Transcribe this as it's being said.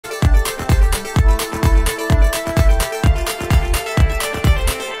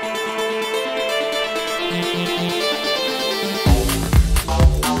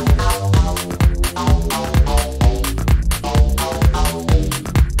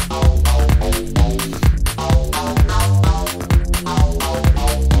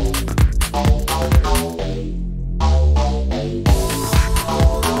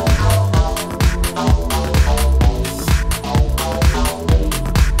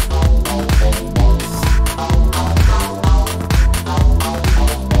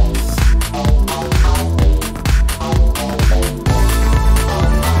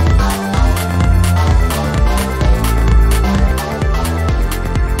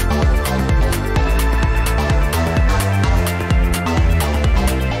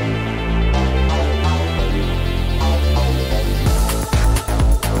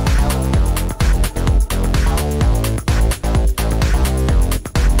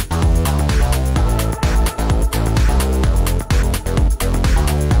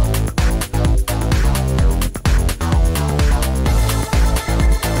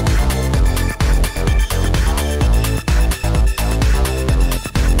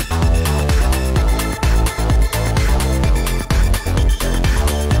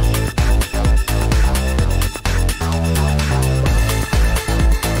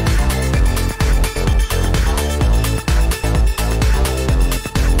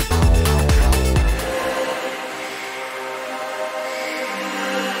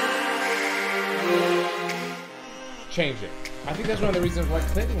change it. I think that's one of the reasons why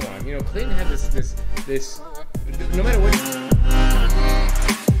Clinton won. You know, Clinton had this no matter what.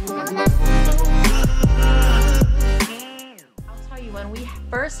 I'll tell you, when we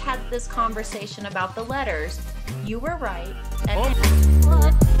first had this conversation about the letters, you were right. And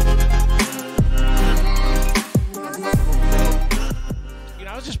you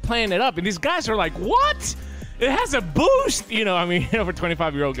know, I was just playing it up, and these guys are like, "What? It has a boost!" You know, I mean, you know, for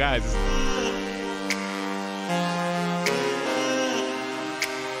 25-year-old guys.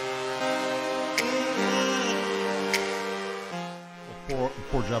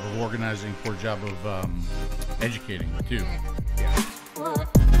 Poor job of organizing, poor job of educating too. Yeah.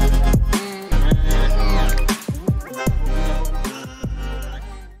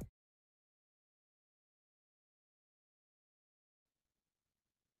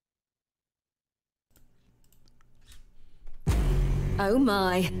 Oh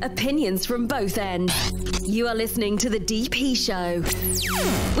my, opinions from both ends. You are listening to the DP Show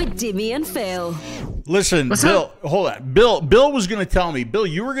with Dimmy and Phil. Listen, Bill, hold on. Bill was going to tell me. Bill,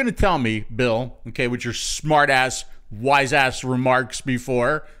 you were going to tell me, Bill, okay, with your smart-ass, wise-ass remarks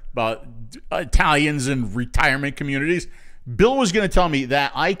before about Italians and retirement communities. Bill was going to tell me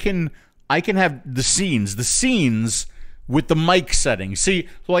that I can have the scenes with the mic settings. See,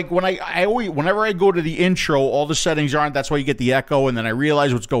 like when I always, whenever I go to the intro, all the settings aren't. That's why you get the echo, and then I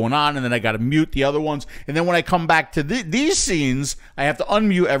realize what's going on, and then I got to mute the other ones. And then when I come back to these scenes, I have to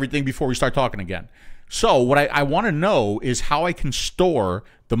unmute everything before we start talking again. So what I want to know is how I can store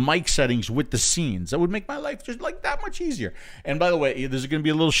the mic settings with the scenes. That would make my life just like that much easier. And by the way, there's going to be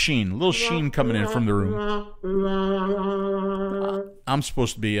a little sheen coming in from the room. I'm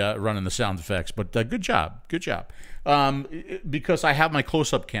supposed to be running the sound effects, but good job. Because I have my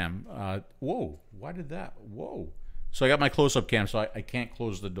close-up cam. Whoa, why did that? Whoa. So I got my close-up cam, so I can't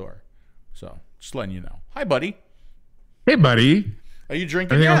close the door. So just letting you know. Hi, buddy. Hey, buddy. Are you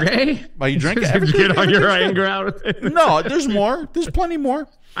drinking yet? Okay? Are you drinking? Did you get all your anger out? No, there's more. There's plenty more.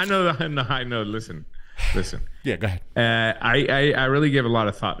 I know. Listen. Yeah, go ahead. I really gave a lot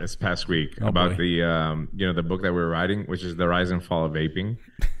of thought this past week about boy. the book that we're writing, which is The Rise and Fall of Vaping.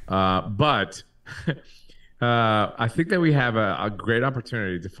 But I think that we have a great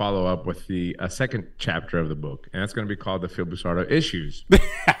opportunity to follow up with the second chapter of the book, and that's going to be called the 𝗵𝗄𝗎 issues.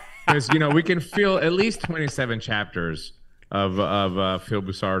 Because we can fill at least 27 chapters of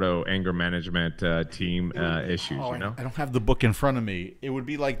𝗵𝗄𝗎 anger management team issues. I don't have the book in front of me. It would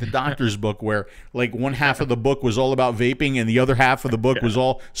be like the doctor's book, where like one half of the book was all about vaping, and the other half of the book was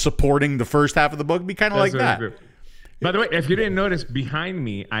all supporting the first half of the book. It'd be kind of like that. By the way, if you didn't notice, behind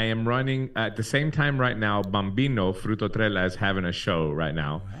me, I am running at the same time right now. Bambino Fruto Trella is having a show right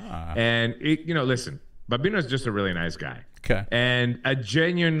now, and listen, Bambino is just a really nice guy, and a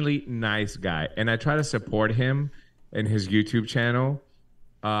genuinely nice guy, and I try to support him in his YouTube channel,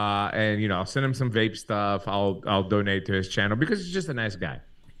 and I'll send him some vape stuff. I'll donate to his channel because he's just a nice guy.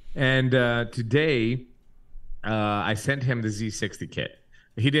 And today, I sent him the Z60 kit.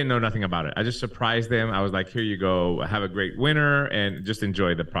 He didn't know nothing about it. I just surprised him. I was like, "Here you go. Have a great winter and just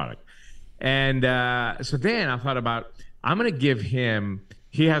enjoy the product." And so then I thought about, I'm gonna give him.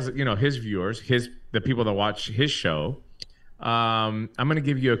 He has his viewers, the people that watch his show. I'm going to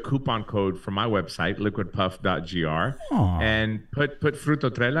give you a coupon code from my website, liquidpuff.gr, and put Fruto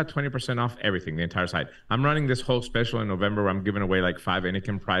Trella 20% off everything, the entire site. I'm running this whole special in November where I'm giving away like 5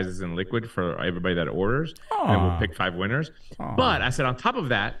 Innokin prizes in liquid for everybody that orders, and we'll pick 5 winners. But I said on top of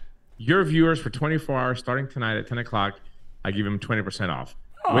that, your viewers for 24 hours starting tonight at 10 o'clock, I give him 20% off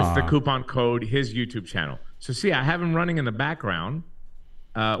with the coupon code, his YouTube channel. So see, I have him running in the background.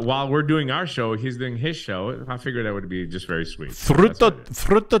 While we're doing our show, he's doing his show. I figured that would be just very sweet. Fruto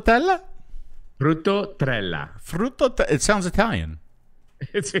Trella? Fruto Trella. It sounds Italian.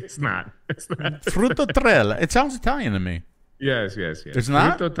 It's not. Fruto Trella. It sounds Italian to me. Yes. It's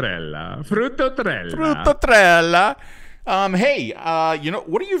not? Fruto Trella. Fruto Trella. Fruto Trella. Hey,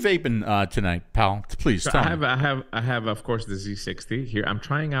 what are you vaping tonight, pal? Please tell me. I have, of course, the Z60 here. I'm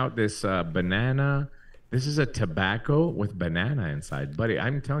trying out this banana. This is a tobacco with banana inside, buddy.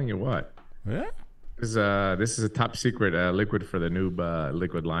 I'm telling you what. Yeah. This is a top secret liquid for the new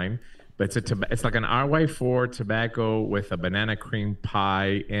liquid line, but it's like an RY4 tobacco with a banana cream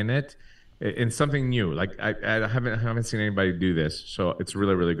pie in it, and something new. Like I haven't seen anybody do this, so it's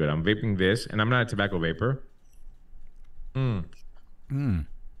really, really good. I'm vaping this, and I'm not a tobacco vapor.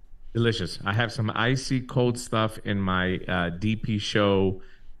 Delicious. I have some icy cold stuff in my DP Show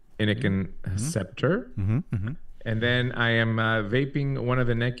Innokin Scepter. And then I am vaping one of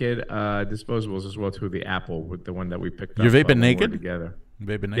the naked disposables as well, too, the Apple, with the one that we picked up. You're vaping naked? Together.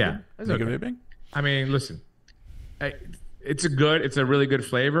 Vaping naked? Yeah. Naked vaping? I mean, listen, it's a really good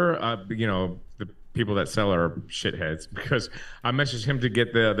flavor. You know, the people that sell are shitheads because I messaged him to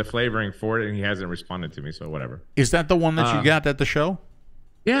get the flavoring for it and he hasn't responded to me. So whatever. Is that the one that you got at the show?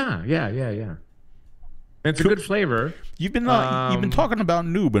 Yeah. It's a good flavor. You've been talking about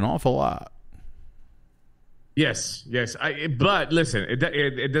noob an awful lot. Yes. But listen,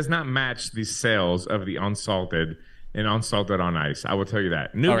 it does not match the sales of the unsalted and unsalted on ice. I will tell you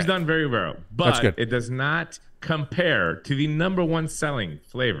that. Noob's done very well, but it does not compare to the #1 selling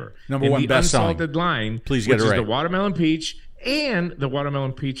flavor. #1 best selling. Unsalted line, Please get it right. Which is the watermelon peach and the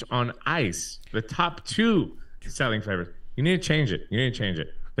watermelon peach on ice. The top 2 selling flavors. You need to change it.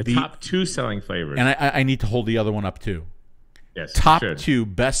 The top 2 selling flavors. And I need to hold the other one up too. Yes. Top 2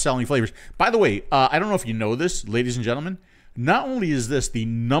 best-selling flavors. By the way, I don't know if you know this, ladies and gentlemen. Not only is this the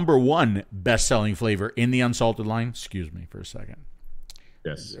 #1 best-selling flavor in the unsalted line. Excuse me for a second.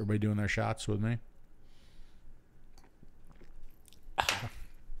 Yes. Is everybody doing their shots with me?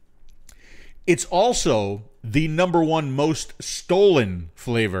 It's also the #1 most stolen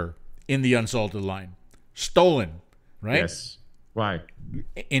flavor in the unsalted line. Stolen, right? Yes. Why?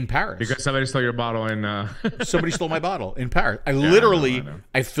 In Paris. Because somebody stole your bottle and somebody stole my bottle in Paris. I literally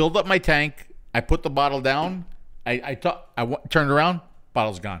I filled up my tank. I put the bottle down. I turned around.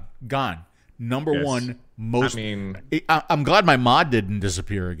 Bottle's gone. Gone. #1 most. I mean, I'm glad my mod didn't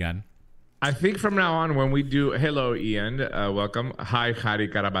disappear again. I think from now on, when we do, hello, Ian, welcome. Hi,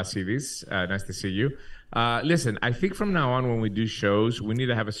 𝗂𝗵𝗶𝗹. Nice to see you. Listen, I think from now on, when we do shows, we need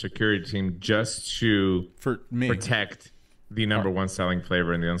to have a security team just to protect the #1 selling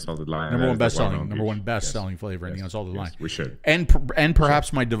flavor in the unsalted line. #1 best selling, #1 best selling flavor in the unsalted line. We should, and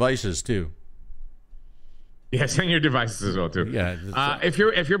perhaps my devices too. Yes, and your devices as well too. Yeah. If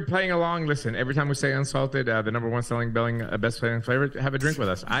you're playing along, listen. Every time we say unsalted, the #1 selling best selling flavor, have a drink with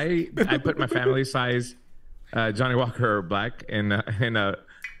us. I put my family size Johnny Walker Black in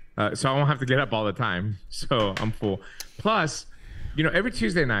so I won't have to get up all the time. So I'm full. Plus, you know, every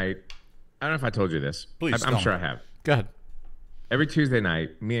Tuesday night, I don't know if I told you this. Please, I'm sure I have. Go ahead. Every Tuesday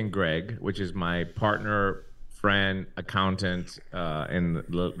night, me and Greg, which is my partner, friend, accountant in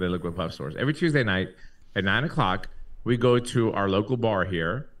the liquid puff stores, every Tuesday night at 9 o'clock, we go to our local bar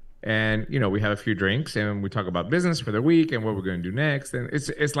here, and you know, we have a few drinks and we talk about business for the week and what we're going to do next. And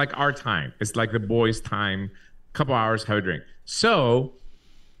it's like our time. It's like the boys' time. Couple hours, have a drink. So,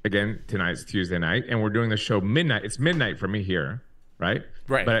 again, tonight's Tuesday night, and we're doing the show midnight. It's midnight for me here, right?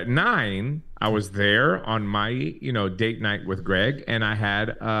 Right. But at 9, I was there on my date night with Greg, and I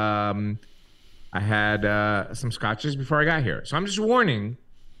had some scotches before I got here. So I'm just warning.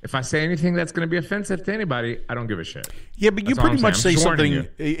 If I say anything that's going to be offensive to anybody, I don't give a shit. Yeah, but you pretty much say something.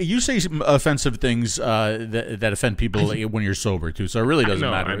 You say some offensive things that offend people when you're sober too. So it really doesn't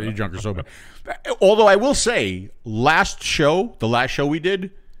matter whether you're drunk or sober. Although I will say, the last show we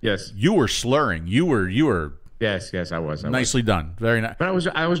did, yes, you were slurring. You were. Yes, I was. Nicely done. Very nice. But I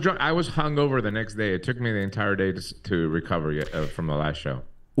was drunk. I was hungover the next day. It took me the entire day to recover from the last show.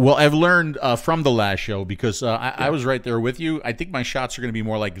 Well, I've learned from the last show because I was right there with you. I think my shots are going to be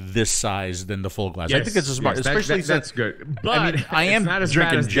more like this size than the full glass. Yes, I think it's a smart, especially that's good. But I mean, I am not as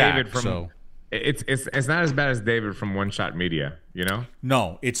drinking bad as Jack, David from. So. It's not as bad as David from One Shot Media, you know?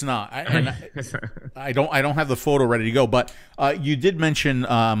 No, it's not. I don't have the photo ready to go. But you did mention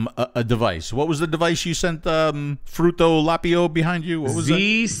a device. What was the device you sent Fruto Lapio behind you? What was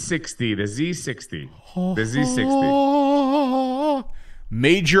𝗍60, the 𝗍60, the 𝗍60.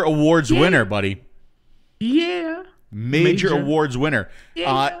 Major awards winner, buddy. Yeah. Major awards winner.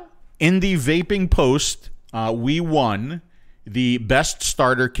 Yeah. In the vaping post, we won the best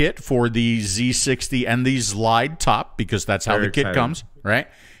starter kit for the 𝗍60 and the slide top, because that's how the kit comes, right?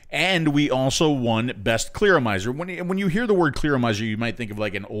 And we also won best Clearomizer. When you hear the word Clearomizer, you might think of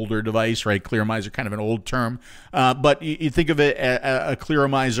like an older device, right? Clearomizer, kind of an old term. But you think of it, a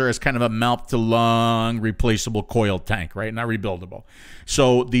Clearomizer as kind of a mouth-to-lung replaceable coil tank, right? Not rebuildable.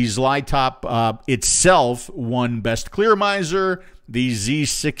 So the slide top itself won best Clearomizer. The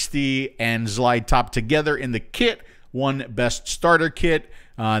𝗍60 and slide top together in the kit won best starter kit.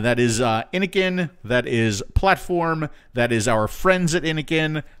 That is Innokin. That is Platform. That is our friends at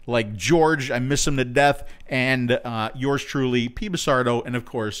Innokin, like George. I miss him to death. And yours truly, 𝗶𝗄𝗆, and of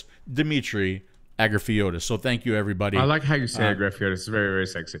course, Dimitris Agrafiotis. So thank you, everybody. I like how you say Agrafiotis. It's very, very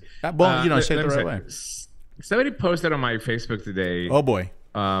sexy. Well, I say it the right way. Somebody posted on my Facebook today. Oh, boy.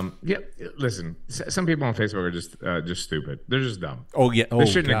 Yeah, listen, some people on Facebook are just stupid. They're just dumb. Oh, yeah. Oh, they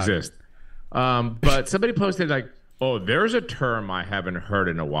shouldn't exist. But somebody posted like, oh, there's a term I haven't heard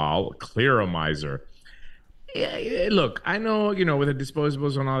in a while, Clearomizer. Yeah, look, I know, with the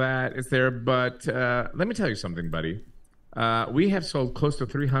disposables and all that, it's there, but let me tell you something, buddy. We have sold close to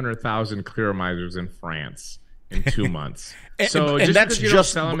 300,000 clearamizers in France in 2 months. So and just that's because you don't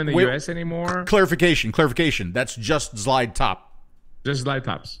sell them in the U.S. anymore. Clarification. That's just Zlide Top. Just light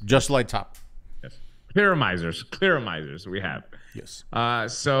tops. Just Zlide Top. Yes. Clearamizers we have. Yes. I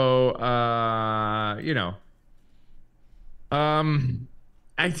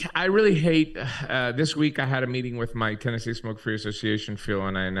really hate this week. I had a meeting with my Tennessee Smoke-Free Association, Phil,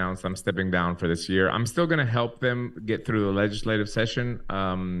 and I announced I'm stepping down for this year. I'm still going to help them get through the legislative session,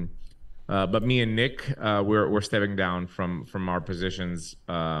 but me and Nick, we're stepping down from our positions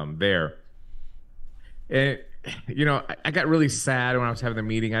there. And I got really sad when I was having the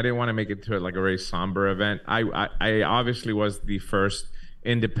meeting. I didn't want to make it to like a very somber event. I obviously was the first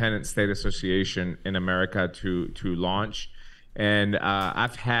independent state association in America to launch. And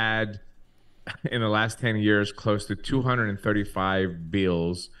I've had, in the last 10 years, close to 235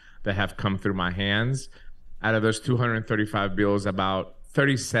 bills that have come through my hands. Out of those 235 bills, about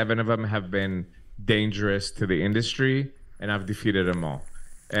 37 of them have been dangerous to the industry, and I've defeated them all.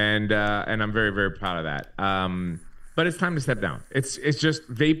 And I'm very, very proud of that. But it's time to step down. It's just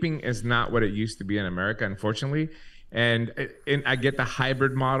vaping is not what it used to be in America, unfortunately. And I get the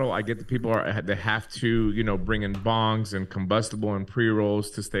hybrid model. I get the people that have to, bring in bongs and combustible and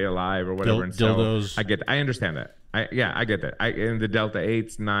pre-rolls to stay alive or whatever. And dildos. I understand that. I get that. In the Delta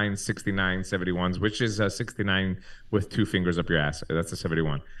 8s, 9s, 69, 71s, which is 69 with 2 fingers up your ass. That's a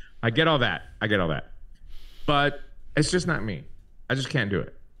 71. I get all that. But it's just not me. I just can't do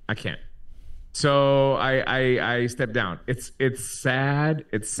it. I can't. So I step down. It's sad.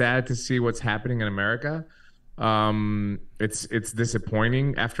 It's sad to see what's happening in America. It's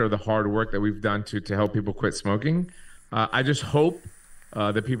disappointing after the hard work that we've done to help people quit smoking. I just hope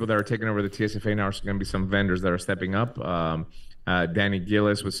the people that are taking over the TSFA now are going to be some vendors that are stepping up. Danny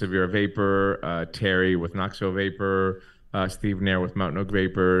Gillis with Severe Vapor, Terry with Knoxville Vapor, Steve Nair with Mountain Oak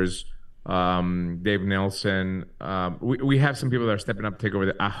Vapors, Dave Nelson. We have some people that are stepping up to take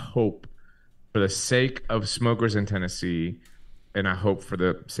over. I hope, for the sake of smokers in Tennessee, and I hope for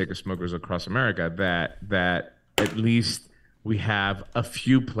the sake of smokers across America, that at least we have a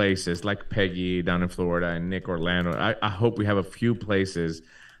few places like Peggy down in Florida and Nick Orlando. I hope we have a few places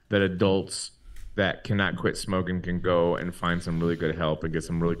that adults that cannot quit smoking can go and find some really good help and get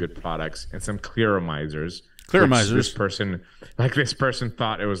some really good products and some clearamizers. This person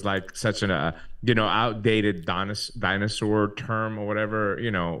thought it was like such an outdated dinosaur term or whatever.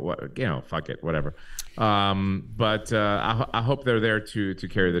 Fuck it, whatever. But I hope they're there to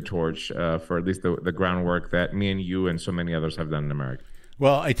carry the torch for at least the groundwork that me and you and so many others have done in America.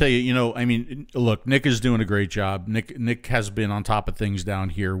 Well, I tell you, look, Nick is doing a great job. Nick has been on top of things down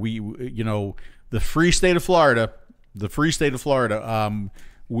here. The free state of Florida,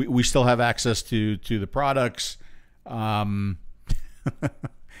 we still have access to the products. And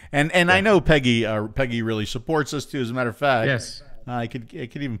I know Peggy really supports us too. As a matter of fact, yes. I could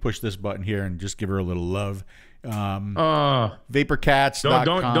even push this button here and just give her a little love.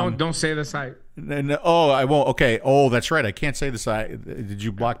 Vaporcats.com. Don't say the site. Oh, I won't. Okay. Oh, that's right. I can't say the site. Did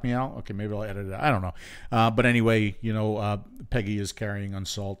you block me out? Okay, maybe I'll edit it. I don't know. But anyway, Peggy is carrying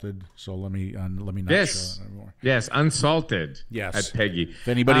unsalted, so let me not show it anymore. Yes, unsalted. Yes, at Peggy. If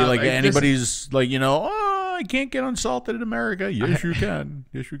anybody's I can't get unsalted in America. Yes, you can.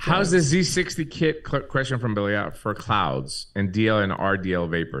 Yes, you can. How's the Z60 kit? Question from Billy out for clouds and DL and RDL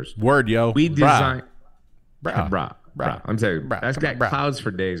vapors. Word, yo. We design. Brah. I'm telling you, that's got clouds for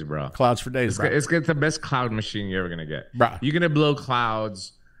days, bro. Clouds for days, It's the best cloud machine you're ever gonna get. Bruh. You're gonna blow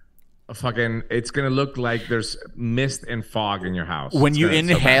clouds. It's gonna look like there's mist and fog in your house. When you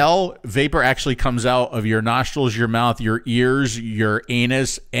inhale, vapor actually comes out of your nostrils, your mouth, your ears, your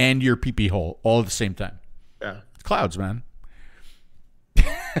anus, and your pee-pee hole all at the same time. Yeah, it's clouds, man.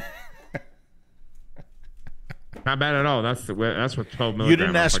 Not bad at all. That's what 12 milligrams. You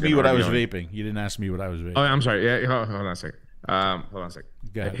didn't ask me what I was vaping. Oh, I'm sorry. Yeah, hold on a second.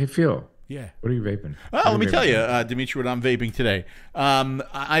 Hey, Phil. Yeah. What are you vaping? Let me tell you, Dimitri, what I'm vaping today.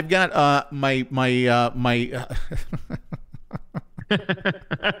 I've got my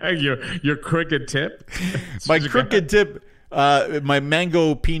your crooked tip. My crooked tip. My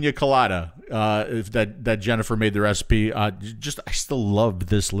mango pina colada. That Jennifer made the recipe. I still love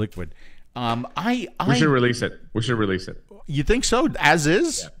this liquid. We should release it. You think so? As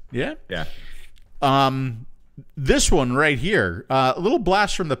is? Yeah. This one right here, a little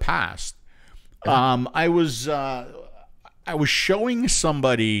blast from the past. I was showing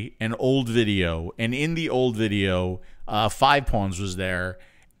somebody an old video, and in the old video, 5 Pawns was there,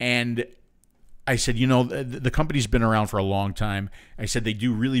 and I said, you know, the company's been around for a long time. I said they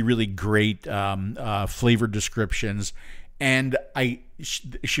do really, really great flavor descriptions. And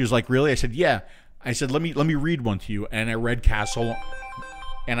she was like, really? I said, yeah. I said, let me read one to you. And I read Castle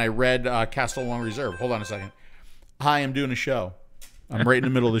Long Reserve. Hold on a second. Hi, I'm doing a show. I'm right in the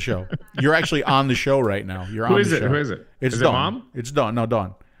middle of the show. You're actually on the show right now. You're on the show. Who is it? It's is Dawn. It Mom? It's Dawn. No,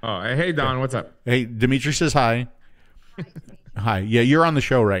 Dawn. Oh, hey, Dawn. What's up? Hey, Dimitris says hi. Hi. Yeah, you're on the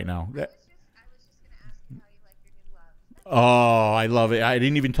show right now. Oh, I love it. I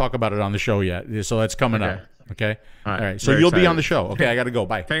didn't even talk about it on the show yet. So that's coming up. Okay. All right. So you'll be on the show. Okay, I got to go.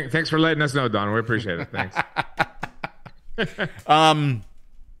 Bye. Thanks for letting us know, Don. We appreciate it. Thanks.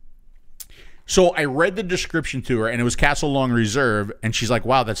 So I read the description to her, and it was Castle Long Reserve, and she's like,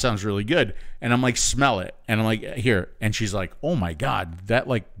 wow, that sounds really good. And I'm like, smell it. And I'm like, here. And she's like, oh, my God, that,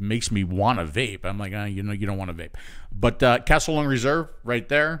 like, makes me want to vape. I'm like, you know, you don't want to vape. But Castle Long Reserve right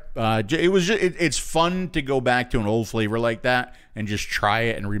there, it's fun to go back to an old flavor like that and just try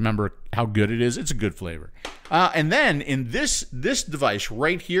it and remember how good it is. It's a good flavor. And then in this device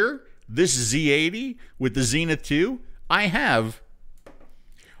right here, this Z80 with the Zenith 2, I have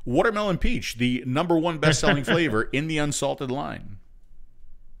Watermelon Peach, the #1 best-selling flavor in the unsalted line.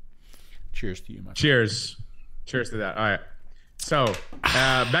 Cheers to you, my friend. Cheers. Cheers to that. All right. So,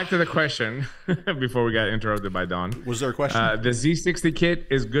 back to the question before we got interrupted by Don. Was there a question? The Z60 kit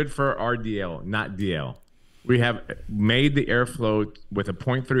is good for RDL, not DL. We have made the Airflow with a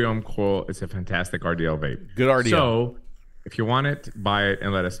 0.3 ohm coil. It's a fantastic RDL vape. Good RDL. So, if you want it, buy it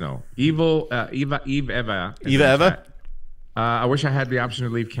and let us know. 𝗍𝗵𝗶𝗹. I wish I had the option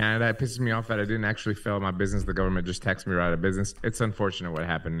to leave Canada. It pisses me off that I didn't actually fail my business. The government just texted me right out of business. It's unfortunate what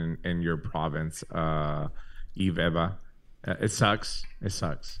happened in your province, 𝗍𝗵𝗶. It sucks. It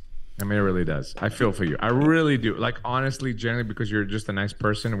sucks. I mean, it really does. I feel for you. I really do. Like, honestly, generally, because you're just a nice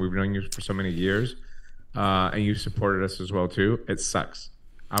person and we've known you for so many years, and you supported us as well, too. It sucks.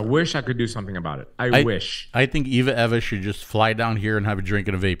 I wish I could do something about it. I wish. I think 𝗍𝗵𝗶 should just fly down here and have a drink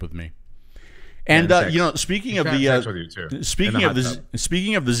and a vape with me. And you know, speaking of the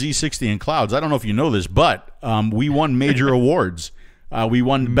Z60 and clouds, I don't know if you know this, but we won major awards. We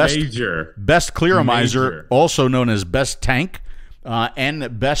won best Clearomizer, also known as best tank,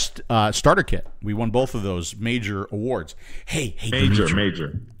 and best starter kit. We won both of those major awards. Hey,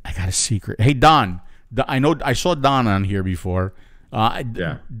 major. I got a secret. Hey, Don. I know I saw Don on here before.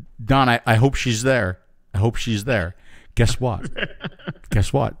 Yeah. Don, I hope she's there. I hope she's there. Guess what?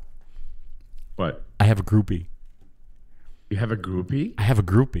 Guess what? What? I have a groupie. You have a groupie? I have a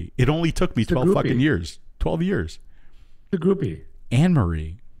groupie. It only took me 12 fucking years. 12 years. The groupie.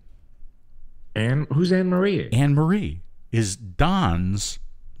 Anne-Marie. Who's Anne-Marie? Anne-Marie is Don's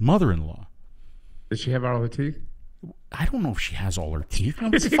mother-in-law. Does she have all her teeth? I don't know if she has all her teeth.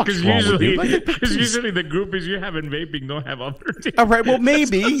 Because usually the groupies you have in vaping don't have all their teeth. All right, well,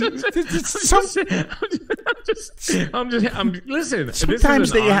 maybe. Listen.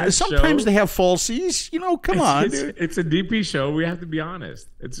 Sometimes they have falsies. You know, come on. It's a DP show. We have to be honest.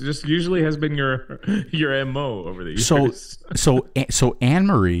 It's just usually has been your MO over the years. So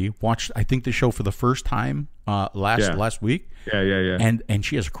Anne-Marie watched, I think, the show for the first time last week. Yeah. And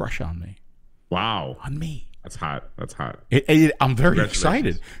she has a crush on me. Wow. On me. That's hot. I'm very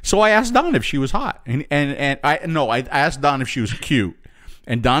excited. So I asked Don if she was hot, and I asked Don if she was cute,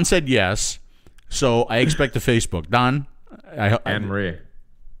 and Don said yes. So I expect a Facebook. Don, Anne-Marie,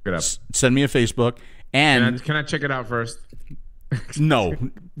 get up. Send me a Facebook, and can I check it out first? No,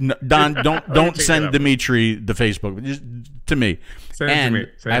 Don, don't send Dimitri the Facebook. Just to me. Send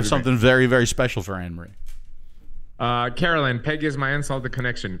it to me. I have something very, very special for Anne-Marie. Carolyn, Peggy is my unsalted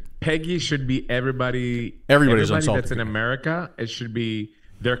connection. Peggy should be everybody unsalted. That's in America. It should be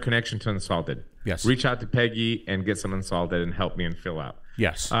their connection to unsalted. Yes. Reach out to Peggy and get some unsalted and help me and fill out.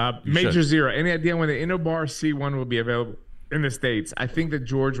 Yes. Major Zero. Any idea when the Innobar C1 will be available in the States? I think that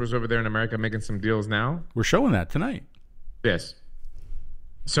George was over there in America making some deals now. We're showing that tonight. Yes.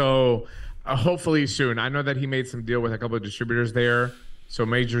 So hopefully soon. I know that he made some deal with a couple of distributors there. So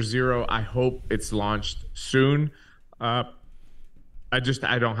Major Zero, I hope it's launched soon. I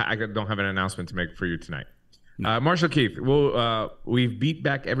don't have an announcement to make for you tonight. Marshall Keith, we've beat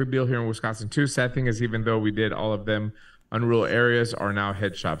back every bill here in Wisconsin too. Sad thing is, even though we did all of them, unrural areas are now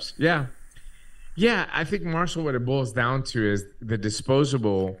head shops. Yeah. I think, Marshall, what it boils down to is the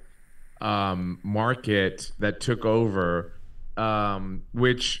disposable market that took over,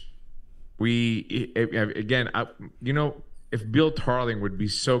 which if Bill Tarling would be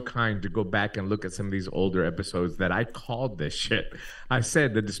so kind to go back and look at some of these older episodes that I called this shit. I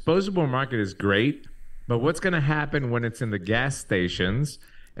said the disposable market is great, but what's going to happen when it's in the gas stations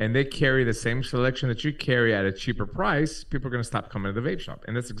and they carry the same selection that you carry at a cheaper price, people are going to stop coming to the vape shop.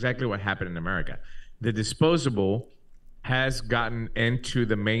 And that's exactly what happened in America. The disposable has gotten into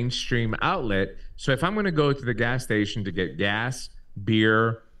the mainstream outlet. So if I'm going to go to the gas station to get gas,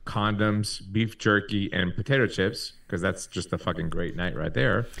 beer, condoms, beef jerky, and potato chips, because that's just a fucking great night right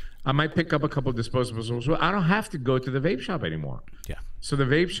there, I might pick up a couple of disposables. So I don't have to go to the vape shop anymore. Yeah. So the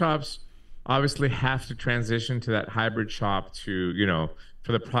vape shops obviously have to transition to that hybrid shop to, you know,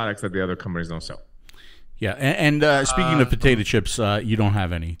 for the products that the other companies don't sell. Yeah, and speaking of potato chips, you don't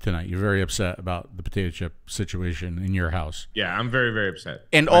have any tonight. You're very upset about the potato chip situation in your house. Yeah, I'm very, very upset.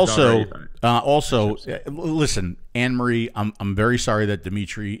 And listen, Anne-Marie, I'm very sorry that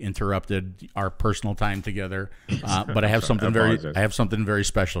Dimitri interrupted our personal time together. But I have something very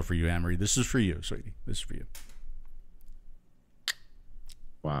special for you, Anne-Marie. This is for you, sweetie. This is for you.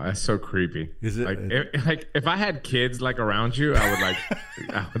 Wow, that's so creepy. Is it like if I had kids like around you, I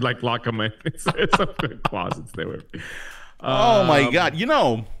would lock them in some good closets. They were. Oh my God! You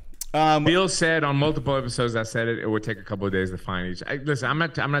know, Bill said on multiple episodes, I said it would take a couple of days to find each. Listen, I'm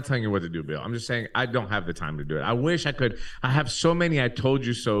not telling you what to do, Bill. I'm just saying I don't have the time to do it. I wish I could. I have so many I told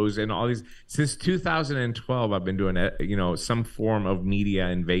you so's and all these since 2012. I've been doing some form of media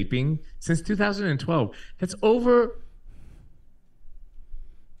and vaping since 2012. That's over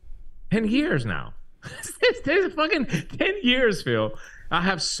 10 years now. It's fucking 10 years, Phil. I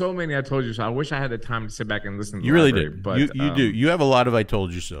have so many I told you so. I wish I had the time to sit back and listen to You really do. But you do. You have a lot of I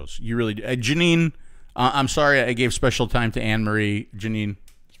told you so's. You really do. Janine, I'm sorry I gave special time to Anne-Marie. Janine,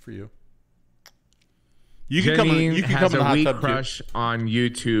 it's for you. You can Janine come in the hot weak tub crush on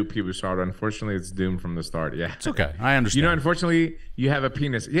YouTube, people started. Unfortunately, it's doomed from the start. Yeah, it's okay. I understand. You know, unfortunately, you have a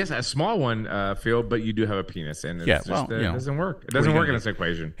penis. Yes, a small one, Phil, but you do have a penis, and it doesn't work. It doesn't work in this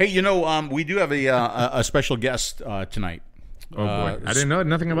equation. Hey, you know, we do have a special guest tonight. Oh boy, I didn't know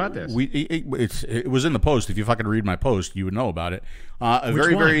nothing about this. It was in the post. If you fucking read my post, you would know about it. A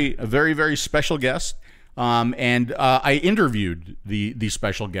very special guest. And I interviewed the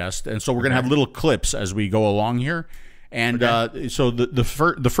special guest, and so we're gonna have little clips as we go along here. And so the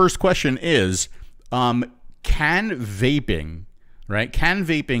first question is, can vaping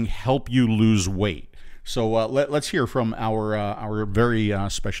help you lose weight? So let's hear from our very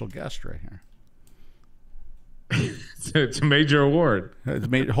special guest right here. It's a major award.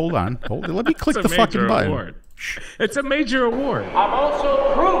 Hold on. Let me click the fucking button. Award. It's a major award. I'm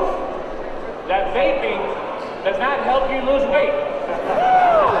also proof that vaping does not help you lose weight.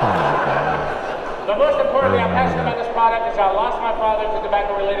 But most importantly, I'm passionate about this product because I lost my father to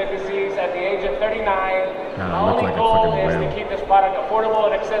tobacco-related disease at the age of 39. My only goal is to keep this product affordable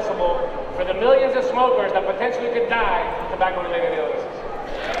and accessible for the millions of smokers that potentially could die from tobacco-related illnesses.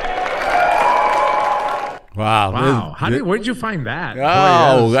 Wow! Where'd you find that?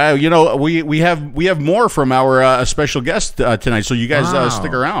 Oh, you know, we have more from our special guest tonight. So you guys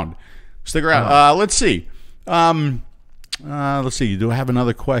stick around. Stick around. Let's see. Let's see. Do I have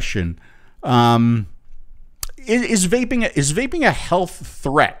another question? Is vaping a health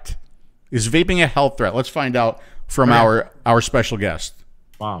threat? Is vaping a health threat? Let's find out from our special guest.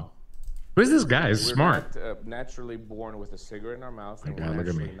 Wow. Who's this guy? He's smart. We're not naturally born with a cigarette in our mouth, and we're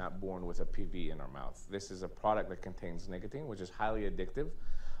naturally not born with a PV in our mouth. This is a product that contains nicotine, which is highly addictive,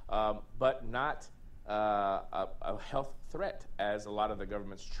 but not a health threat, as a lot of the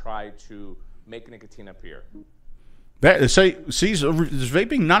governments try to make nicotine appear. Is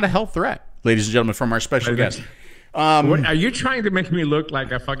vaping not a health threat, ladies and gentlemen, from our special guest. What, are you trying to make me look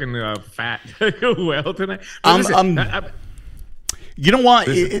like a fucking fat whale tonight? You know what?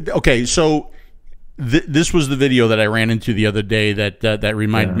 Okay, so this was the video that I ran into the other day that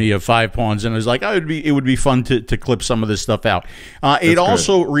reminded me of 5 Pawns, and I was like, it would be fun to clip some of this stuff out. It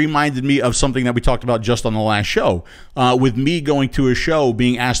also reminded me of something that we talked about just on the last show, with me going to a show,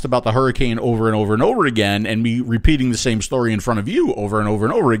 being asked about the hurricane over and over and over again, and me repeating the same story in front of you over and over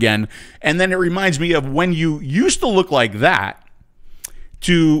and over again. And then it reminds me of when you used to look like that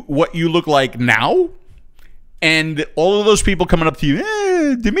to what you look like now. And all of those people coming up to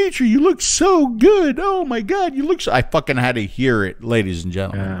you, Dimitri, you look so good. Oh, my God, you look so... I fucking had to hear it, ladies and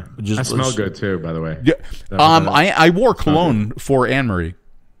gentlemen. Yeah. I smell good, too, by the way. Yeah. I wore cologne for Anne-Marie.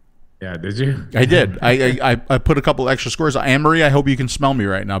 Yeah, did you? I did. I put a couple extra scores. Anne-Marie, I hope you can smell me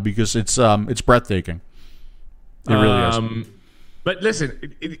right now because it's breathtaking. It really is. But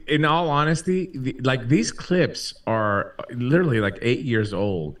listen, in all honesty, these clips are literally like 8 years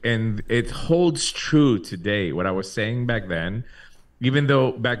old, and it holds true today. What I was saying back then, even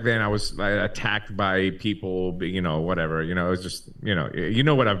though back then I was attacked by people, whatever, it was just, you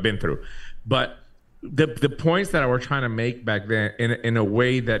know what I've been through. But the points that I were trying to make back then in a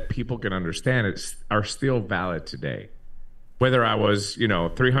way that people can understand it are still valid today. Whether I was,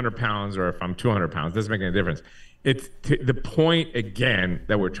 300 pounds or if I'm 200 pounds, doesn't make any difference. It's the point again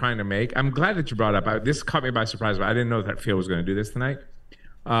that we're trying to make. I'm glad that you brought up. This caught me by surprise, but I didn't know that Phil was going to do this tonight.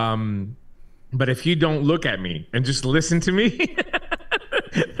 But if you don't look at me and just listen to me,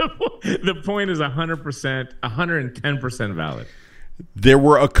 the point is 100%, 110% valid. There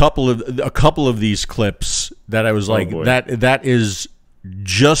were a couple of these clips that I was like, that is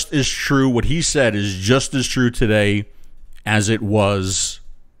just as true. What he said is just as true today as it was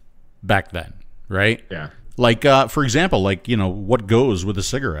back then, right? Yeah. Like, for example, like, what goes with a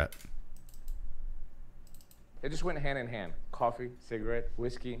cigarette? It just went hand in hand. Coffee, cigarette,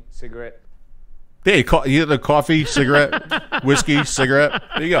 whiskey, cigarette. Hey, the coffee, cigarette, whiskey, cigarette.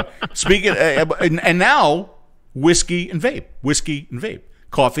 There you go. Speaking, and now whiskey and vape,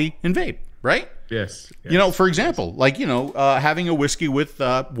 coffee and vape, right? Yes. For example, like having a whiskey with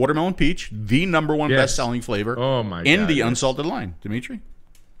watermelon peach, the #1 best-selling flavor. Oh my in God, the unsalted line, Dimitri.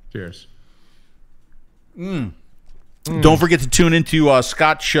 Cheers. Don't forget to tune into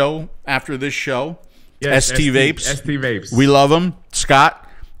Scott's show after this show. Yes, ST Vapes. ST Vapes. We love them, Scott.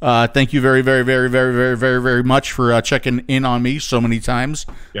 Thank you very, very, very, very, very, very, very much for checking in on me so many times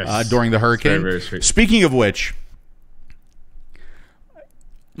during the hurricane. Very, very sweet. Speaking of which,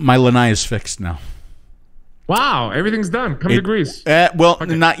 my lanai is fixed now. Wow, everything's done. Come to Greece.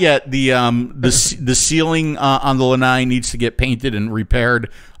 Not yet. The ceiling on the lanai needs to get painted and repaired,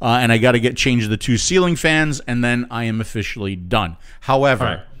 and I got to change the 2 ceiling fans, and then I am officially done.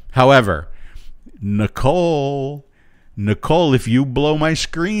 However, Nicole, if you blow my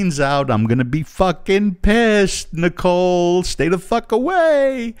screens out, I'm gonna be fucking pissed. Nicole, stay the fuck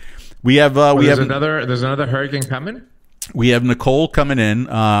away. There's another hurricane coming. We have Nicole coming in.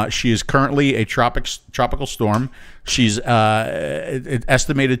 She is currently a tropical storm. She's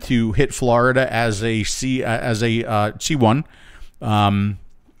estimated to hit Florida as a C1,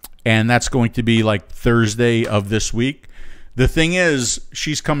 and that's going to be like Thursday of this week. The thing is,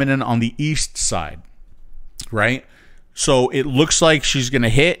 she's coming in on the east side, right? So it looks like she's going to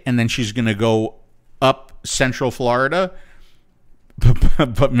hit, and then she's going to go up central Florida.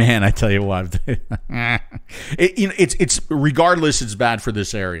 But man, I tell you what, it's regardless, it's bad for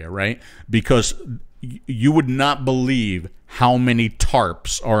this area, right? Because you would not believe how many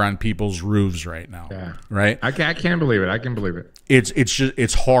tarps are on people's roofs right now, right? I can't believe it. I can believe it.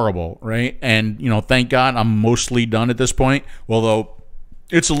 It's horrible, right? And thank God I'm mostly done at this point. Although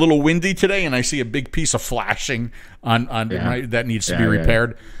it's a little windy today, and I see a big piece of flashing on that needs to be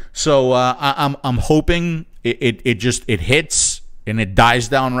repaired. So I'm hoping it hits. And it dies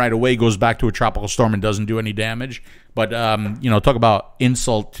down right away, goes back to a tropical storm, and doesn't do any damage. But talk about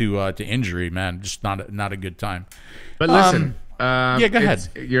insult to injury, man. Just not a good time. But listen, go ahead.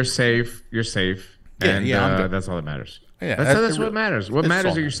 You're safe. You're safe. And that's all that matters. Yeah, that's what matters. What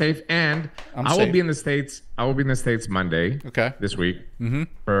matters is you're safe. And I will be in the States. I will be in the States Monday. Okay. This week.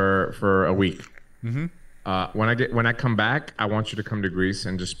 For a week. When I come back, I want you to come to Greece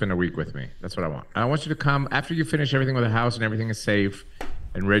and just spend a week with me. That's what I want. I want you to come after you finish everything with the house and everything is safe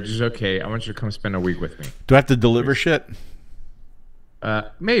and Reggie's okay. I want you to come spend a week with me. Do I have to deliver shit?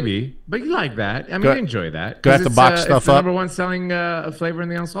 Maybe, but you like that. I mean, you enjoy that. Do I have to box stuff it's the up? #1 selling flavor in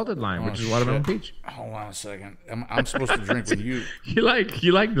the unsalted line, which is watermelon peach. Hold on a second. I'm supposed to drink with you. You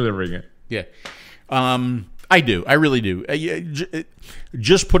like delivering it. Yeah. I do. I really do.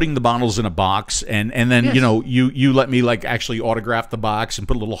 Just putting the bottles in a box and then you let me like actually autograph the box and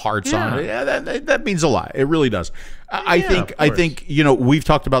put little hearts on it. Yeah, that means a lot. It really does. I think we've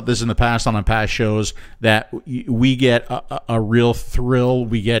talked about this in the past on past shows that we get a real thrill.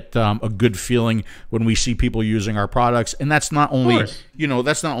 We get a good feeling when we see people using our products, and that's not only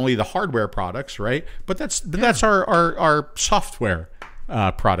that's not only the hardware products, right? But that's our software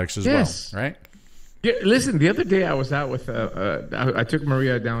products as well, right? Yeah, listen, the other day I was out with I took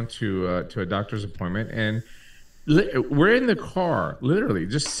Maria down to a doctor's appointment, and we're in the car, literally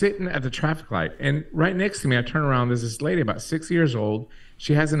just sitting at the traffic light, and right next to me, I turn around, there's this lady about 6 years old.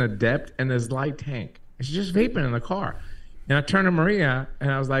 She has an Adept and this light tank, and she's just vaping in the car. And I turned to Maria and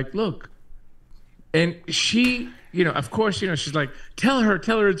I was like, look, and she, of course, she's like, tell her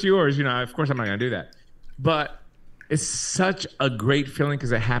it's yours. Of course I'm not gonna do that, but it's such a great feeling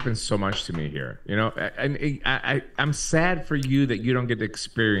because it happens so much to me here. I'm sad for you that you don't get to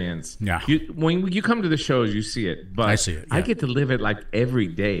experience. Yeah. When you come to the shows, you see it. But I see it. Yeah. I get to live it like every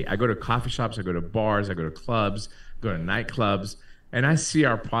day. I go to coffee shops. I go to bars. I go to clubs. I go to nightclubs. and I see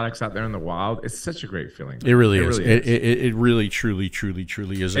our products out there in the wild, it's such a great feeling. It really is. It really, truly, truly,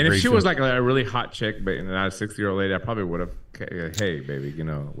 truly is. And if she feeling. was like a really hot chick, but not a 60-year-old lady, I probably would have. Hey, baby, you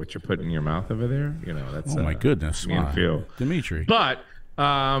know what you're putting in your mouth over there? You know, that's. Oh my goodness, me and Phil, Dimitri. But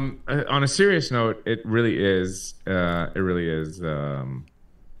on a serious note, it really is. It really is.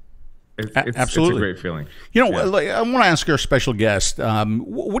 It's Absolutely, it's a great feeling. You know, like, I want to ask our special guest.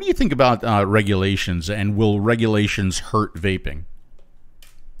 What do you think about regulations, and will regulations hurt vaping?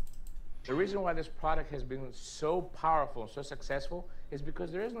 The reason why this product has been so powerful and so successful is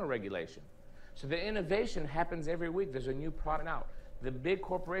because there is no regulation. So the innovation happens every week. There's a new product out. The big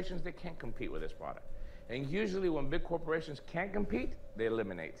corporations, they can't compete with this product. And usually when big corporations can't compete, they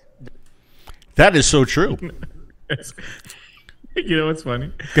eliminate. That is so true. You know what's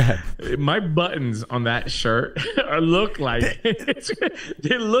funny? Go ahead. My buttons on that shirt look like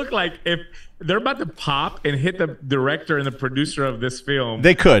they look like if they're about to pop and hit the director and the producer of this film.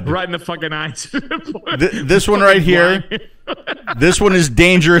 They could right in the fucking eyes. This one right here. This one is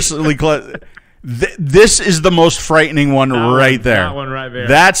dangerously close. This is the most frightening one right there. That one right there.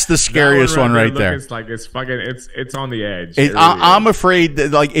 That's the scariest one right there. It's like it's fucking. It's on the edge. I'm afraid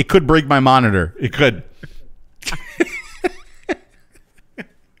that like it could break my monitor. It could.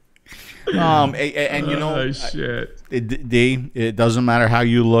 And you know, shit. It doesn't matter how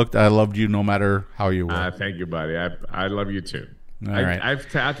you looked. I loved you no matter how you were. Thank you, buddy. I love you too. All right. I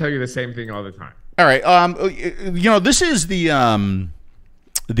tell you the same thing all the time. All right. You know, this is the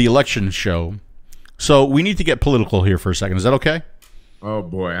election show, so we need to get political here for a second. Is that okay? Oh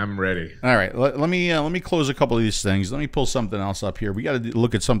boy, I'm ready. All right. Let me close a couple of these things. Let me pull something else up here. We got to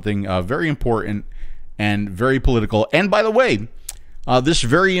look at something very important and very political. And by the way, this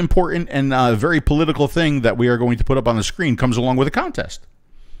very important and very political thing that we are going to put up on the screen comes along with a contest.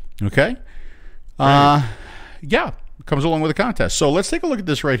 Okay? Yeah, it comes along with a contest. So let's take a look at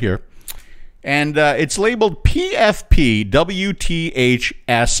this right here. And it's labeled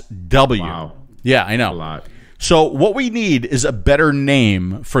PFP-WTHSW. Wow. Yeah, I know. A lot. So what we need is a better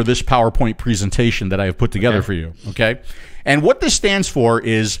name for this PowerPoint presentation that I have put together for you. Okay? And what this stands for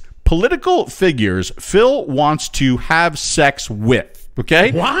is political figures Phil wants to have sex with.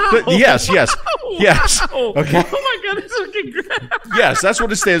 Okay? Wow. Yes. Okay. Oh my God, that's fucking great. Yes, that's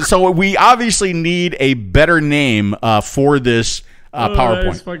what it stands. So we obviously need a better name for this PowerPoint.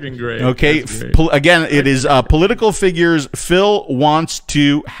 That's fucking great. Okay? Again, it is political figures Phil wants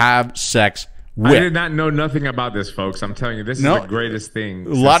to have sex with. I did not know nothing about this, folks. I'm telling you, this is the greatest thing.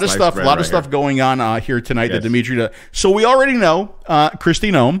 A lot of stuff going on here tonight that Dimitri does. So we already know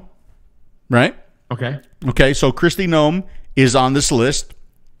Kristi Noem, right? Okay, so Kristi Noem is on this list.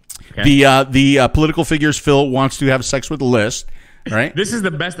 Okay. The political figures Phil wants to have sex with list, right? This is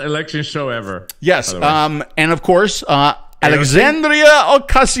the best election show ever. Yes, and of course, Alexandria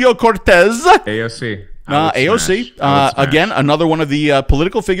Ocasio-Cortez. AOC. AOC. Again, another one of the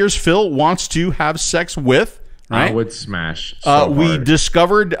political figures Phil wants to have sex with. Right? I would smash. We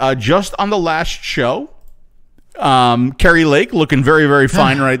discovered just on the last show, Carrie Lake looking very, very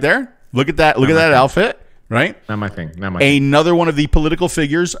fine right there. Look at that. Look at that outfit. Right? Not my thing. Another one of the political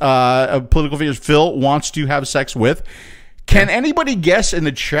figures Phil wants to have sex with. Can anybody guess in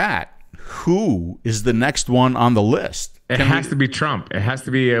the chat who is the next one on the list? It has to be Trump. It has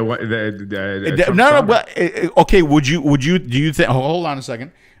to be okay. Do you think? Hold on a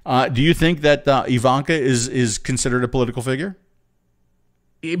second. Do you think that Ivanka is considered a political figure?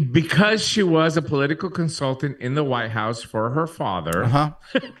 Because she was a political consultant in the White House for her father,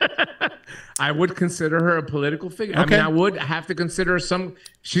 I would consider her a political figure. Okay. I mean, I would have to consider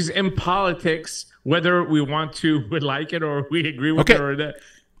she's in politics, whether we want to like it or we agree with her or that.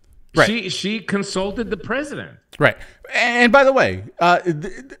 Right. She consulted the president. Right. And by the way,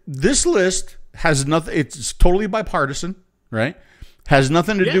 this list has nothing. It's totally bipartisan, right? Has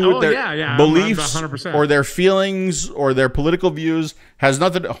nothing to do with their beliefs or their feelings or their political views. Has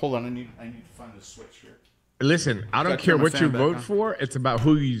nothing to, hold on, I need to find the switch here. Listen, I don't care what you vote for. It's about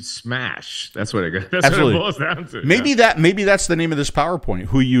who you smash. That's what it boils down to. Maybe that's the name of this PowerPoint,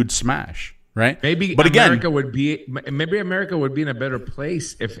 who you'd smash. Right? Maybe America would be in a better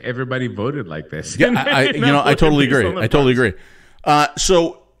place if everybody voted like this. Yeah, I totally agree.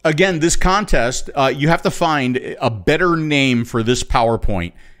 So again, this contest, you have to find a better name for this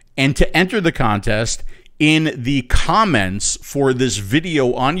PowerPoint, and to enter the contest in the comments for this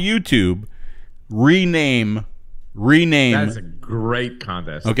video on YouTube, rename. That's a great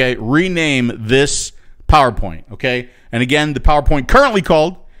contest. Okay, rename this PowerPoint. Okay, and again, the PowerPoint currently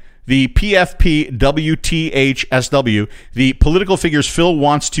called the PFP-WTHSW, the political figures Phil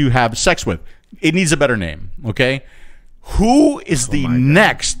wants to have sex with. It needs a better name, okay? Who is the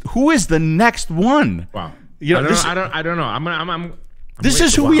next? Who is the next one? Wow. You know, I don't know. I'm this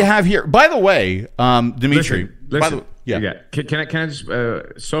is who we have here. By the way, Dimitri. Listen, by the way, yeah. Can I just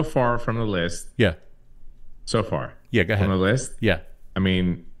so far from the list? Yeah. So far. Yeah. Go ahead. From the list. Yeah. I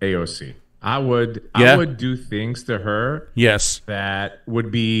mean, AOC. I would do things to her. Yes. That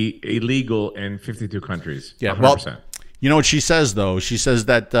would be illegal in 52 countries. Yeah. 100%. Well, you know what she says though? She says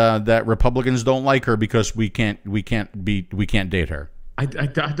that that Republicans don't like her because we can't date her. I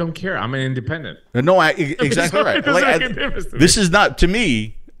don't care. I'm an independent. No, exactly right. This is not, to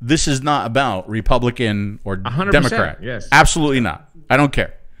me, this is not about Republican or 100%, Democrat. yes. Absolutely not. I don't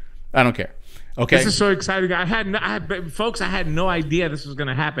care. I don't care. Okay. This is so exciting. Folks, I had no idea this was going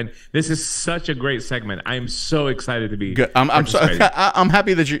to happen. This is such a great segment. I am so excited to be good. I'm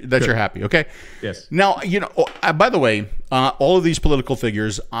happy that you're happy. Okay. Yes. Now, you know, by the way, all of these political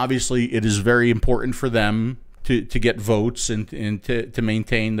figures, obviously it is very important for them to get votes and to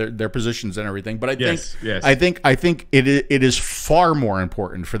maintain their positions and everything. But I think it is far more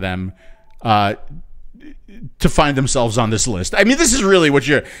important for them to find themselves on this list. I mean, this is really what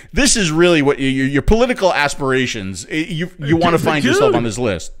your political aspirations. You want to find yourself on this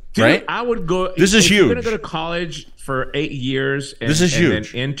list, right? I would go. This is huge. You're going to go to college for 8 years. And, this is huge. And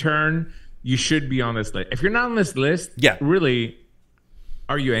then intern. You should be on this list. If you're not on this list, really.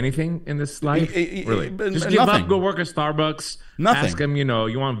 Are you anything in this life? Really? Just give nothing. up, go work at Starbucks. Nothing. Ask them, you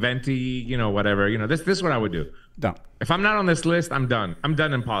want venti, whatever. This is what I would do. No. If I'm not on this list, I'm done. I'm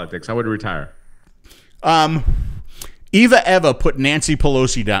done in politics. I would retire. 𝗍𝗵𝗶𝗹 put Nancy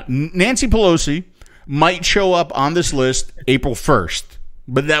Pelosi down. Nancy Pelosi might show up on this list April 1st,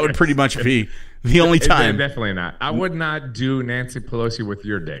 but that would pretty much be the only time. Definitely not. I would not do Nancy Pelosi with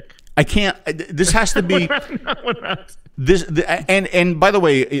your dick. I can't. This has to be this. And by the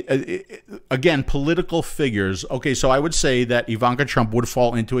way, again, political figures. Okay, so I would say that Ivanka Trump would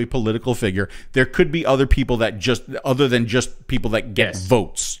fall into a political figure. There could be other people that other than just people that get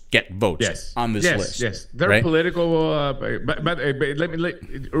votes on this list. Yes, they're right? political. But let me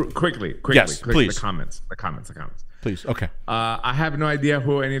quickly. Yes, please. The comments. Please. Okay. I have no idea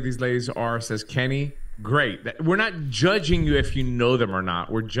who any of these ladies are. Says Kenny. Great. We're not judging you if you know them or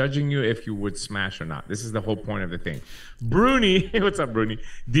not. We're judging you if you would smash or not. This is the whole point of the thing. Bruni, what's up, Bruni?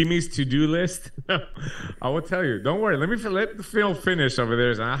 Dimi's to-do list. I will tell you. Don't worry. Let the film finish over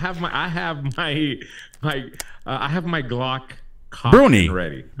there. I have my Glock Bruni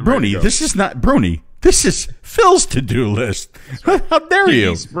ready. Bruni, this is not Bruni. This is Phil's to-do list. Right. How dare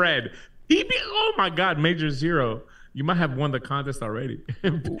you? Spread. Oh my God, Major Zero. You might have won the contest already.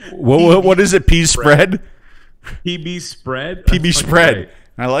 What is it? P spread? PB spread? PB spread. Great.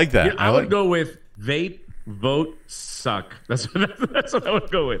 I like that. I would go with vape, vote, suck. That's what I would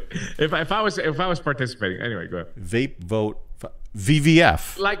go with. If I was participating. Anyway, go ahead. Vape, vote,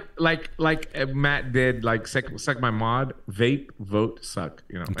 VVF. Like Matt did, like suck my mod. Vape, vote, suck.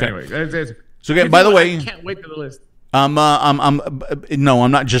 Okay. Anyway. So again, by the way, I can't wait for the list. No,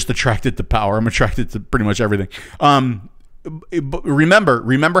 I'm not just attracted to power. I'm attracted to pretty much everything. But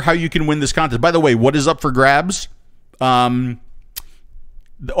remember how you can win this contest. By the way, what is up for grabs? I'll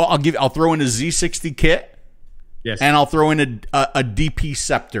throw in a Z60 kit. Yes. And I'll throw in a DP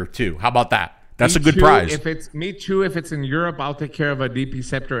scepter too. How about that? That's a good prize. If it's in Europe, I'll take care of a DP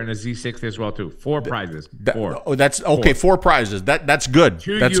scepter and a Z60 as well too. 4 prizes. 4. Oh, that's okay. 4 prizes. That's good.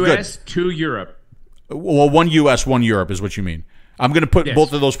 2 that's US, good. 2 Europe. Well, 1 US, 1 Europe is what you mean. I'm going to put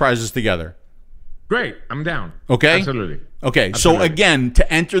both of those prizes together. Great. I'm down. Okay? Absolutely. Okay. Absolutely. So, again,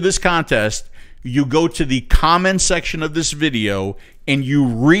 to enter this contest, you go to the comment section of this video and you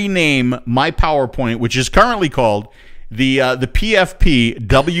rename my PowerPoint, which is currently called the PFP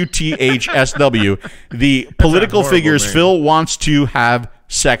WTHSW, the political figures name Phil wants to have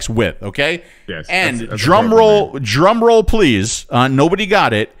sex with. Okay? Yes. And drum roll, please. Nobody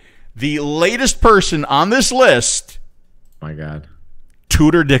got it. The latest person on this list, my God,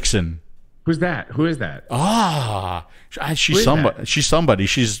 Tudor Dixon. Who's that? Who is that? She's somebody. She's somebody.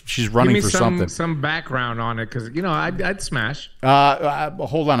 She's running for something. Some background on it, because I'd smash.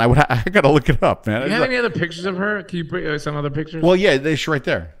 Hold on, I gotta look it up, man. Do you have any other pictures of her? Can you put some other pictures? Well, yeah, she's right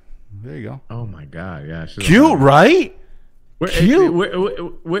there. There you go. Oh my God, yeah, she's cute, right? Cute.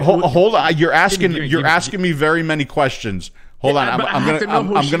 Hold on, you're asking me very many questions. Hold on,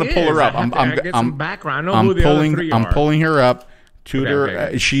 I'm gonna pull her up. I'm pulling her up. Tudor,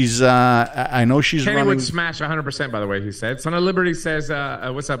 okay. She's I know she's Kenny running. Would smash 100%. By the way, he said. Son of Liberty says,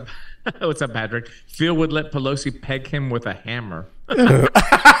 "What's up? What's up, Patrick? Phil would let Pelosi peg him with a hammer." You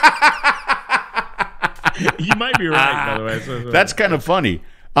might be right, by the way. That's kind of funny.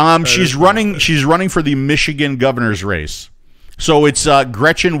 She's running for the Michigan governor's race. So it's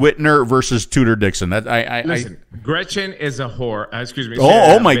Gretchen Whitmer versus Tudor Dixon. Listen, Gretchen is a whore. Excuse me.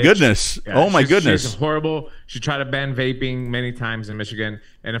 Oh my goodness. Yeah, oh my goodness. She's horrible. She tried to ban vaping many times in Michigan,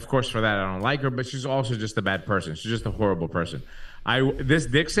 and of course for that I don't like her. But she's also just a bad person. She's just a horrible person. This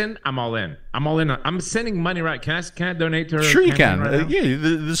Dixon, I'm all in. I'm all in. I'm sending money right. Can I donate to her? Sure you can. Right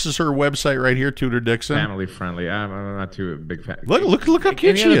this is her website right here, Tudor Dixon. Family friendly. I'm not too big fan. Look how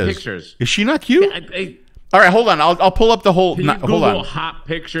cute she is. Pictures? Is she not cute? Yeah, all right, hold on. I'll pull up the whole. Can you hold on. hot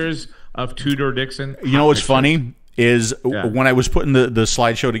pictures of Tudor Dixon. You know what's funny is when I was putting the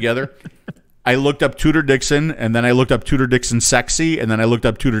slideshow together, I looked up Tudor Dixon, and then I looked up Tudor Dixon sexy, and then I looked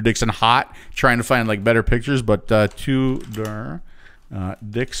up Tudor Dixon hot, trying to find like better pictures. But Tudor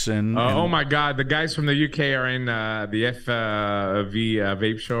Dixon. Oh my God, the guys from the UK are in the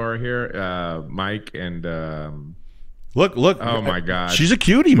𝗵𝗵𝗶𝗹 show are here. Mike and. Look! Oh my God, she's a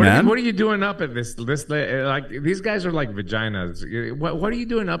cutie, man. What are you doing up at this late? Like these guys are like vaginas. What are you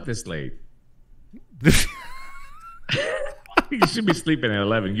doing up this late? You should be sleeping at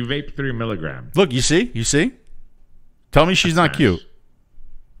 11. You vape 3 milligrams. Look, you see. Tell me she's not cute.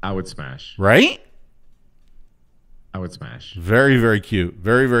 I would smash. Right? I would smash. Very, very cute.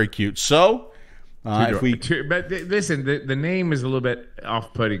 Very, very cute. So, but listen, the name is a little bit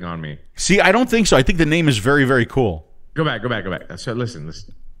off-putting on me. See, I don't think so. I think the name is very, very cool. Go back. So listen.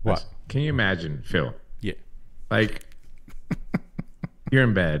 What? Can you imagine, Phil? Yeah. Like, you're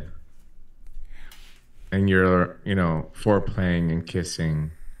in bed, and you're, foreplaying and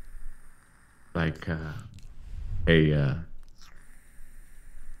kissing, like, I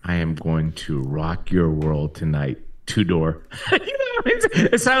am going to rock your world tonight, Tudor.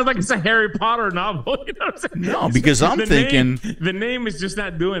 It sounds like it's a Harry Potter novel. You know what I'm saying? No, because I'm thinking the name is just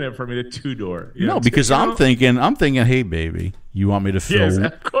not doing it for me. The Tudor. No, because I'm thinking, hey baby, you want me to fill? Yes,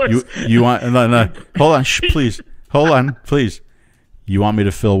 of course. You want? No. Hold on, please. Hold on, please. You want me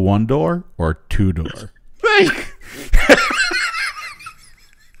to fill 1 door or 2 door?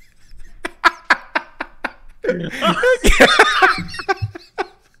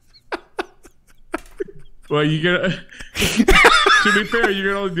 Well, you get. To be fair, you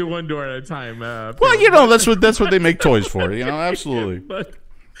can only do 1 door at a time. Well, that's what they make toys for. Absolutely.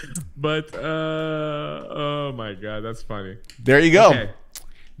 But oh my God, that's funny. There you go. Okay.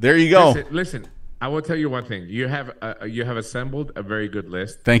 There you go. Listen, I will tell you one thing. You have assembled a very good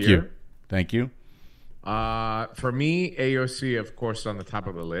list. Thank you. For me, AOC, of course, on the top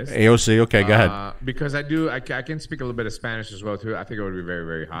of the list. AOC, okay, go ahead. Because I can speak a little bit of Spanish as well too. I think it would be very,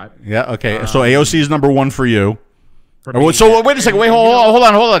 very hot. Yeah, okay. So AOC is number 1 for you. So wait a second. Wait, hold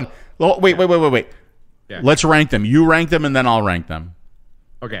on. Wait. Yeah. Let's rank them. You rank them, and then I'll rank them.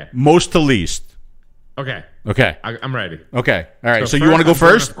 Okay. Most to least. Okay. I'm ready. Okay. All right. So you want to go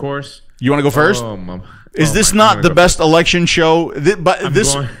first? Of course. You want to go first? Is this not the best election show?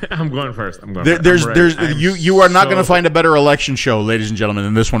 I'm going first. You are not going to find a better election show, ladies and gentlemen,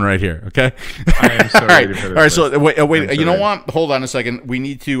 than this one right here. Okay. I am so ready for this. All right. So wait. You know what? Hold on a second. We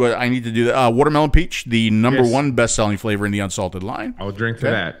need to. I need to do that. Watermelon peach, the number 1 best-selling flavor in the unsalted line. I'll drink to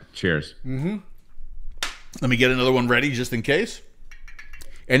that. Cheers. Mm-hmm. Let me get another one ready just in case.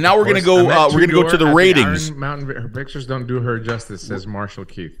 And now we're gonna go. We're gonna go to the ratings. Her pictures don't do her justice, says Marshall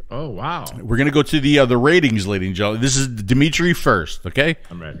Keith. Oh wow. We're gonna go to the ratings, ladies and gentlemen. This is Dimitri first. Okay.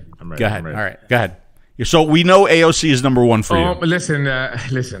 I'm ready. Go ahead. All right. Go ahead. So we know AOC is number 1 for you. Listen.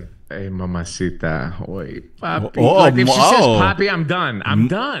 Hey, mamacita. Oy, papi. If she says papi, I'm done.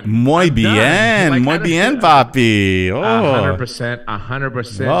 Muy bien, papi.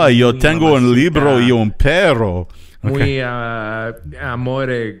 100%. Oh, yo tengo un libro y un perro. Muy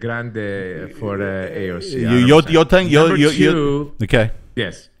amore grande for AOC. Okay.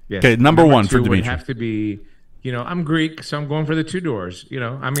 Yes. Okay, number 1 for Dimitri. Would have to be, I'm Greek, so I'm going for the 2 doors.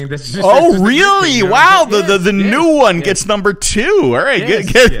 I mean, this is. Oh, really? Thing, wow, the new one gets number 2. All right, get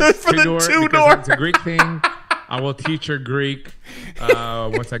for the 2 door. It's a Greek thing. I will teach her Greek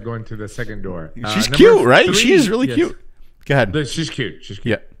once I go into the 2nd door. She's cute, right? 3, she is really cute. Go ahead. She's cute.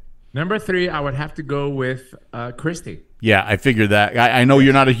 Yeah. Number 3, I would have to go with Christy. Yeah, I figured that. I know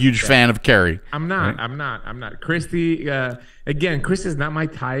you're not a huge fan of Carrie. I'm not. Christy, again, Christy's not my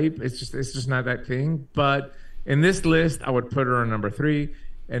type. It's just not that thing. But in this list, I would put her on number 3.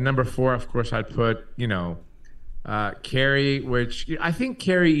 And number 4, of course, I'd put, Carrie, which I think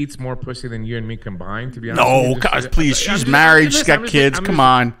Carrie eats more pussy than you and me combined, to be honest. No, guys, please. She's married. She's got kids. Come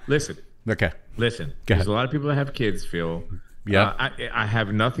on. Listen. Okay. Listen. There's a lot of people that have kids, Phil. Yeah, I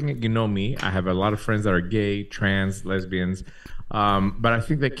have nothing. You know me. I have a lot of friends that are gay, trans, lesbians. But I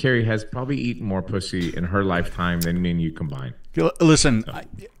think that Carrie has probably eaten more pussy in her lifetime than me and you combined. Listen,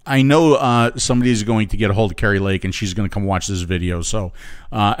 I know somebody's going to get a hold of Carrie Lake, and she's going to come watch this video. So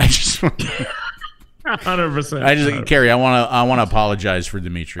I just 100%. I just Carrie, I want to apologize for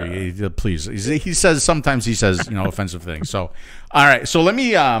Dimitri. Please, he says sometimes offensive things. So all right, so let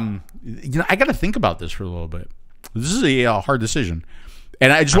me I got to think about this for a little bit. This is a hard decision.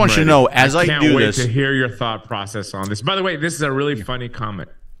 And I just want you to know, as I do this... I can't wait to hear your thought process on this. By the way, this is a really funny comment.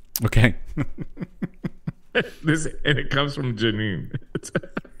 Okay. And it comes from Janine.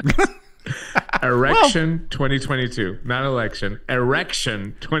 Erection 2022. Not election.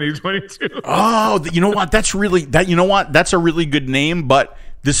 Erection 2022. Oh, you know what? That's really... That's a really good name, but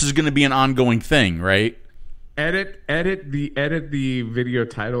this is going to be an ongoing thing, right? Edit the video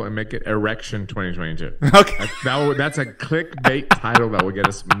title and make it Erection 2022. Okay, that's a clickbait title that will get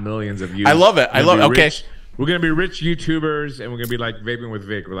us millions of views. I love it. Okay, we're gonna be rich YouTubers, and we're gonna be like Vaping with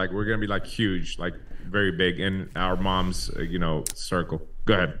Vic. We're gonna be like huge, like very big in our mom's circle.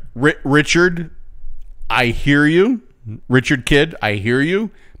 Go ahead, Richard. I hear you, Richard Kidd. I hear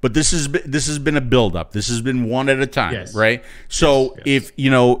you. But this has been a buildup. This has been one at a time, yes. Right? So yes.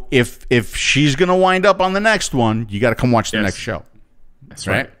 if she's gonna wind up on the next one, you got to come watch the next show. That's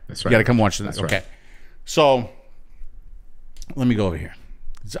right. That's right. You got to come watch the next. Okay. So let me go over here.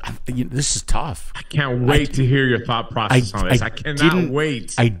 This is tough. I can't wait to hear your thought process on this. I cannot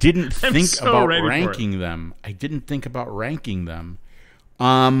wait. I didn't think about ranking them. I didn't think about ranking them.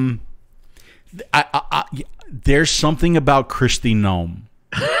 There's something about Kristi Noem.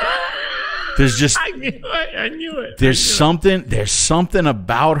 There's just I knew it. There's something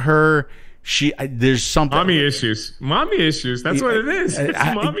about her. There's something. Mommy issues. That's what it is. It's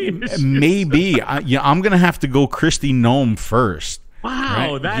mommy issues. Maybe. I'm gonna have to go Kristi Noem first.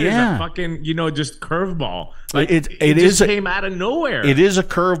 Wow, right? That is a fucking just curveball. Like, it just came out of nowhere. It is a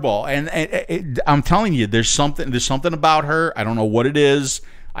curveball, and I'm telling you, there's something about her. I don't know what it is.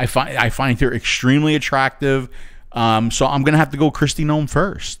 I find her extremely attractive. So I'm gonna have to go Kristi Noem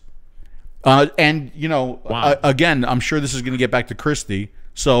first. And wow. Again, I'm sure this is gonna get back to Kristi.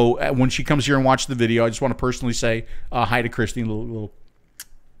 So when she comes here and watch the video, I just want to personally say hi to Kristi. Little.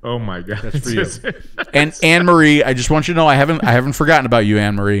 Oh my God, that's for you. And Anne Marie, I just want you to know I haven't forgotten about you,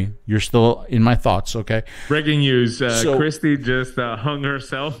 Anne Marie. You're still in my thoughts. Okay. Breaking news: Kristi just hung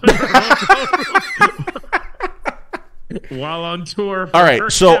herself while on tour. For all right,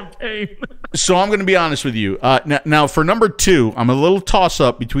 her so campaign. So I'm going to be honest with you. Now for number 2, I'm a little toss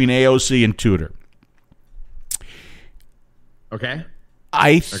up between AOC and Tudor. Okay.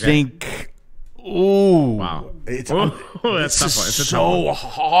 I think. Ooh, wow! It's that's so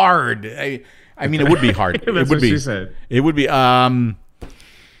hard. I mean, it would be hard. That's what she said. It would be.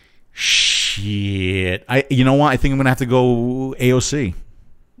 Shit. You know what? I think I'm gonna have to go AOC.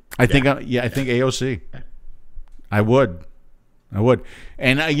 I think AOC. I would.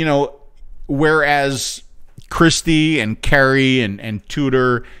 And whereas Kristi and Carrie and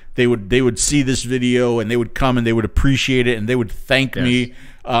Tudor, they would see this video and they would come and they would appreciate it and they would thank me.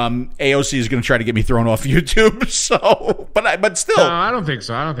 AOC is going to try to get me thrown off YouTube. So, but still, no, I don't think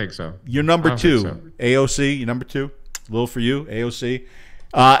so. You're number 2, AOC. You're number 2. A little for you, AOC,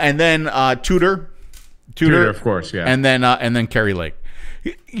 and then Tudor, of course, yeah, and then Carrie Lake.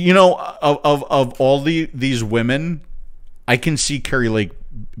 Of all these women, I can see Carrie Lake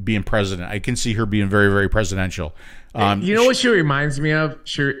being president. I can see her being very, very presidential. What she reminds me of?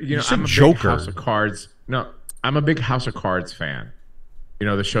 I'm a big House of Cards. No, I'm a big House of Cards fan.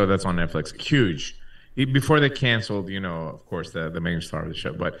 The show that's on Netflix, huge. Before they canceled, of course, the main star of the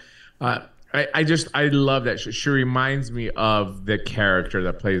show. But I love that. She reminds me of the character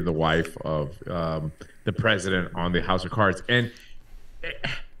that plays the wife of the president on the House of Cards, and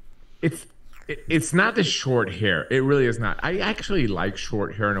it's not the short hair. It really is not. I actually like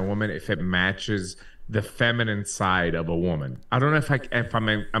short hair in a woman if it matches the feminine side of a woman. I don't know I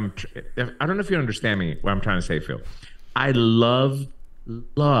don't know if you understand me. What I'm trying to say, Phil. I love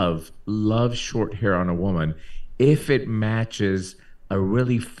short hair on a woman if it matches a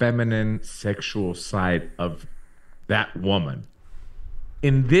really feminine sexual side of that woman.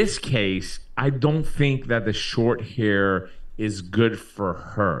 In this case, I don't think that the short hair is good for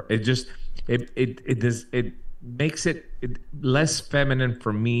her. It makes it less feminine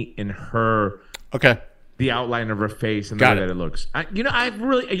for me in her. Okay. The outline of her face and the way that it looks. I mean,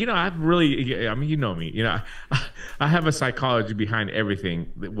 you know me. I have a psychology behind everything.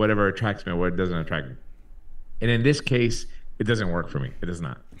 Whatever attracts me or what doesn't attract me. And in this case, it doesn't work for me. It does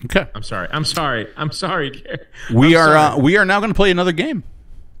not. Okay. I'm sorry. We are now going to play another game.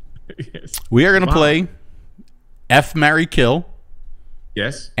 Yes. We are going to play F, Marry, Kill.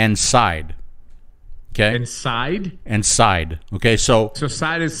 Yes. And Side. Okay. And side? And side. Okay, so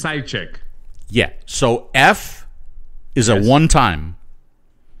side is side chick. Yeah. So F is a one-time.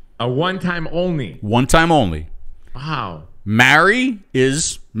 A one-time only. One-time only. Wow. Marry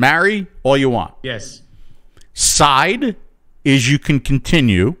is marry all you want. Yes. Side is you can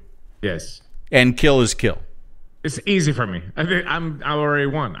continue. Yes. And kill is kill. It's easy for me. I think I already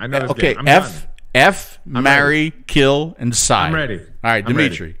won. I know this okay, game. F, marry, kill, and side. I'm ready. All right,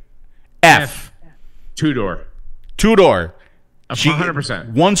 Dimitri. F. Two-door. Two-door.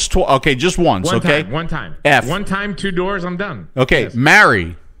 100%. Once, okay, just once, okay? One time. F. One time, 2 doors, I'm done. Okay, yes.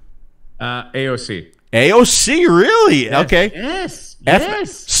 marry. AOC. AOC, really? Yes. Okay. Yes. F.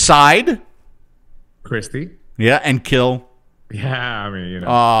 Yes. Side. Christy. Yeah, and kill. Yeah, I mean, you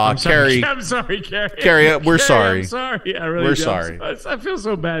know. Carrie. I'm sorry, Carrie. Carrie, we're sorry. I'm sorry. I really we're sorry. I feel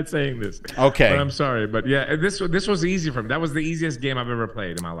so bad saying this. Okay. But I'm sorry. But yeah, this was easy for me. That was the easiest game I've ever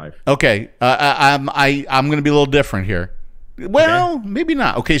played in my life. Okay. I'm going to be a little different here. Well, maybe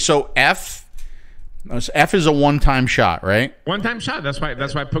not. Okay, so F is a one-time shot, right? One-time shot. That's why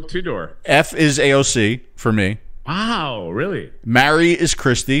I put two-door. F is AOC for me. Wow, really? Marry is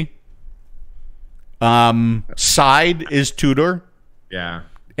Christy. Side is Tudor. Yeah.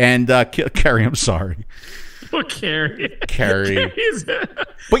 And Carrie, I'm sorry. Oh, Carrie. Carrie.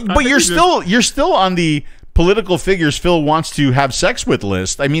 But you're still on the political figures Phil wants to have sex with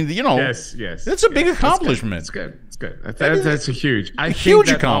list. I mean, you know. Yes. That's a big accomplishment. It's good. That's a huge. I huge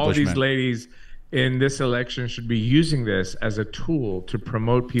think that accomplishment. All these ladies in this election should be using this as a tool to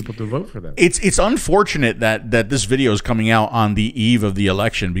promote people to vote for them. It's unfortunate that this video is coming out on the eve of the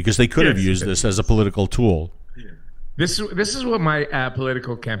election because they could have used this as a political tool. This is what my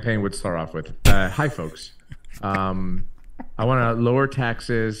political campaign would start off with. Hi, folks. I want to lower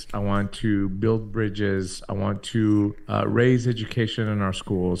taxes. I want to build bridges. I want to raise education in our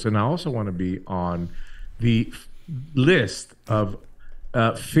schools. And I also want to be on the list of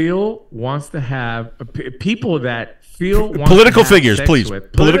Phil wants to have people that Phil wants political to have figures, sex please.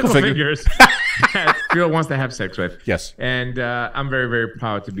 With. Political figures that Phil wants to have sex with. Yes. And I'm very, very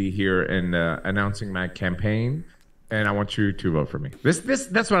proud to be here and announcing my campaign. And I want you to vote for me.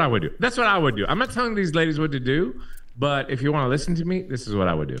 That's what I would do. That's what I would do. I'm not telling these ladies what to do, but if you want to listen to me, this is what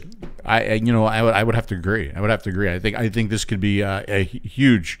I would do. I would have to agree. I think this could be a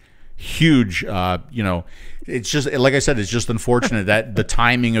huge. It's just like I said. It's just unfortunate that the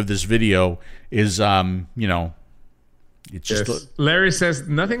timing of this video is it's just. Yes. Larry says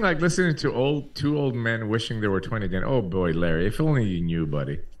nothing like listening to two old men wishing they were 20 again. Oh boy, Larry, if only you knew,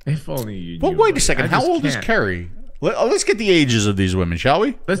 buddy. If only you knew. Well, wait a second. How old is Carrie? Let's get the ages of these women, shall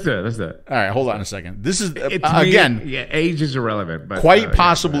we? Let's do it. All right, hold on a second. This is again. Yeah, age is irrelevant, but quite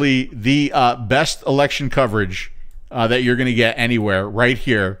possibly the best election coverage that you're going to get anywhere right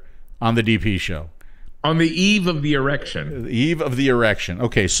here on the DP show. On the eve of the erection. The eve of the erection.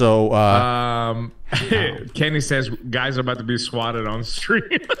 Okay, so Kenny says guys are about to be swatted on stream.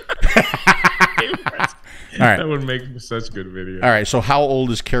 All right. That would make such good video. All right, so how old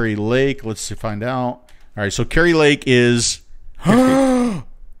is Carrie Lake? Let's find out. All right, so Carrie Lake is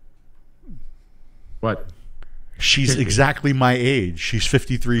what? She's exactly my age. She's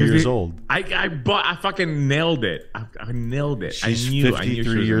 53 years old. I fucking nailed it. I nailed it. She's I knew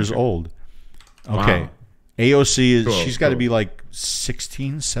 53 years old. Okay. Wow. AOC is she's got to be like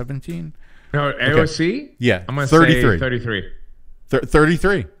 16, 17. No, AOC? Okay. Yeah. I'm going to 33. say 33.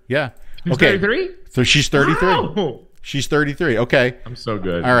 33. Yeah. She's 33? So she's 33. Wow. She's 33. Okay. I'm so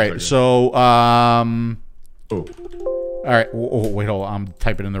good. All right. So all right. Oh, wait, hold on. I'm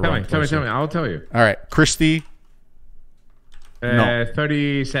typing in the wrong place. Tell me. I'll tell you. All right. Christy. No.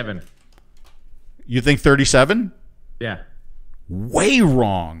 37. You think 37? Yeah. Way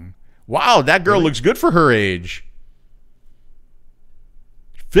wrong. Wow, that girl looks good for her age.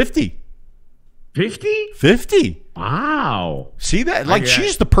 50. 50? 50. Wow. See that? Like,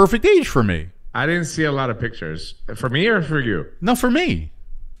 she's the perfect age for me. I didn't see a lot of pictures. For me or for you? No, for me.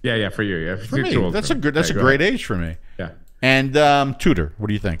 Yeah, for you. Yeah, for me. That's a great age for me. Yeah. And Tudor, what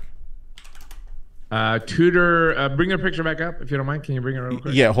do you think? Tudor, bring your picture back up if you don't mind. Can you bring it real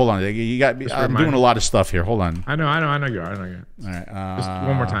quick? Yeah, hold on. You got me. I'm doing a lot of stuff here. Hold on. I know you are. All right. Just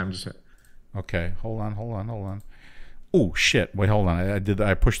one more time. Okay. Hold on. Oh shit! Wait, hold on.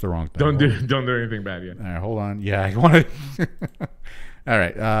 I pushed the wrong thing. Don't do anything bad yet. All right, hold on. Yeah, I want to. All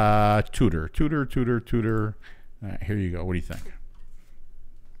right. Tudor. All right, here you go. What do you think?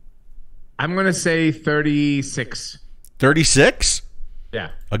 I'm gonna say 36. 36?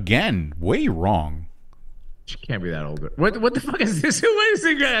 Yeah. Again, way wrong. She can't be that old. What the fuck is this? What is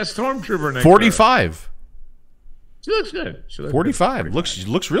this guy? A stormtrooper next 45. She looks good. She looks 45. good.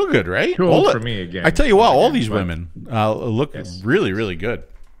 Looks real good, right? Too old for me again. I tell you what, all these women look really, really good.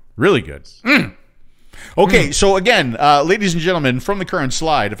 Really good. Okay, so again, ladies and gentlemen, from the current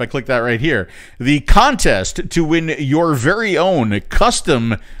slide, if I click that right here, the contest to win your very own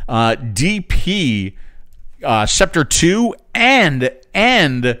custom DP Scepter 2 and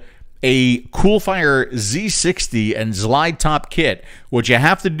a Coolfire Z60 and Slide Top kit. What you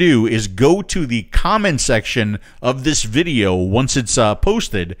have to do is go to the comment section of this video once it's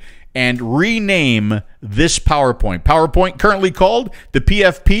posted and rename this PowerPoint. PowerPoint currently called the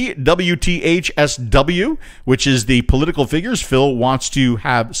PFP-WTHSW, which is the political figures Phil wants to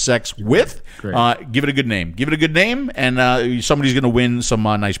have sex with. Give it a good name. Give it a good name, and somebody's going to win some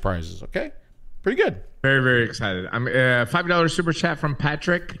nice prizes, okay? Pretty good. Very, very excited. I'm $5 super chat from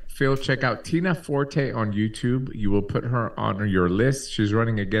Patrick. Phil, check out Tina Forte on YouTube. You will put her on your list. She's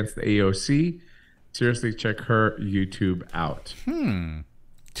running against the AOC. Seriously, check her YouTube out.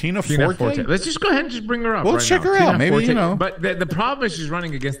 Tina Forte? Let's just go ahead and just bring her up. Well, let's check her out. Maybe, you know. But the problem is she's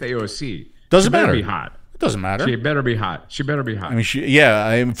running against the AOC. Doesn't matter. She better be hot. It doesn't matter. She better be hot. She better be hot. I mean,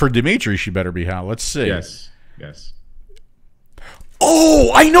 for Dimitris, she better be hot. Let's see. Yes.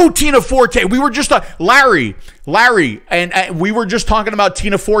 Oh, I know Tina Forte. We were just Larry, and we were just talking about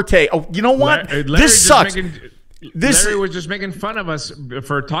Tina Forte. Oh, you know what? This sucks. Larry was just making fun of us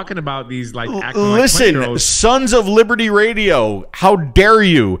for talking about these listen, Sons of Liberty Radio. How dare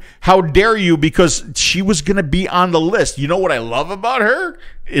you? How dare you? Because she was going to be on the list. You know what I love about her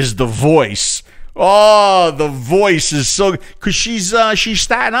is the voice. Oh, the voice is so because she's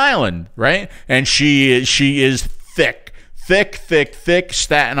Staten Island, right? And she is thick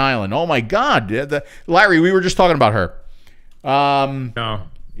Staten Island. Oh my God, Larry, we were just talking about her. No.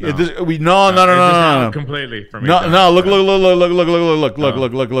 Completely for me. No, look.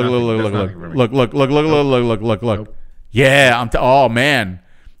 Yeah, oh man.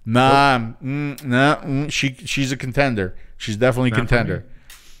 She's a contender. She's definitely a contender.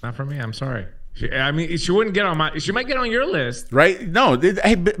 Not for me. I'm sorry. She wouldn't get on my. She might get on your list, right? No.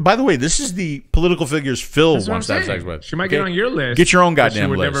 Hey, by the way, this is the political figures Phil wants to have sex with. She might get on your list. Get your own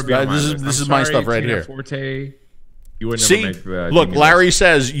goddamn list. This is my stuff right here. Forte. You would see, never make the look, Larry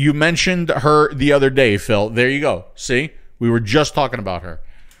says you mentioned her the other day, Phil. There you go. See, we were just talking about her.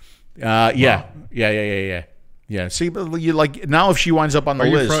 Yeah. See, but you now if she winds up on the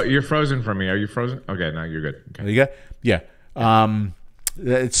list, you're frozen for me. Are you frozen? Okay, now you're good. Okay. Yeah.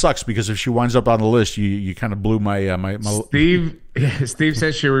 It sucks because if she winds up on the list, you kind of blew my Steve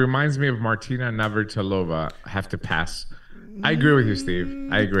says she reminds me of Martina Navratilova. Have to pass. I agree with you, Steve.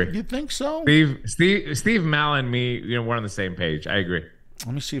 I agree. You think so? Steve Mal and me, we're on the same page. I agree.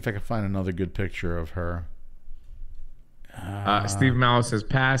 Let me see if I can find another good picture of her. Steve Mal says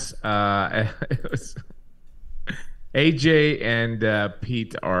pass. AJ and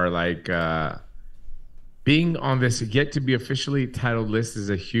Pete are being on this yet to be officially titled list is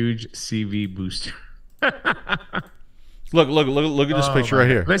a huge CV booster. Look at this picture right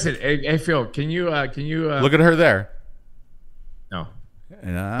here. Listen, hey Phil, can you look at her there? No. I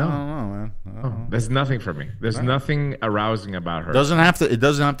don't know, man. There's nothing for me. There's nothing arousing about her. It doesn't have to I'd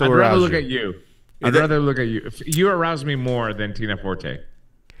rather look at you. I'd rather look at you. You arouse me more than Tina Forte.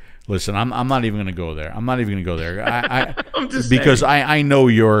 Listen, I'm not even going to go there. I'm not even going to go there. I'm just because I know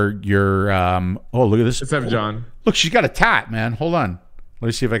your oh, look at this. What's up, John? Look, she's got a tat, man. Hold on. Let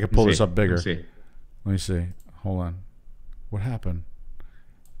me see if I can pull this up bigger. Let me see. Hold on. What happened?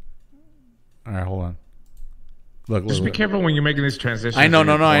 All right, hold on. Look, just be careful when you're making these transitions. I know.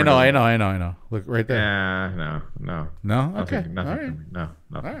 I know. Look right there. Yeah, no. Okay. Nothing right. for me. No,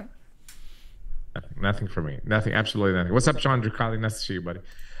 nothing. All right. Nothing for me. Nothing. Absolutely nothing. What's up, John 𝗔𝗂𝗍? Nice to see you, buddy.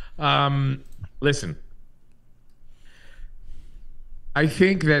 Listen, I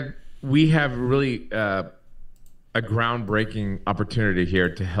think that we have really a groundbreaking opportunity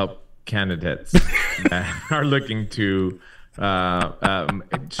here to help candidates that are looking to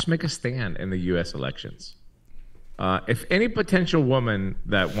just make a stand in the U.S. elections. If any potential woman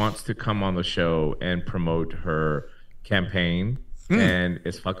that wants to come on the show and promote her campaign and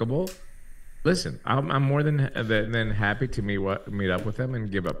is fuckable, listen, I'm more than happy to meet up with them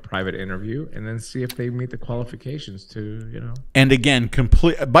and give a private interview and then see if they meet the qualifications to, And again,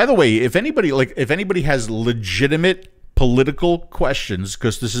 by the way, if anybody has legitimate political questions,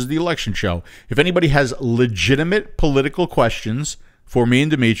 because this is the election show, if anybody has legitimate political questions for me and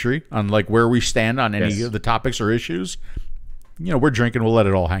Dimitri on where we stand on any of the topics or issues, we're drinking, we'll let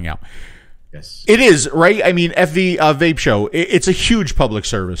it all hang out. Yes. It is, right? I mean, 𝗣𝗵𝗶𝗀 show. It's a huge public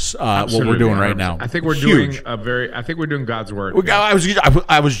service. What we're doing right now. I think we're huge. I think we're doing God's work. I was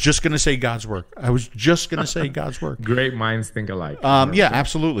just going to say God's work. Great minds think alike. Yeah,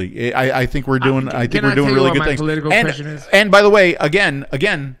 absolutely. I think we're doing. I think we're doing really good things. Political question is? And by the way, again,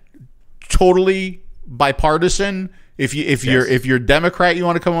 totally bipartisan. If you're Democrat, you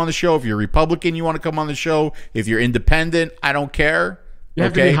want to come on the show. If you're Republican, you want to come on the show. If you're independent, I don't care. You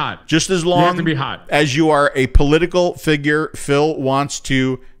have to be hot. Just as long as you are a political figure Phil wants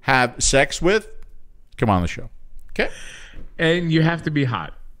to have sex with, come on the show. Okay? And you have to be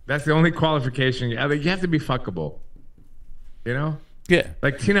hot. That's the only qualification. You have to be fuckable. You know? Yeah.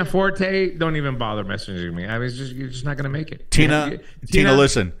 Like Tina Forte, don't even bother messaging me. I mean, you're just not going to make it. Tina,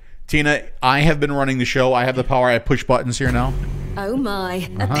 listen. Tina, I have been running the show. I have the power. I push buttons here now. Oh my.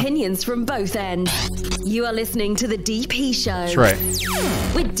 Opinions from both ends. You are listening to the DP Show. That's right.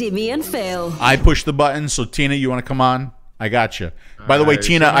 With Dimmy and Phil. I push the buttons. So Tina, you want to come on? I got you. By the way,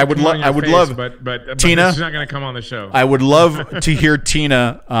 Tina, I would love. But Tina, she's not going to come on the show. I would love to hear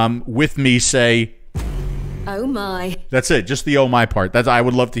Tina with me say, "Oh my." That's it. Just the "oh my" part. I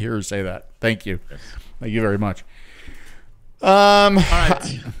would love to hear her say that. Thank you. Yes. Thank you very much. All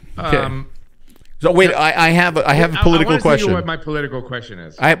right. Okay. So wait, I have a political question. I want to what my political question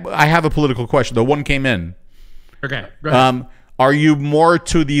is. I have a political question. The one came in. Okay, go ahead. Are you more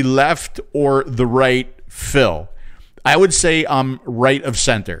to the left or the right, Phil? I would say I'm right of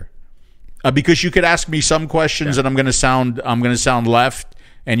center, because you could ask me some questions and I'm going to sound left,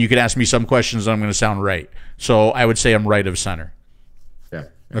 and you could ask me some questions and I'm going to sound right. So I would say I'm right of center. Yeah.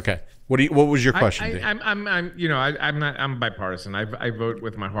 Okay. What was your question? I'm bipartisan. I vote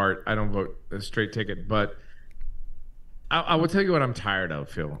with my heart. I don't vote a straight ticket. But I will tell you what I'm tired of,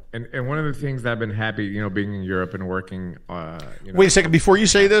 Phil. And one of the things that I've been happy, being in Europe and working. Wait a second. Before you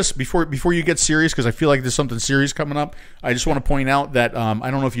say this, before you get serious, because I feel like there's something serious coming up. I just want to point out that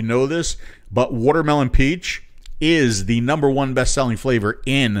I don't know if you know this, but watermelon peach is the #1 best-selling flavor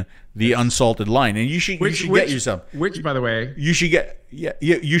in the unsalted line, and you should get yourself. Which, by the way, you should get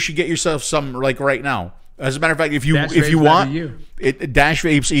yourself some like right now. As a matter of fact, if you want it,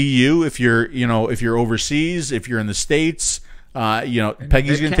 --Vapes EU. If you're overseas, if you're in the States,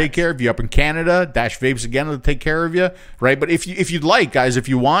 Peggy's gonna take care of you. Up in Canada, --Vapes again will take care of you, right? But if you'd like, guys, if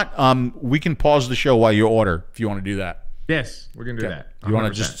you want, we can pause the show while you order. If you want to do that. Yes, we're gonna do that. 100%. You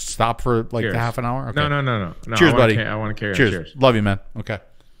want to just stop for like half an hour? Okay. No. Cheers, buddy. I want to carry on. Cheers. Love you, man. Okay.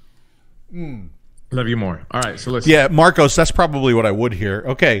 Love you more. All right, so listen. Yeah, Marcos, that's probably what I would hear.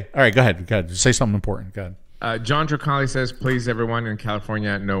 Okay. All right, go ahead. Say something important. Go ahead. John Trocali says, please, everyone in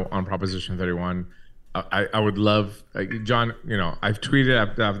California, no on Proposition 31. I would love, John, I've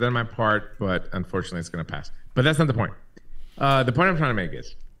tweeted, I've done my part, but unfortunately it's going to pass. But that's not the point. The point I'm trying to make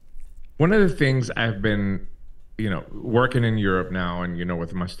is, one of the things I've been working in Europe now, and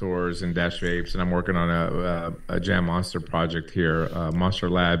with my stores and --Vapes, and I'm working on a Jam Monster project here, Monster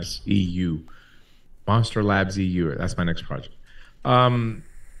Labs EU. Monster Labs EU. That's my next project.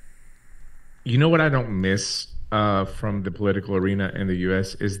 You know what I don't miss from the political arena in the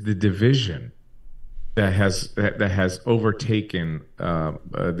U.S. is the division that has overtaken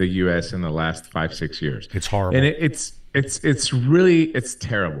the U.S. in the last 5-6 years. It's horrible, and it's really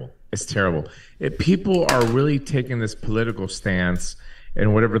terrible. It's terrible. People are really taking this political stance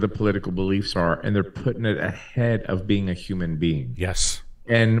and whatever the political beliefs are, and they're putting it ahead of being a human being. Yes.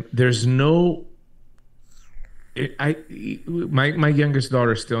 And there's no. My youngest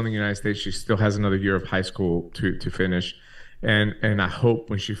daughter is still in the United States. She still has another year of high school to finish, and I hope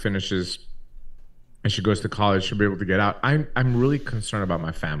when she finishes and she goes to college, she'll be able to get out. I'm really concerned about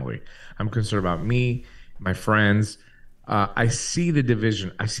my family. I'm concerned about me, my friends. I see the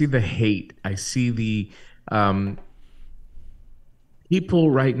division. I see the hate. I see the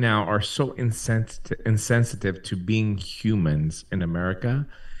people right now are so insensitive to being humans in America.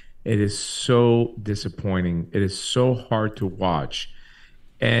 It is so disappointing. It is so hard to watch.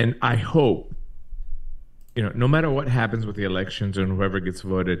 And I hope, no matter what happens with the elections and whoever gets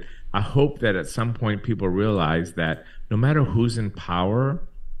voted, I hope that at some point people realize that no matter who's in power,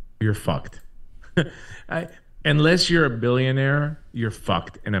 you're fucked. Unless you're a billionaire, you're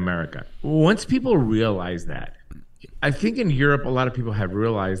fucked in America. Once people realize that, I think in Europe, a lot of people have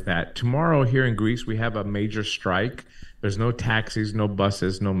realized that. Tomorrow here in Greece, we have a major strike. There's no taxis, no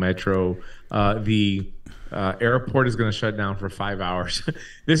buses, no metro. The airport is going to shut down for 5 hours.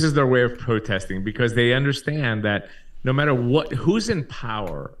 This is their way of protesting because they understand that no matter who's in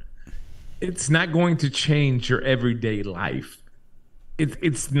power, it's not going to change your everyday life.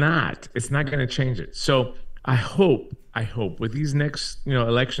 It's not going to change it. So I hope I hope with these next,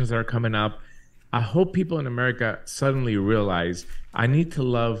 elections that are coming up, I hope people in America suddenly realize I need to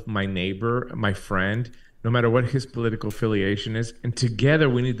love my neighbor, my friend, no matter what his political affiliation is. And together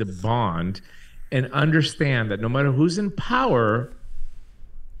we need to bond and understand that no matter who's in power,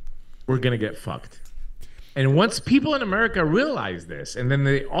 we're going to get fucked. And once people in America realize this, and then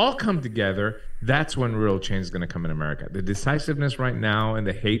they all come together, that's when real change is going to come in America. The decisiveness right now and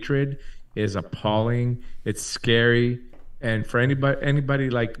the hatred is appalling. It's scary. And for anybody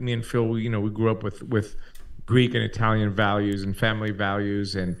like me and Phil, we grew up with Greek and Italian values and family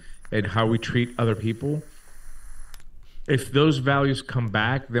values and how we treat other people. If those values come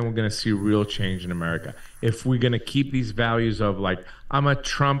back, then we're going to see real change in America. If we're going to keep these values of like, I'm a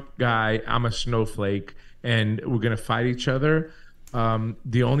Trump guy, I'm a snowflake, and we're going to fight each other,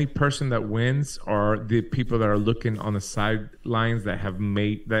 the only person that wins are the people that are looking on the sidelines that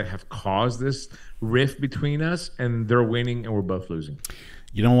have caused this rift between us, and they're winning and we're both losing.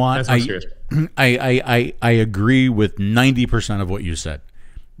 You know what? I agree with 90% of what you said.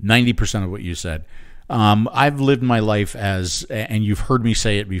 90% of what you said. I've lived my life as, and you've heard me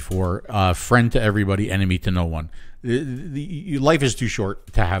say it before, friend to everybody, enemy to no one. Life is too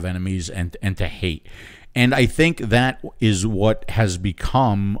short to have enemies and to hate. And I think that is what has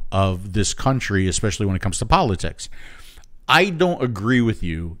become of this country, especially when it comes to politics. I don't agree with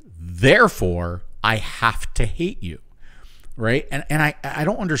you, therefore I have to hate you, right? And I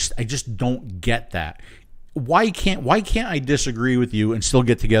don't understand. I just don't get that. Why can't I disagree with you and still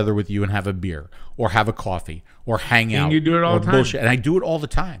get together with you and have a beer or have a coffee or hang out? And you do it all the time. Bullshit. And I do it all the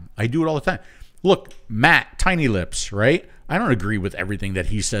time. Look, Matt, Tiny Lips, right? I don't agree with everything that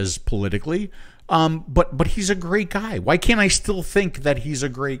he says politically, but he's a great guy. Why can't I still think that he's a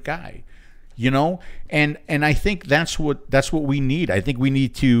great guy? And I think that's what we need. I think we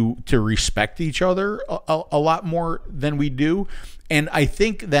need to respect each other a lot more than we do. And I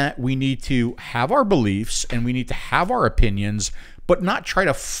think that we need to have our beliefs and we need to have our opinions, but not try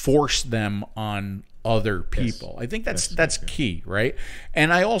to force them on other people. Yes. I think that's key, right?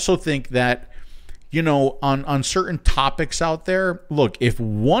 And I also think that, on certain topics out there, look, if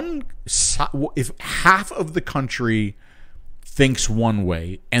half of the country thinks one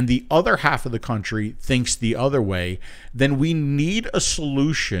way and the other half of the country thinks the other way, then we need a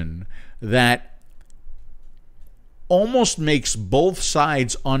solution that almost makes both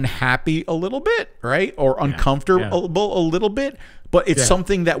sides unhappy a little bit, right? Or uncomfortable a little bit, but it's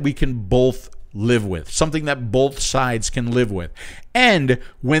something that we can both live with, something that both sides can live with. And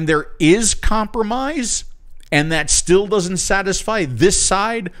when there is compromise and that still doesn't satisfy this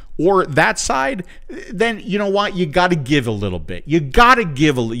side or that side, then you know what? You got to give a little bit. You got to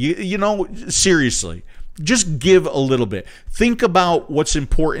give seriously. Just give a little bit. Think about what's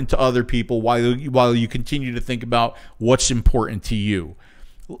important to other people while you continue to think about what's important to you.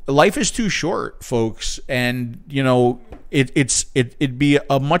 Life is too short, folks, and it'd be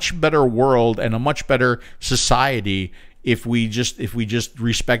a much better world and a much better society if we just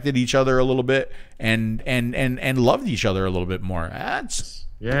respected each other a little bit and loved each other a little bit more.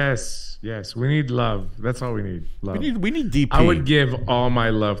 Yes, we need love. That's all we need. Love. We need DP. I would give all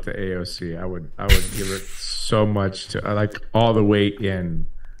my love to AOC. I would give it so much to all the way in.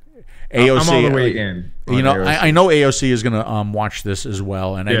 AOC, I'm all the way in. I know AOC is going to watch this as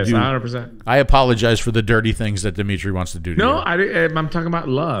well, and yes, 100%. I apologize for the dirty things that Dimitri wants to do to you. I'm talking about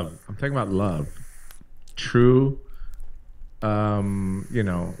love. I'm talking about love. True, love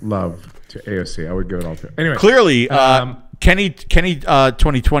to AOC. I would give it all to her. Anyway, clearly, Kenny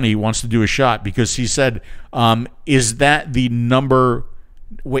 2020 wants to do a shot because he said, "Is that the number?"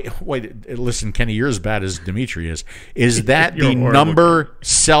 Wait, listen, Kenny, you're as bad as Dimitri is. Is that the number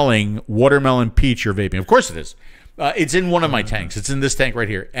selling watermelon peach you're vaping? Of course it is. It's in one of my tanks. It's in this tank right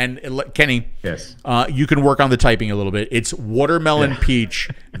here. And Kenny, yes, you can work on the typing a little bit. It's watermelon peach,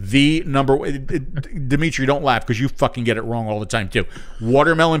 the number. Dimitri, don't laugh because you fucking get it wrong all the time too.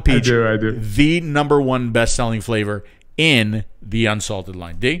 Watermelon peach, I do. The #1 best-selling flavor in the unsalted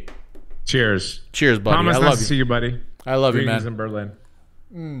line. D. Cheers, buddy. Thomas, I love nice to see you, buddy. I love you, man. In Berlin.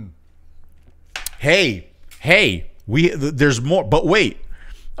 Hey, there's more, but wait,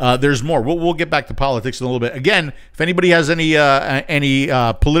 there's more. We'll get back to politics in a little bit. Again, if anybody has any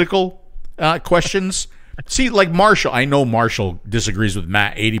political questions, see, like Marshall, I know Marshall disagrees with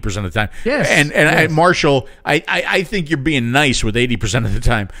Matt 80% of the time. Yes, and Marshall, I think you're being nice with 80% of the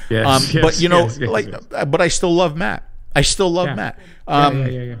time. Yes, but but I still love Matt. Matt.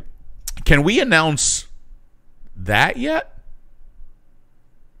 Yeah. Can we announce that yet?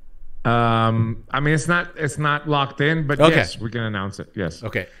 I mean, it's not locked in, but Okay. yes, we can announce it. Yes.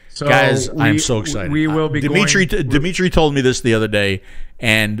 Okay. So guys, I'm so excited. We will be Dimitri told me this the other day,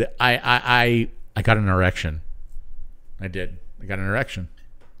 and I got an erection. I did. I got an erection.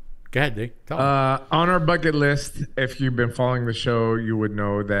 Go ahead, Dick. Tell me. On our bucket list, if you've been following the show, you would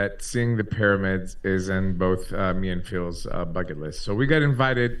know that seeing the pyramids is in both me and Phil's bucket list. So we got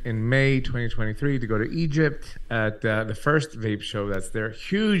invited in May 2023 to go to Egypt at the first vape show that's there.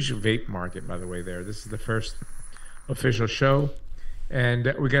 Huge vape market, by the way, there. This is the first official show.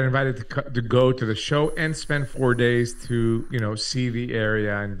 And we got invited to go to the show and spend 4 days to, see the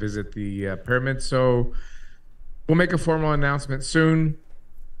area and visit the pyramids. So we'll make a formal announcement soon.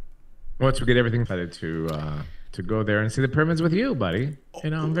 Once we get everything excited to go there and see the pyramids with you, buddy.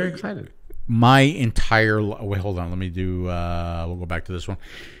 I'm very excited. My entire wait, hold on. Let me do. We'll go back to this one.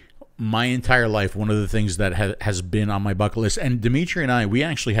 My entire life, one of the things that has been on my bucket list, and Dimitri and I, we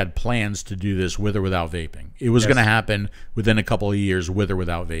actually had plans to do this with or without vaping. It was going to happen within a couple of years, with or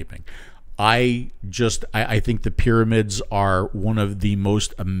without vaping. I think the pyramids are one of the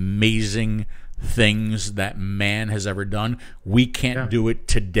most amazing things that man has ever done. We can't do it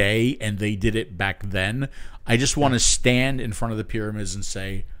today, and they did it back then. I just want to stand in front of the pyramids and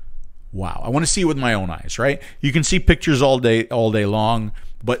say, wow. I want to see it with my own eyes, right? You can see pictures all day long,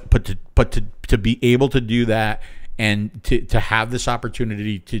 but to be able to do that and to have this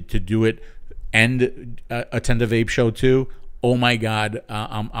opportunity to do it and attend a vape show too, oh my God,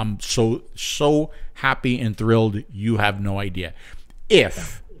 I'm so happy and thrilled. You have no idea.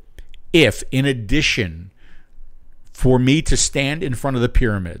 If in addition for me to stand in front of the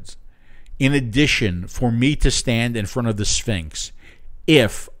pyramids, in addition for me to stand in front of the Sphinx,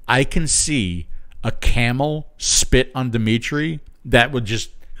 if I can see a camel spit on Dimitri, that would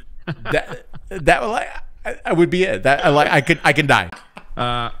just I would be it. I can die.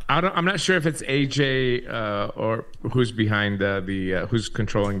 I'm not sure if it's AJ or who's behind who's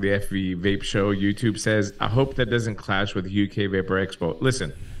controlling the FV Vape Show. YouTube says, I hope that doesn't clash with UK Vapor Expo.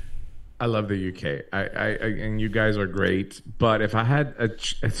 Listen, I love the UK. And you guys are great. But if I had a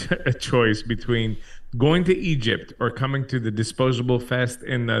choice between going to Egypt or coming to the Disposable Fest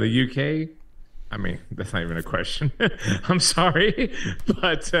in the UK, I mean, that's not even a question. I'm sorry,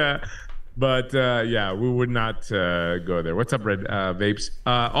 but yeah, we would not go there. What's up, Red Vapes?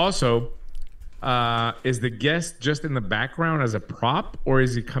 Also, is the guest just in the background as a prop, or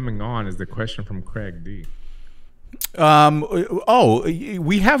is he coming on? Is the question from Craig D.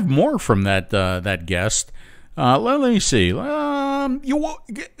 We have more from that guest. Let me see. I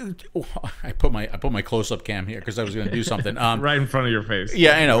put my close up cam here because I was going to do something. Right in front of your face.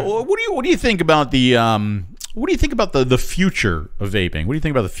 Yeah, I know. What do you think about the the future of vaping? What do you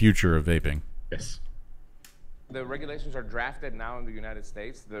think about the future of vaping? Yes. The regulations are drafted now in the United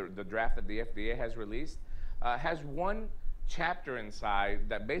States. The draft that the FDA has released has one chapter inside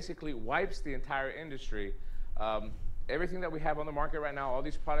that basically wipes the entire industry. Everything that we have on the market right now, all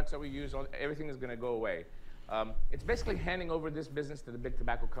these products that we use, everything is going to go away. It's basically handing over this business to the big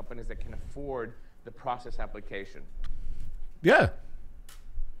tobacco companies that can afford the process application. Yeah.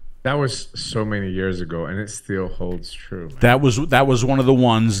 That was so many years ago, and it still holds true. Man. That was one of the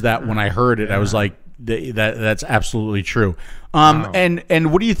ones that when I heard it, I was like, that's absolutely true. Wow.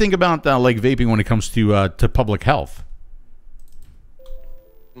 And what do you think about like vaping when it comes to public health?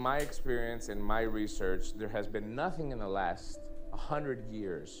 My experience and my research, there has been nothing in the last 100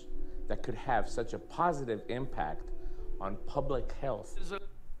 years that could have such a positive impact on public health.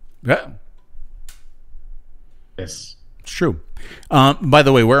 Yeah. Yes. It's true. By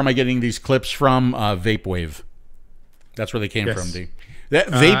the way, where am I getting these clips from? Vapewave. That's where they came from, D.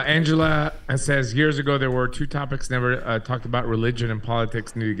 Angela says, years ago, there were two topics never talked about, religion and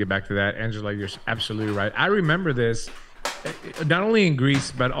politics. Need to get back to that. Angela, you're absolutely right. I remember this, not only in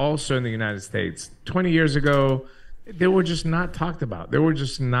Greece, but also in the United States. 20 years ago, they were just not talked about. They were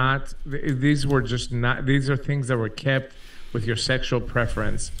just not, these are things that were kept with your sexual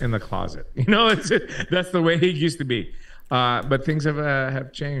preference in the closet. That's the way it used to be. But things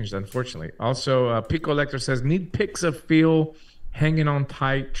have changed, unfortunately. Also, Pico Lecter says, need pics of Phil hanging on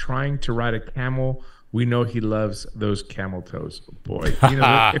tight, trying to ride a camel. We know he loves those camel toes. Boy,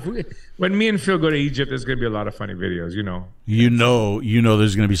 when me and Phil go to Egypt, there's going to be a lot of funny videos, You know,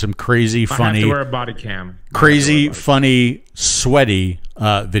 there's going to be some crazy, funny. I have to wear a body cam. Crazy, funny, sweaty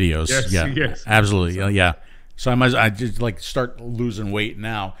videos. Yes, yeah, yes. Absolutely. Yeah. So I just like start losing weight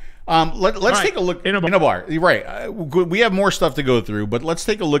now. Let's take a look. Innobar. You're right. We have more stuff to go through, but let's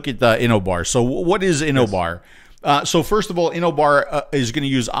take a look at the Innobar. So what is Innobar? So first of all, Innobar is going to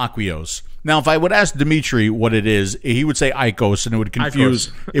use Aqueous. Now, if I would ask Dimitri what it is, he would say IQOS, and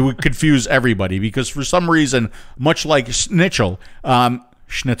it would confuse everybody, because for some reason, much like Schnitzel.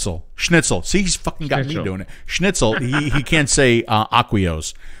 See, he's fucking got me doing it. Schnitzel. He can't say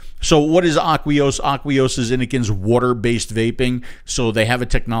Aqueous. So what is Aqueous? Aqueous is Innokin's water-based vaping. So they have a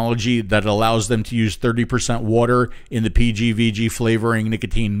technology that allows them to use 30% water in the PG-VG flavoring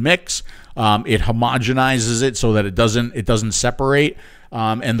nicotine mix. It homogenizes it so that it doesn't separate.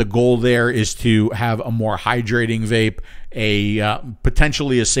 And the goal there is to have a more hydrating vape,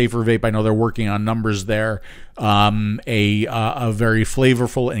 potentially a safer vape. I know they're working on numbers there. A very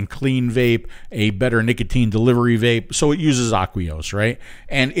flavorful and clean vape, a better nicotine delivery vape. So it uses Aqueous, right?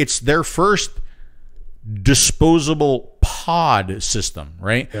 And it's their first disposable pod system,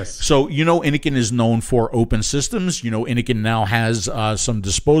 right? Yes. So, Innokin is known for open systems. Innokin now has some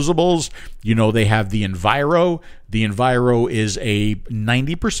disposables. They have the Enviro. The Enviro is a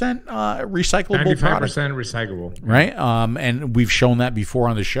 90% recyclable 95% product. recyclable. Right? And we've shown that before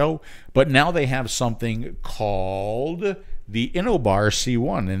on the show. But now they have something called the Innobar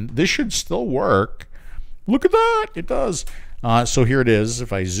C1. And this should still work. Look at that. It does. So here it is.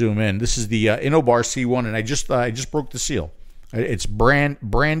 If I zoom in, this is the Innobar C1, and I just broke the seal. It's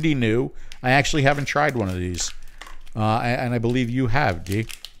brandy new. I actually haven't tried one of these, and I believe you have, D.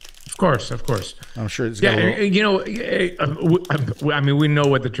 Of course. I'm sure it's got I mean, we know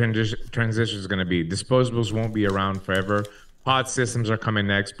what the transition is going to be. Disposables won't be around forever. Pod systems are coming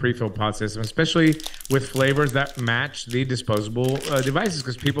next, pre-filled pod systems, especially with flavors that match the disposable devices,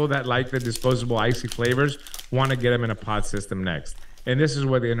 because people that like the disposable icy flavors want to get them in a pod system next. And this is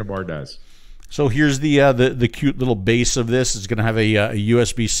what the Innobar does. So here's the cute little base of this. It's going to have a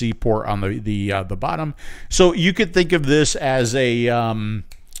USB-C port on the bottom. So you could think of this as a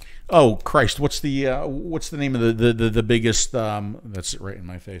oh Christ, what's the name of the biggest that's right in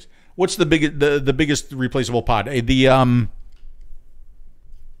my face. What's the biggest replaceable pod?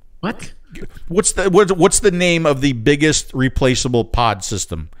 What? What's the name of the biggest replaceable pod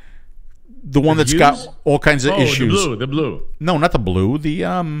system? The one that's got all kinds of issues. The blue. No, not the blue. The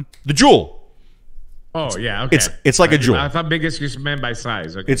Juul. Oh yeah, okay. It's like a Juul. I thought biggest you meant by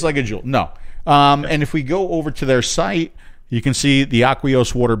size. Okay. It's like a Juul. No. And if we go over to their site, you can see the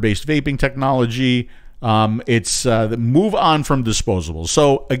Aqueous water-based vaping technology. It's the move on from disposables.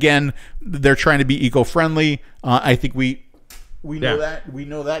 So again, they're trying to be eco-friendly. I think we know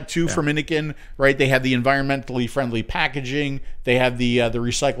that too from Innokin, right? They have the environmentally friendly packaging. They have the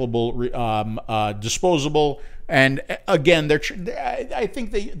recyclable disposable, and again, I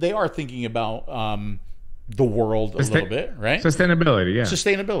think they are thinking about the world a little bit, right? Sustainability, yeah.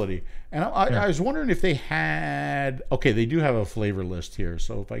 Sustainability. And I was wondering if they had. Okay, they do have a flavor list here.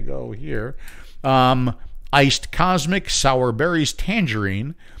 So if I go here, iced cosmic, sour berries,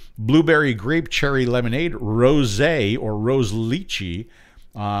 tangerine, blueberry grape cherry lemonade, rosé or rose lychee,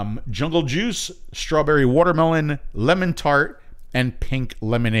 jungle juice, strawberry watermelon, lemon tart, and pink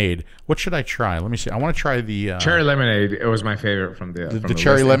lemonade. What should I try? Let me see. I want to try the cherry lemonade. It was my favorite from the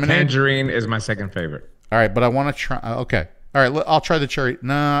cherry list. lemonade. Tangerine is my second favorite. All right, but I want to try. Okay, all right. I'll try the cherry.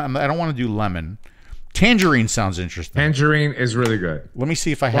 No, I don't want to do lemon. Tangerine sounds interesting. Tangerine is really good. Let me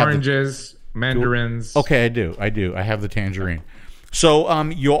see if I have oranges, mandarins. Okay, I do. I have the tangerine. So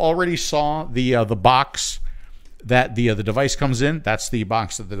you already saw the box that the device comes in. That's the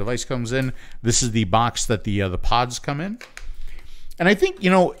box that the device comes in. This is the box that the pods come in. And I think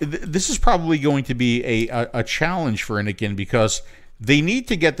this is probably going to be a challenge for Innokin, because they need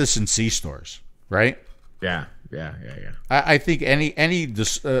to get this in C-stores, right? Yeah. I think any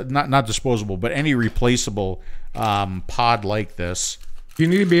not disposable, but any replaceable pod like this. You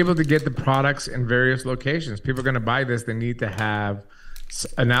need to be able to get the products in various locations. People are going to buy this. They need to have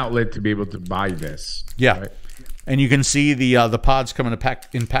an outlet to be able to buy this. Yeah, right? And you can see the pods come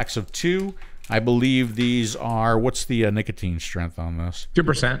in packs of 2. I believe these are, what's the nicotine strength on this?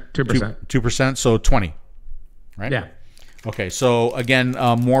 2%. 2%. So 20, right? Yeah. Okay. So again,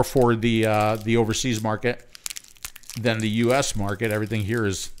 more for the overseas market than the U.S. market. Everything here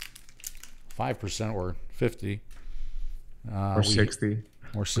is 5% or 50. Or 60.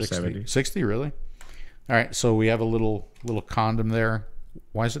 Or 60. 70. 60, really? All right, so we have a little condom there.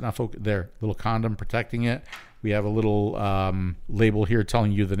 Why is it not focused there? Little condom protecting it. We have a little label here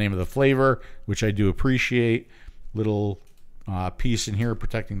telling you the name of the flavor, which I do appreciate. Little piece in here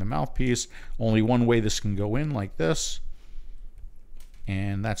protecting the mouthpiece. Only one way this can go in, like this.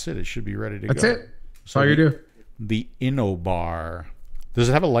 And that's it. It should be ready to go. That's it. That's all you do. The Innobar. Does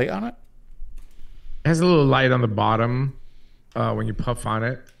it have a light on it? It has a little light on the bottom. when you puff on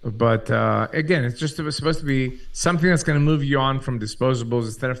it. But again, it was supposed to be something that's going to move you on from disposables.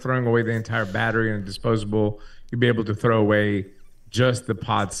 Instead of throwing away the entire battery in a disposable, you'll be able to throw away just the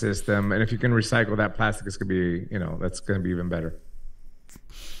pod system. And if you can recycle that plastic, it's going to be, that's going to be even better.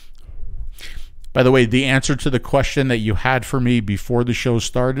 By the way, the answer to the question that you had for me before the show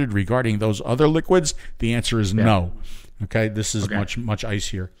started regarding those other liquids, the answer is no. Okay, this is much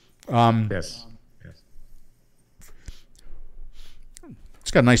icier. Yes.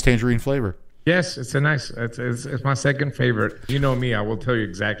 It's got a nice tangerine flavor. Yes, it's it's my second favorite. You know me, I will tell you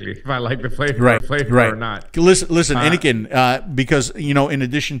exactly if I like the flavor, or not. Listen, Innokin, because in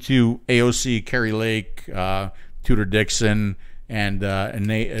addition to AOC, Carrie Lake, Tudor Dixon, and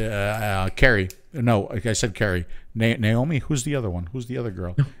Carrie. No, I said Carrie. Naomi. Who's the other one? Who's the other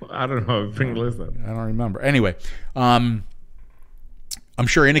girl? I don't know. Bring the list up. I don't remember. Anyway, I'm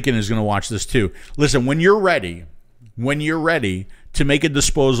sure Innokin is going to watch this too. Listen, when you're ready to make a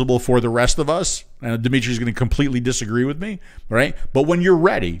disposable for the rest of us, and Dimitris is going to completely disagree with me, right? But when you're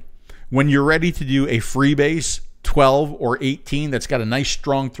ready to do a freebase 12 or 18 that's got a nice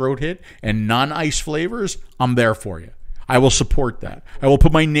strong throat hit and non-ice flavors, I'm there for you. I will support that. I will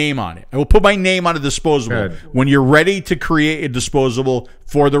put my name on it. I will put my name on a disposable. Good. When you're ready to create a disposable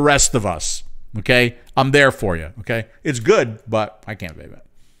for the rest of us, okay? I'm there for you, okay? It's good, but I can't vape it.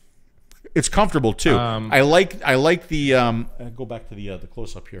 It's comfortable too. I like the go back to the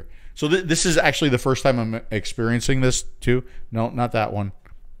close up here. So this is actually the first time I'm experiencing this too. No, not that one.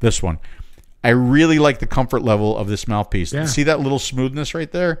 This one. I really like the comfort level of this mouthpiece. Yeah. See that little smoothness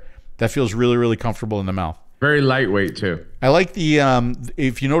right there? That feels really, really comfortable in the mouth. Very lightweight too. I like the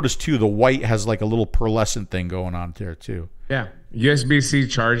if you notice too, the white has like a little pearlescent thing going on there too. Yeah, USB-C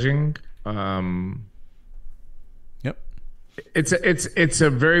charging. Yep. It's a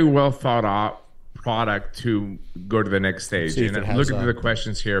very well thought out product to go to the next stage. And looking at the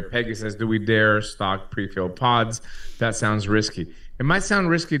questions here, Peggy says, "Do we dare stock pre-filled pods? That sounds risky." It might sound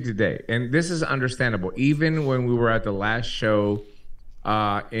risky today, and this is understandable. Even when we were at the last show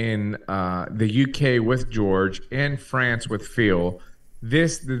in the UK with George and France with Phil,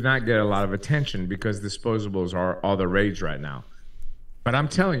 this did not get a lot of attention because disposables are all the rage right now. But I'm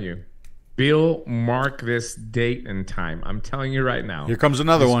telling you, Bill, mark this date and time. I'm telling you right now. Here comes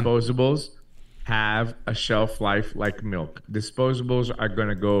another one. Disposables have a shelf life like milk. Disposables are going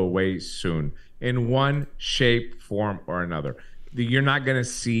to go away soon in one shape, form, or another. You're not going to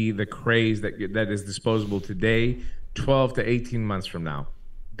see the craze that is disposable today 12 to 18 months from now.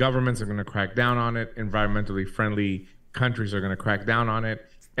 Governments are going to crack down on it. Environmentally friendly countries are going to crack down on it.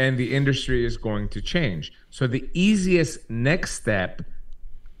 And the industry is going to change. So the easiest next step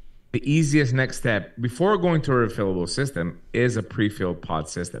before going to a refillable system is a pre-filled pod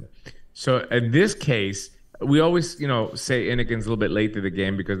system. So in this case, we always, say Innokin's a little bit late to the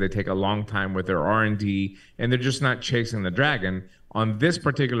game because they take a long time with their R&D and they're just not chasing the dragon. On this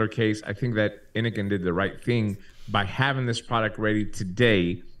particular case, I think that Innokin did the right thing by having this product ready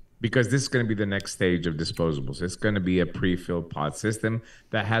today, because this is going to be the next stage of disposables. It's going to be a pre-filled pod system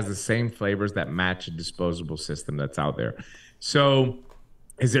that has the same flavors that match a disposable system that's out there. So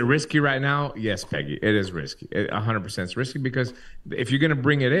is it risky right now? Yes, Peggy, it is risky. 100% it's risky, because if you're going to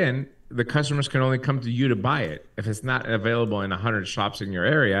bring it in, the customers can only come to you to buy it. If it's not available in 100 shops in your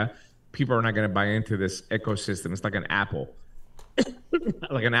area, people are not going to buy into this ecosystem. It's like an Apple,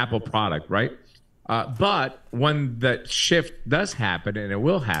 like an Apple product, right? But when that shift does happen, and it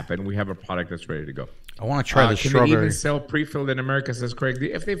will happen, we have a product that's ready to go. I want to try the strawberry. Can they even sell pre-filled in America, says Craig?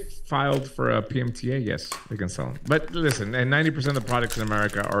 If they filed for a PMTA, yes, they can sell them. But listen, and 90% of the products in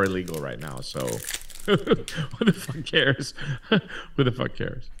America are illegal right now, so who the fuck cares? Who the fuck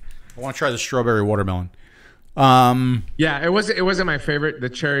cares? I want to try the strawberry watermelon. Yeah, it wasn't my favorite. The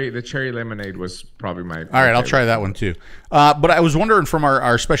cherry lemonade was probably my favorite. I'll try that one too. But I was wondering from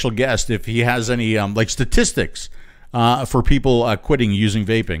our special guest if he has any like statistics for people quitting using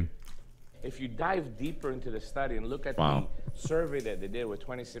vaping. If you dive deeper into the study and look at the survey that they did with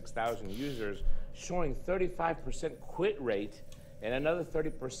 26,000 users, showing 35% quit rate and another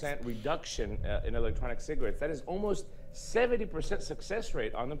 30% reduction in electronic cigarettes, that is almost 70% success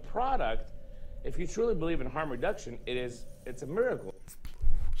rate on the product. If you truly believe in harm reduction, it's a miracle.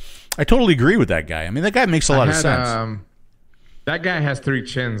 I totally agree with that guy. I mean, that guy makes a lot of sense. That guy has 3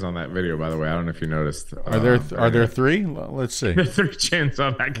 chins on that video, by the way. I don't know if you noticed. Are there 3? Let's see. There are 3 chins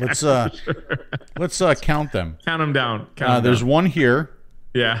on that guy. Let's count them. Count them down. There's one here.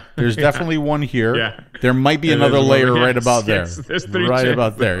 Yeah. There's definitely one here. Yeah. There might be another layer right about there. There's 3 right chins.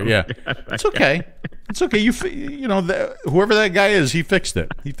 about there. Yeah. It's okay. It's okay. Whoever that guy is, he fixed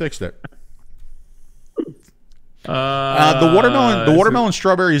it. The watermelon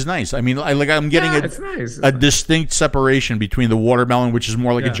strawberry is nice. I mean, I'm getting it's nice. a distinct separation between the watermelon, which is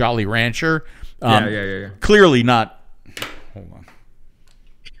more like a Jolly Rancher. Yeah. Clearly not. Hold on.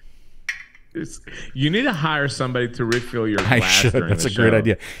 You need to hire somebody to refill your glass. I should. That's a great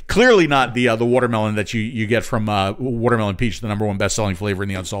idea. Clearly not the watermelon that you get from Watermelon Peach, the #1 best-selling flavor in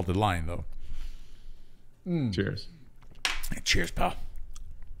the unsalted line, though. Cheers. Cheers, pal.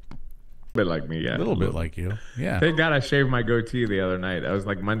 A bit like me, yeah. A little bit like you, yeah. Thank God I shaved my goatee the other night. I was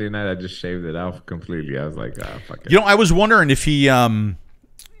like, Monday night, I just shaved it out completely. I was like, fuck it. I was wondering if he, how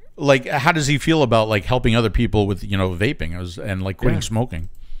does he feel about helping other people with vaping and quitting smoking?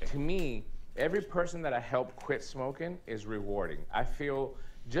 To me, every person that I help quit smoking is rewarding. I feel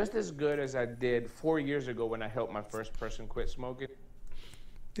just as good as I did 4 years ago when I helped my first person quit smoking.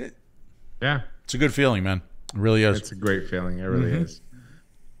 Yeah. It's a good feeling, man. It really is. It's a great feeling. It really is.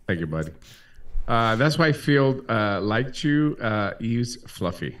 Thank you, buddy. That's why Field liked you. Use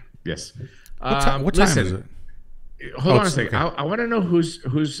Fluffy. Yes. What time is it? Hold on a second. Okay. I want to know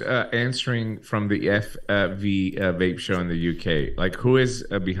who's answering from the 𝗣𝗵𝗶𝗀 show in the UK. Like, who is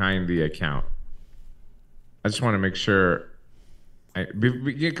behind the account? I just want to make sure,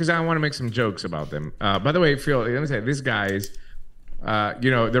 because I want to make some jokes about them. By the way, Phil, let me say, these guys,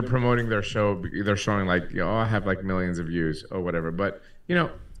 they're promoting their show. They're showing I have millions of views or whatever. But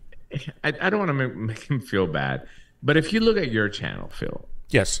I don't want to make him feel bad. But if you look at your channel, Phil.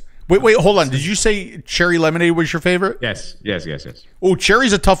 Yes. Wait, hold on. Did you say cherry lemonade was your favorite? Yes. Oh,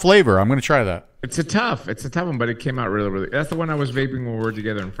 cherry's a tough flavor. I'm going to try that. It's a tough one, but it came out really, really. That's the one I was vaping when we were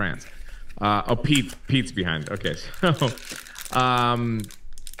together in France. Pete's behind. Okay, so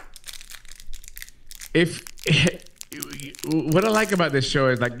what I like about this show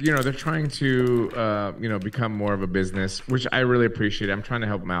is they're trying to become more of a business, which I really appreciate. I'm trying to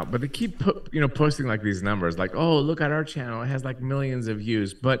help them out, but they keep posting these numbers oh, look at our channel, it has millions of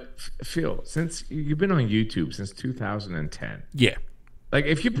views. But Phil, since you've been on YouTube since 2010, yeah,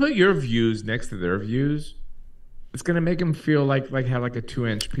 if you put your views next to their views, it's gonna make them feel have a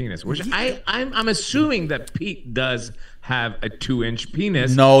 2-inch penis, which I'm assuming that Pete does have a 2-inch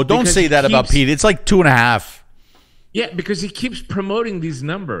penis. No, don't say that about Pete. It's 2.5. Yeah, because he keeps promoting these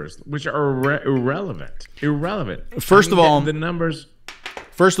numbers, which are irrelevant. First of all, the numbers.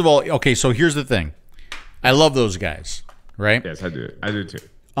 First of all, okay, so here's the thing. I love those guys, right? Yes, I do. I do too.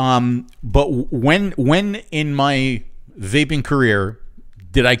 But when in my vaping career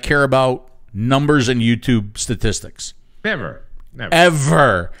did I care about numbers and YouTube statistics? Never.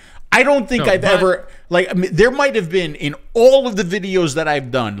 Ever. I don't think I've ever there might have been in all of the videos that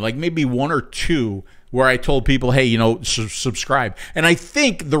I've done, maybe 1 or 2 where I told people, hey, subscribe. And I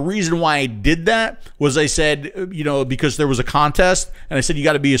think the reason why I did that was I said, because there was a contest, and I said, you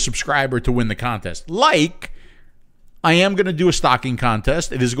got to be a subscriber to win the contest. I am going to do a stocking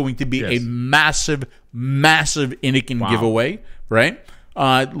contest. It is going to be a massive, massive Innokin giveaway, right?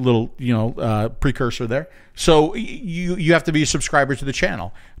 Little, precursor there. So you have to be a subscriber to the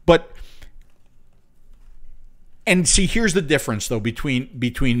channel. But and see, here's the difference though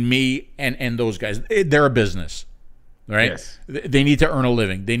between me and those guys. They're a business, right? Yes. They need to earn a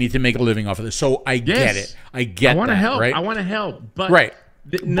living. They need to make a living off of this. So I get it. I get. I want to help. Right? I want to help. But right.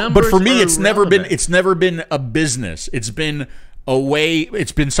 But for me, it's never been a business. It's been a way.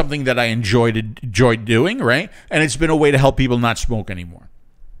 It's been something that I enjoyed doing, right? And it's been a way to help people not smoke anymore.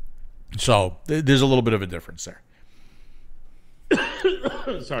 So there's a little bit of a difference there.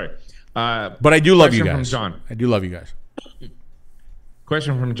 Sorry. But I do love you guys. From John. I do love you guys.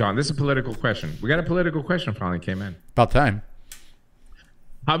 Question from John. This is a political question. We got a political question finally came in. About time.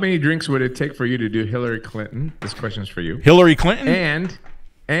 How many drinks would it take for you to do Hillary Clinton? This question's for you. Hillary Clinton?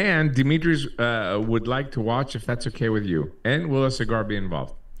 And Dimitris would like to watch, if that's okay with you. And will a cigar be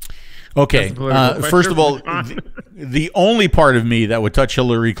involved? Okay. First of all, the only part of me that would touch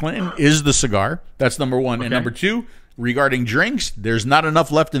Hillary Clinton is the cigar. That's number one. Okay. And number two, regarding drinks, there's not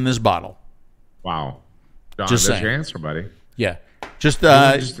enough left in this bottle. Wow. Don, just that's saying. Your answer, buddy. Yeah. He just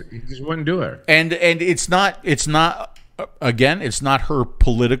wouldn't do it. And it's not again, it's not her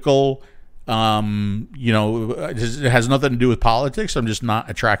political it has nothing to do with politics. I'm just not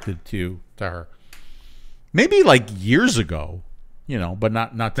attracted to her. Maybe like years ago, but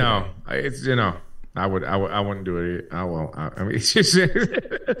not today. No, it's I wouldn't do it. I won't. I mean, it's just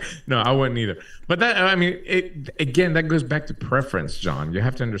no, I wouldn't either. But again, that goes back to preference, John. You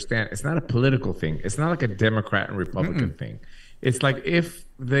have to understand, it's not a political thing. It's not like a Democrat and Republican thing. It's like if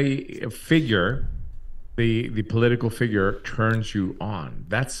the figure, the political figure, turns you on.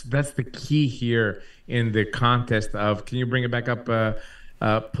 That's the key here in the contest of. Can you bring it back up?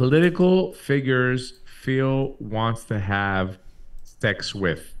 Political figures Phil wants to have sex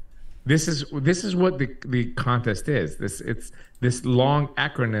with. This is what the contest is. It's this long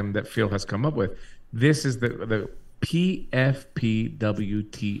acronym that Phil has come up with. This is the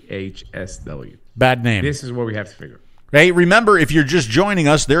𝗵𝗶𝗹 Bad name. This is what we have to figure. Hey, remember, if you're just joining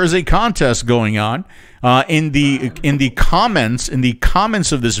us, there is a contest going on in the comments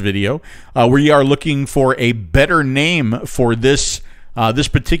of this video. We are looking for a better name for this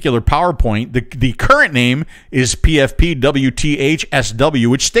particular PowerPoint. The current name is 𝗵𝗶𝗹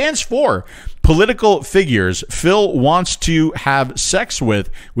which stands for political figures Phil wants to have sex with.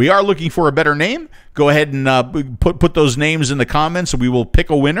 We are looking for a better name. Go ahead and put those names in the comments, and we will pick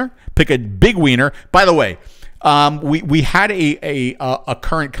a winner. Pick a big winner. By the way, we had a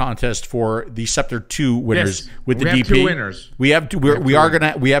current contest for the Scepter 2 winners with the DP. We have two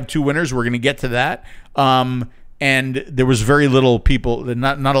winners. We have two winners. We're gonna get to that. And there was very little people.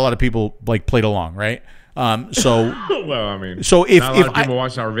 Not a lot of people like played along, right? So well, I mean, so if not a lot of people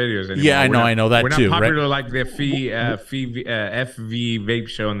watch our videos anymore. Yeah, I know that too. We're not popular right? like the FV Vape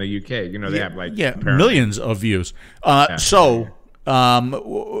show in the UK. You know, they have like millions of views. So.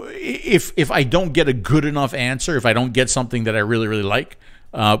 If I don't get a good enough answer, if I don't get something that I really like,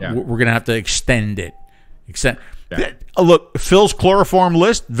 we're gonna have to extend it. Look, Phil's chloroform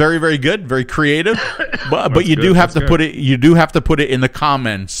list, very good, very creative, but you do have to put it. You do have to put it in the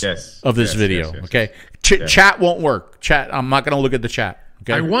comments of this video. Okay, chat won't work. Chat, I'm not gonna look at the chat.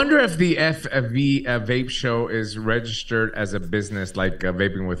 Okay. I wonder if the FV Vape Show is registered as a business like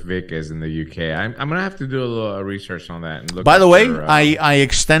Vaping with Vic is in the UK. I'm going to have to do a little research on that. And look. By the way, I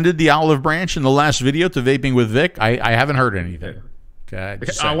extended the olive branch in the last video to Vaping with Vic. I haven't heard anything. Okay,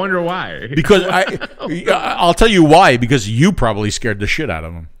 I wonder why. Because I'll tell you why. Because you probably scared the shit out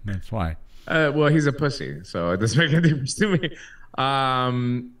of him. That's why. Well, he's a pussy, so it doesn't make any difference to me.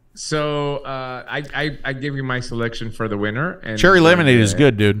 So I gave you my selection for the winner. And cherry lemonade is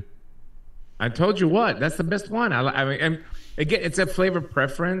good, dude. I told you what. That's the best one. I mean, and again, it's a flavor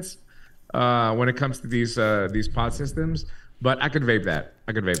preference when it comes to these pod systems. But I could vape that.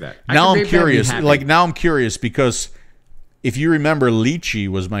 Now I'm curious. Now I'm curious because if you remember, 𝗬𝗁𝗍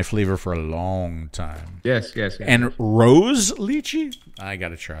was my flavor for a long time. Yes. And rose 𝗬𝗁𝗍, I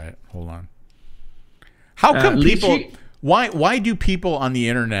gotta try it. Hold on. How come people? Why do people on the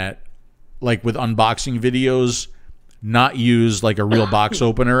internet, like with unboxing videos, not use like a real box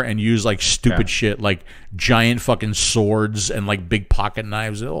opener and use like stupid shit like giant fucking swords and like big pocket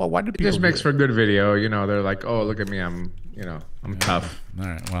knives? Oh, why do people? It just makes for good video. You know, they're like, oh, look at me, I'm tough. All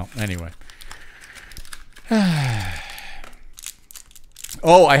right. Well, anyway.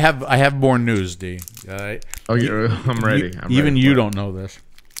 Oh, I have more news, D. I'm ready. Even you don't know this.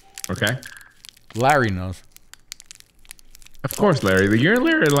 Okay. Larry knows. Of course, Larry. You and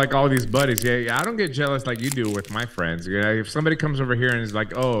Larry are like all these buddies. Yeah, I don't get jealous like you do with my friends. You know, if somebody comes over here and is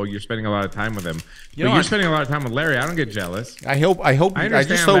like, "Oh, you're spending a lot of time with them," you're spending a lot of time with Larry. I don't get jealous. I hope. I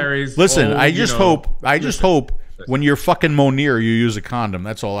just hope. Larry's listen, old, I just hope. I just hope when you're fucking Monir, you use a condom.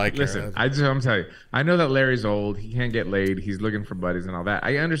 That's all I care. Listen, I'm telling you. I know that Larry's old. He can't get laid. He's looking for buddies and all that.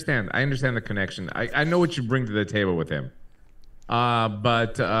 I understand. I understand the connection. I know what you bring to the table with him.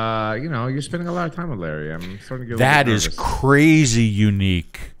 But you know, you're spending a lot of time with Larry. I'm starting to get that is crazy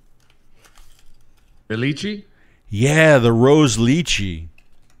unique. The 𝗬𝗁𝗍? Yeah, the rose 𝗬𝗁𝗍.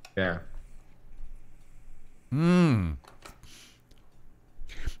 Yeah.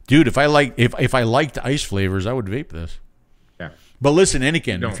 Dude, if I liked ice flavors, I would vape this. Yeah. But listen,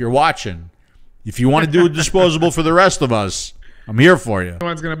 Innokin, if you're watching, if you want to do a disposable for the rest of us, I'm here for you. No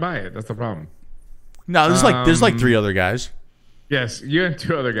one's gonna buy it. That's the problem. No, there's like 3 other guys. Yes, you and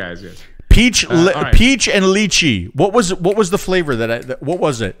 2 other guys. Yes. Peach and 𝗬𝗁𝗍. What was the flavor what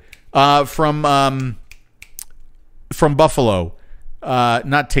was it? From Buffalo,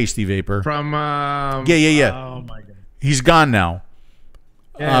 not Tasty Vapor. From yeah. Oh my god. He's gone now.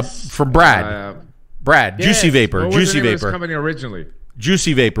 Yes. From Brad. Brad. Yes. Juicy Vapor. What was Juicy the name of Vapor. this company originally?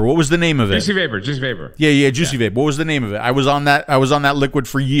 Juicy Vapor. What was the name of it? Juicy Vapor. Juicy Vapor. Yeah. Juicy Vapor. What was the name of it? I was on that liquid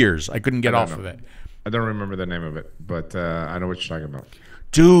for years. I couldn't get off of it. I don't remember the name of it, but I know what you're talking about.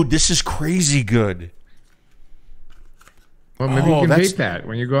 Dude, this is crazy good. Well, maybe you can vape that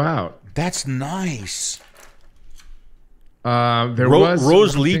when you go out. That's nice. There was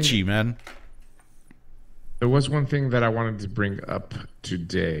rose 𝗬𝗁𝗍, man. There was one thing that I wanted to bring up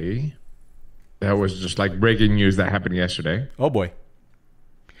today. That was just like breaking news that happened yesterday. Oh boy.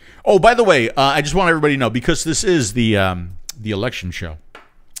 Oh, by the way, I just want everybody to know, because this is the election show.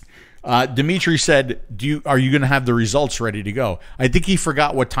 Dimitris said, "Are you going to have the results ready to go?" I think he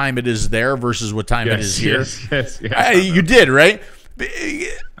forgot what time it is there versus what time it is here. Yes. You did, right?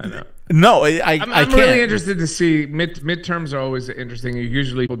 I know. No, I'm can't. really interested to see midterms are always interesting.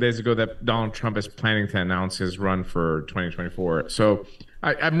 Usually, a couple days ago, that Donald Trump is planning to announce his run for 2024. So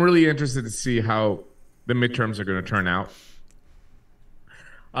I'm really interested to see how the midterms are going to turn out.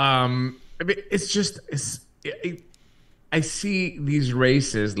 I mean, it's just I see these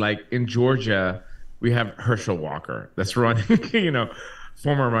races like in Georgia, we have Herschel Walker that's running,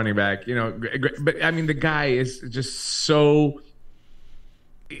 former running back, but I mean, the guy is just so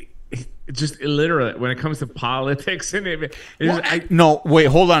just illiterate when it comes to politics. And no, wait,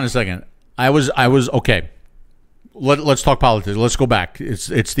 hold on a second. I was okay. Let's talk politics. Let's go back.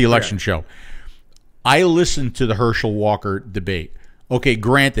 It's the election show. I listened to the Herschel Walker debate. Okay,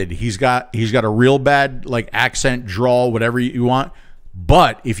 granted, he's got a real bad like accent, drawl, whatever you want.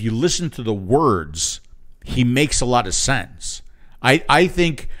 But if you listen to the words, he makes a lot of sense. I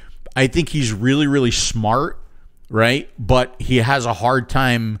think he's really, really smart, right? But he has a hard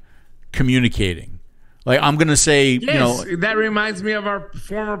time communicating. Like, I'm gonna say, yes, that reminds me of our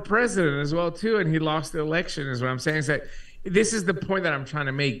former president as well too, and he lost the election. Is what I'm saying. Is that this is the point that I'm trying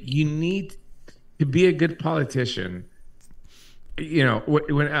to make. You need to be a good politician.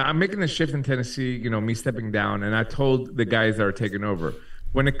 When I'm making the shift in Tennessee, me stepping down, and I told the guys that are taking over,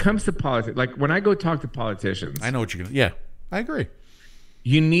 when it comes to politics, like when I go talk to politicians, I know what you're gonna. Yeah, I agree.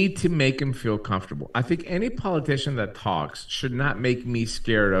 You need to make them feel comfortable. I think any politician that talks should not make me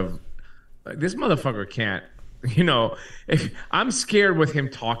scared of this motherfucker. Can't, if I'm scared with him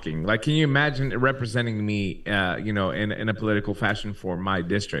talking, like, can you imagine representing me, in a political fashion for my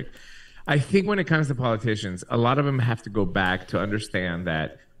district? I think when it comes to politicians, a lot of them have to go back to understand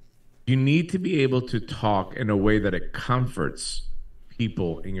that you need to be able to talk in a way that it comforts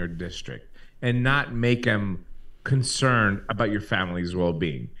people in your district and not make them concerned about your family's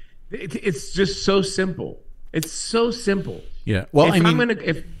well-being. It's just so simple. It's so simple. Yeah. Well, go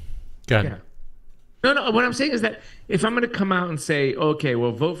ahead. Yeah. No. What I'm saying is that if I'm going to come out and say, okay,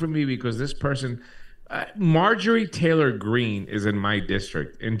 well, vote for me because this person, Marjorie Taylor Greene is in my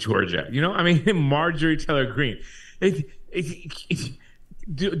district in Georgia. Marjorie Taylor Greene.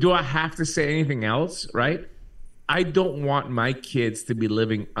 Do I have to say anything else, right? I don't want my kids to be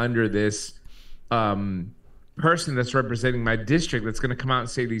living under this person that's representing my district that's going to come out and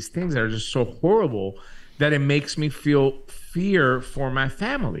say these things that are just so horrible that it makes me feel fear for my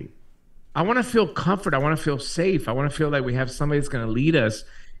family. I want to feel comfort. I want to feel safe. I want to feel like we have somebody that's going to lead us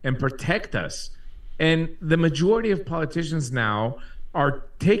and protect us. And the majority of politicians now are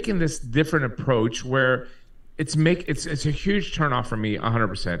taking this different approach where it's a huge turnoff for me,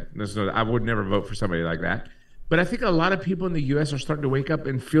 100%. I would never vote for somebody like that. But I think a lot of people in the U.S. are starting to wake up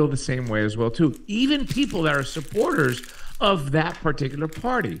and feel the same way as well, too. Even people that are supporters of that particular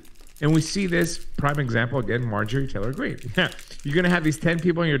party. And we see this prime example, again, Marjorie Taylor Greene. You're going to have these 10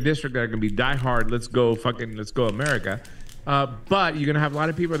 people in your district that are going to be diehard, let's go America. But you're going to have a lot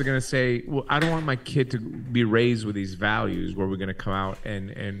of people that are going to say, well, I don't want my kid to be raised with these values where we're going to come out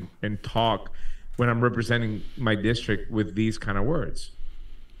and talk when I'm representing my district with these kind of words.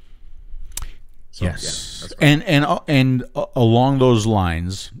 So, yes. Yeah, and along those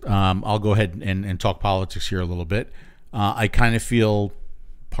lines, I'll go ahead and talk politics here a little bit. I kind of feel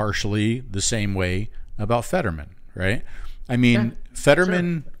partially the same way about Fetterman, right? I mean, yeah,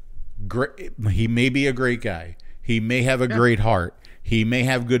 Fetterman, sure. He may be a great guy. He may have a great heart. He may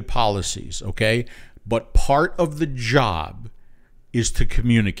have good policies, okay? But part of the job is to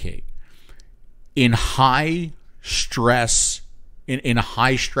communicate. In high stress, in a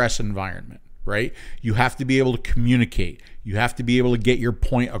high stress environment, right? You have to be able to communicate. You have to be able to get your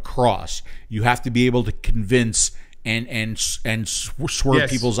point across. You have to be able to convince and swerve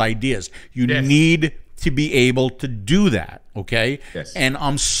people's ideas. You need to be able to do that, okay? Yes. And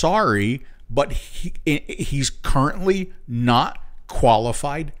I'm sorry, but he's currently not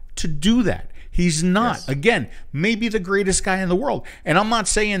qualified to do that. He's not. Yes. Again, maybe the greatest guy in the world. And I'm not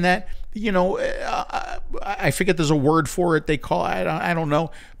saying that, I forget there's a word for it they call it. I don't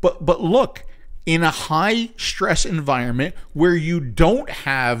know. But look, in a high stress environment where you don't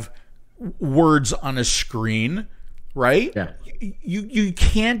have words on a screen, right? Yeah. You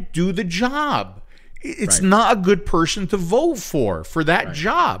can't do the job. It's not a good person to vote for that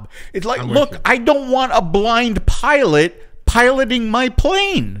job. It's like, look, I don't want a blind pilot piloting my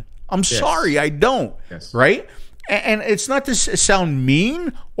plane. I'm sorry, I don't. Yes. Right? And it's not to sound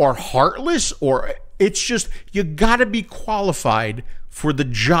mean or heartless, or it's just you got to be qualified for the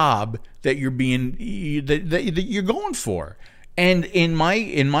job that you're that you're going for. And in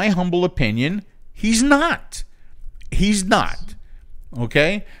my humble opinion, he's not. He's not.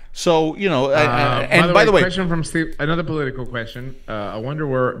 Okay? So, you know, and by the way, question from Steve, another political question. I wonder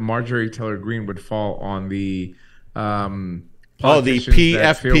where Marjorie Taylor Greene would fall on the the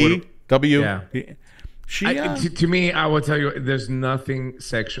PFPW. Yeah. To me, I will tell you, there's nothing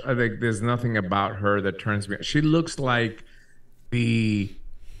sexual. I think there's nothing about her that turns me. She looks like the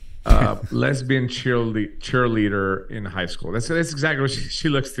lesbian cheerleader in high school. That's exactly what she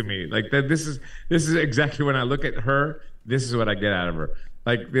looks to me. Like that. This is exactly when I look at her. This is what I get out of her.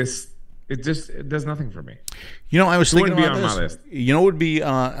 Like this, it does nothing for me. You know, I was thinking about this. On my list. You know, it would be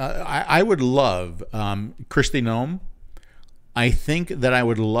I would love Kristi Noem. I think that I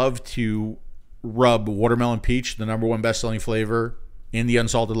would love to rub watermelon peach, the #1 best-selling flavor in the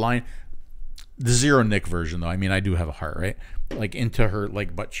unsalted line, the Zero Nick version though. I mean, I do have a heart, right? Like into her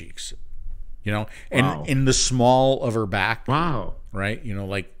like butt cheeks, you know, and in the small of her back. Wow. Right? You know,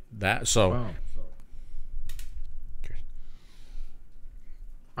 like that. So. Wow.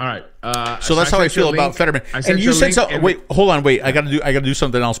 All right. So that's how I feel about Fetterman. And you said so. Wait, hold on. Wait, I gotta do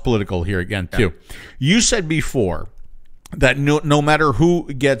something else political here again too. You said before that no matter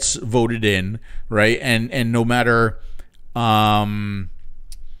who gets voted in, right, and no matter that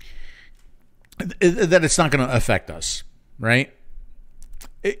it's not going to affect us, right?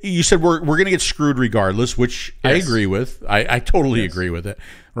 You said we're going to get screwed regardless, which I agree with. I totally agree with it,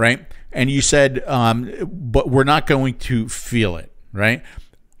 right? And you said, but we're not going to feel it, right?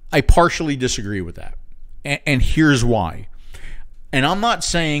 I partially disagree with that, and here's why. And I'm not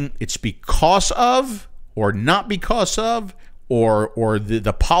saying it's because of or not because of or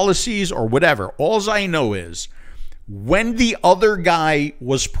the policies or whatever. All I know is when the other guy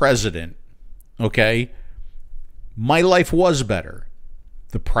was president, okay, my life was better.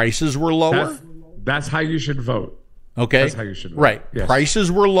 The prices were lower. That's how you should vote. Okay. That's how you should vote. Right. Yes. Prices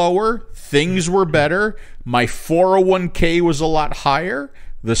were lower. Things were better. My 401k was a lot higher.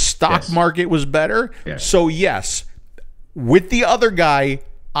 The stock market was better. Yes. So, yes, with the other guy,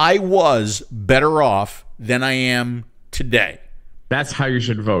 I was better off than I am today. That's how you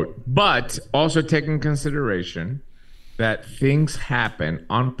should vote. But also take in consideration that things happen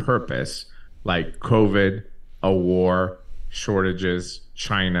on purpose, like COVID, a war, shortages,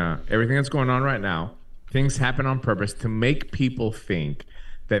 China, everything that's going on right now. Things happen on purpose to make people think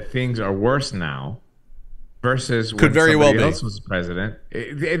that things are worse now versus when somebody else was president.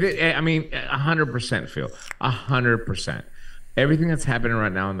 I mean, 100% Phil, 100%. Everything that's happening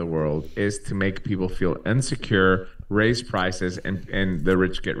right now in the world is to make people feel insecure, raise prices, and the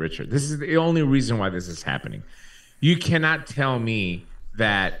rich get richer. This is the only reason why this is happening. You cannot tell me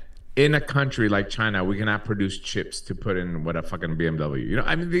that in a country like China, we cannot produce chips to put in what a fucking BMW. You know,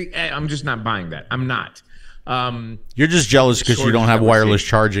 I mean, I'm just not buying that. I'm not. You're just jealous because you don't have wireless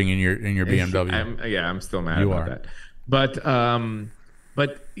charging in your BMW. I'm still mad about that.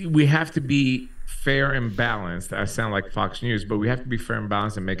 But we have to be fair and balanced. I sound like Fox News, but we have to be fair and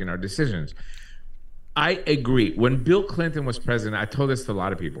balanced in making our decisions. I agree. When Bill Clinton was president, I told this to a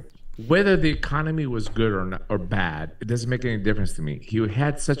lot of people. Whether the economy was good or not, or bad, it doesn't make any difference to me. He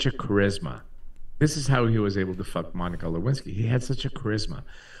had such a charisma. This is how he was able to fuck Monica Lewinsky. He had such a charisma.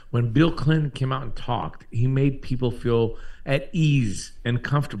 When Bill Clinton came out and talked, he made people feel at ease and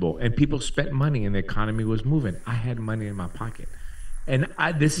comfortable, and people spent money and the economy was moving. I had money in my pocket. And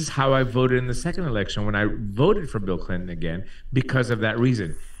this is how I voted in the second election when I voted for Bill Clinton again, because of that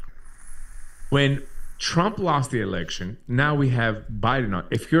reason. When Trump lost the election, now we have Biden on.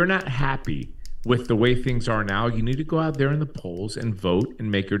 If you're not happy with the way things are now, you need to go out there in the polls and vote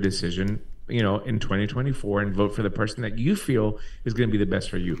and make your decision, you know, in 2024 and vote for the person that you feel is going to be the best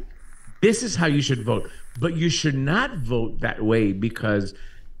for you. This is how you should vote. But you should not vote that way because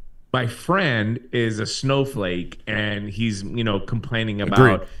my friend is a snowflake and he's, you know, complaining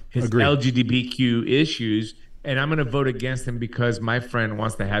about his LGBTQ issues, and I'm going to vote against him because my friend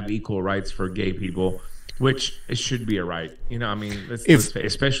wants to have equal rights for gay people, which it should be a right. You know, I mean,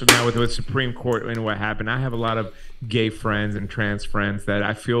 especially now with the Supreme Court and what happened. I have a lot of gay friends and trans friends that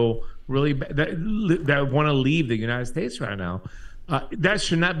I feel really that want to leave the United States right now. That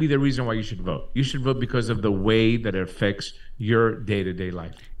should not be the reason why you should vote. You should vote because of the way that it affects your day-to-day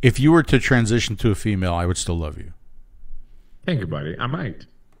life. If you were to transition to a female, I would still love you. Thank you, buddy. I might.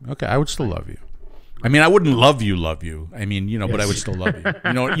 Okay, I would still love you. I mean, I wouldn't love you. I mean, you know, but I would still love you.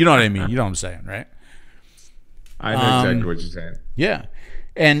 You know what I mean? You know what I'm saying, right? I know exactly what you're saying. Yeah.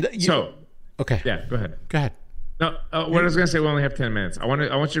 And okay. Yeah, go ahead. Go ahead. No, what I was gonna say, we only have 10 minutes. I want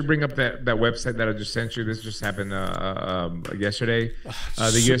you to bring up that website that I just sent you. This just happened yesterday.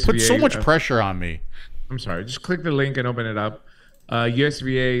 The USVA put so much pressure on me. I'm sorry. Just click the link and open it up.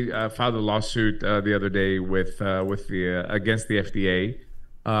 USVA filed a lawsuit the other day with against the FDA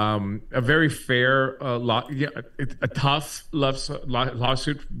A very fair a tough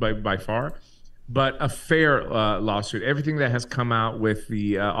lawsuit by far, but a fair lawsuit. Everything that has come out with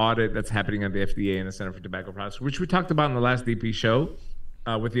the audit that's happening at the FDA and the Center for Tobacco Products, which we talked about in the last DP show,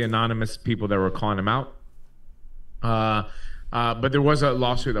 with the anonymous people that were calling him out. But there was a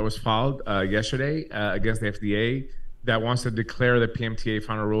lawsuit that was filed yesterday against the FDA that wants to declare the PMTA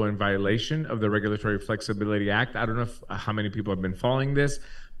final rule in violation of the Regulatory Flexibility Act. I don't know how many people have been following this,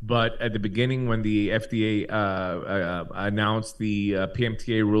 but at the beginning when the FDA announced the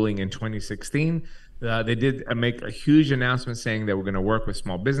PMTA ruling in 2016, they did make a huge announcement saying that we're going to work with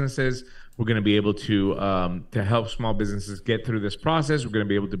small businesses. We're going to be able to help small businesses get through this process. We're going to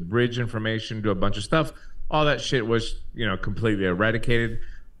be able to bridge information, do a bunch of stuff. All that shit was, completely eradicated.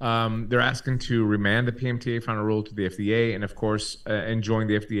 They're asking to remand the PMTA final rule to the FDA, and of course, enjoin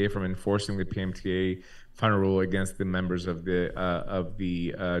the FDA from enforcing the PMTA final rule against the members of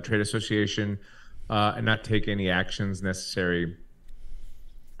the trade association, and not take any actions necessary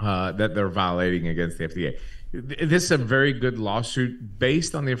that they're violating against the FDA. This is a very good lawsuit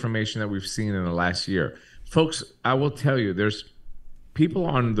based on the information that we've seen in the last year. Folks, I will tell you, there's people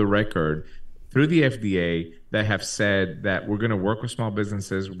on the record through the FDA that have said that we're going to work with small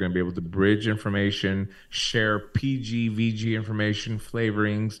businesses. We're going to be able to bridge information, share PG, VG information,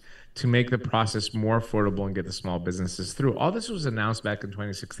 flavorings to make the process more affordable and get the small businesses through. All this was announced back in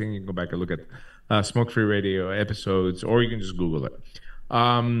 2016. You can go back and look at Smoke Free Radio episodes, or you can just Google it.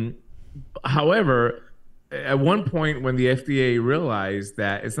 However, at one point when the FDA realized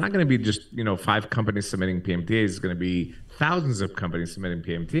that it's not going to be just 5 companies submitting PMTAs, it's going to be thousands of companies submitting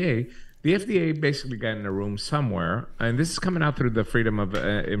PMTA, the FDA basically got in a room somewhere, and this is coming out through the Freedom of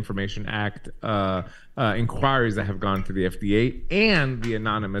Information Act inquiries that have gone to the FDA and the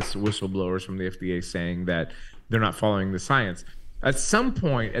anonymous whistleblowers from the FDA saying that they're not following the science. At some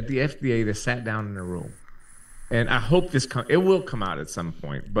point at the FDA, they sat down in a room, and I hope it will come out at some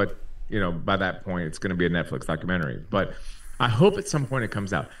point, but by that point, it's going to be a Netflix documentary. But I hope at some point it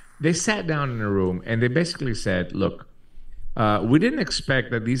comes out. They sat down in a room, and they basically said, look, we didn't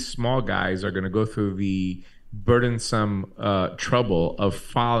expect that these small guys are going to go through the burdensome trouble of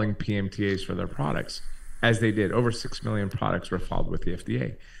filing PMTAs for their products, as they did. Over 6 million products were filed with the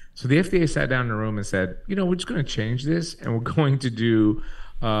FDA. So the FDA sat down in a room and said, we're just going to change this, and we're going to do,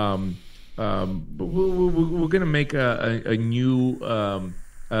 we're going to make a new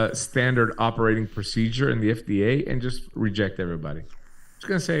standard operating procedure in the FDA and just reject everybody. Just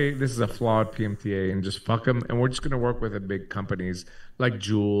going to say this is a flawed PMTA and just fuck them, and we're just going to work with the big companies like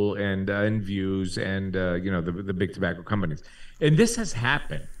Juul and Views and the big tobacco companies. And this has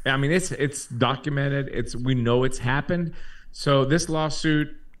happened. I mean, it's documented. We know it's happened. So this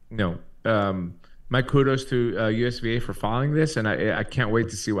lawsuit, my kudos to USVA for filing this, and I can't wait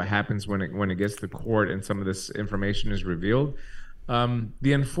to see what happens when it gets to court and some of this information is revealed.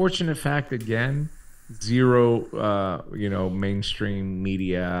 The unfortunate fact, again, zero, mainstream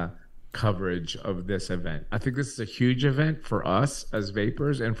media coverage of this event. I think this is a huge event for us as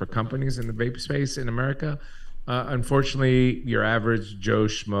vapors and for companies in the vape space in America. Unfortunately, your average Joe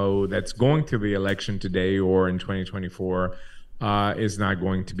Schmo that's going to the election today or in 2024 is not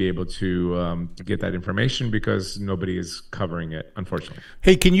going to be able to get that information because nobody is covering it, unfortunately.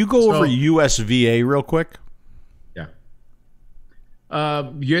 Hey, can you go over USVA real quick?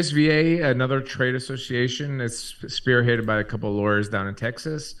 USVA, another trade association, it's spearheaded by a couple of lawyers down in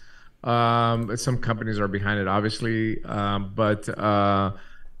Texas. Some companies are behind it, obviously. But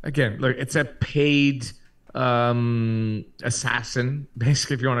again, look, it's a paid assassin,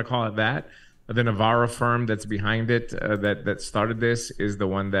 basically, if you want to call it that. The Navarro firm that's behind it, that started this, is the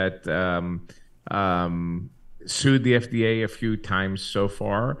one that sued the FDA a few times so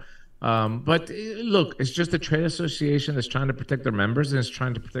far. But look, it's just a trade association that's trying to protect their members, and it's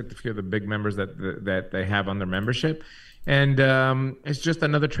trying to protect a few of the big members that they have on their membership. And it's just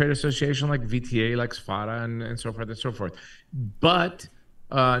another trade association like VTA, like SFATA, and so forth and so forth. But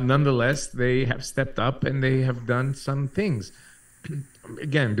nonetheless, they have stepped up and they have done some things.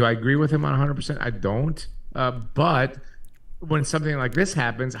 Again, do I agree with him on 100%? I don't. But when something like this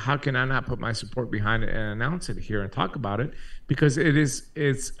happens, how can I not put my support behind it and announce it here and talk about it? Because it's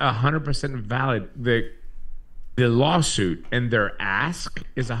 100% valid. The lawsuit and their ask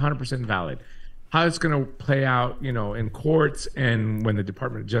is 100% valid. How it's going to play out, in courts, and when the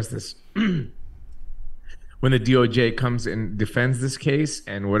Department of Justice, when the DOJ comes and defends this case,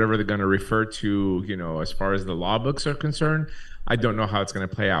 and whatever they're going to refer to, as far as the law books are concerned, I don't know how it's going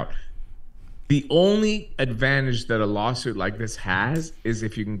to play out. The only advantage that a lawsuit like this has is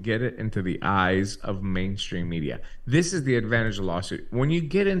if you can get it into the eyes of mainstream media. This is the advantage of a lawsuit. When you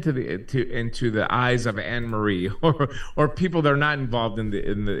get into the eyes of Anne Marie or people that are not involved in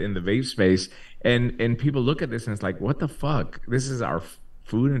the vape space, and people look at this and it's like, what the fuck? This is our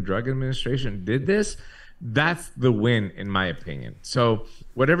Food and Drug Administration did this. That's the win, in my opinion. So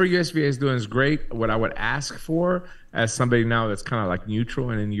whatever USVA is doing is great. What I would ask for, as somebody now that's kind of like neutral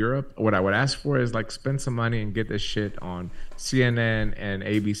and in Europe, what I would ask for is like spend some money and get this shit on CNN and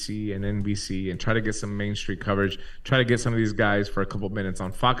ABC and NBC and try to get some Main Street coverage. Try to get some of these guys for a couple of minutes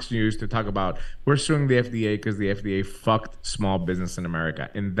on Fox News to talk about we're suing the FDA because the FDA fucked small business in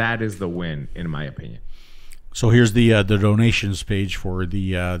America. And that is the win, in my opinion. So here's the donations page for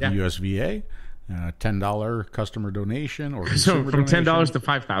the USVA. $10 customer donation or so from $10 to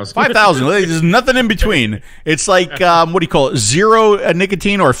 $5,000. $5,000. There's nothing in between. It's like what do you call it? 0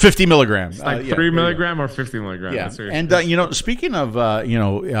 nicotine or 50 milligrams. It's like 3 milligram or 50 milligram. Yeah. And speaking of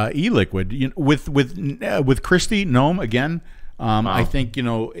e-liquid, with Christy Gnome again. I think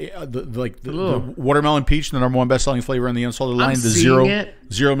the watermelon peach, the #1 best-selling flavor in the unsalted line, the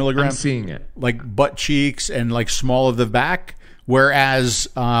 0 milligram. I'm seeing it. Like butt cheeks and like small of the back, whereas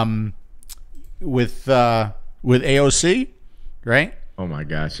with AOC, right? Oh my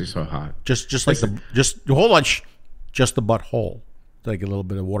gosh, she's so hot. Just like just the butthole, like a little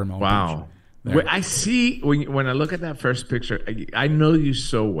bit of watermelon. Wow. I see when I look at that first picture, I know you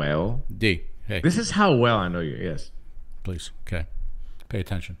so well. D. Hey. This is how well I know you. Yes. Please. Okay. Pay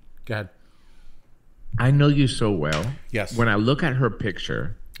attention. Go ahead. I know you so well. Yes. When I look at her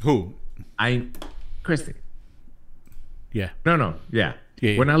picture. Who? Christy. Yeah. No. Yeah.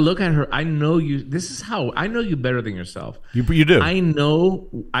 Yeah. When I look at her, I know you. This is how I know you better than yourself. You do. I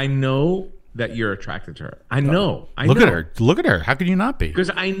know that you're attracted to her. I know. Look at her. Look at her. How could you not be? Because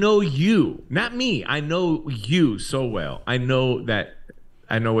I know you, not me. I know you so well. I know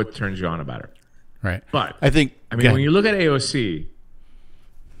what turns you on about her. Right. But when you look at AOC,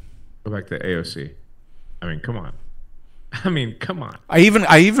 go back to AOC. Come on. Come on. I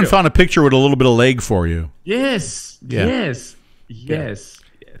even found a picture with a little bit of leg for you. Yes. Yeah. Yes.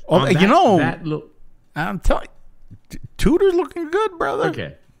 Oh, I'm telling you, Tudor's looking good, brother.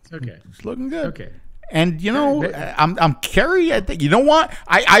 Okay. It's looking good. Okay. And I'm Kerry. You know what?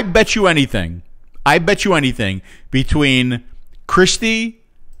 I bet you anything. Between Christy,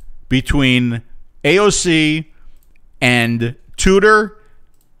 between AOC, and Tudor,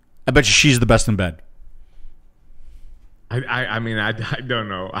 I bet you she's the best in bed. I don't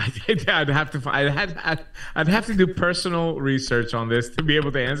know. I'd have to do personal research on this to be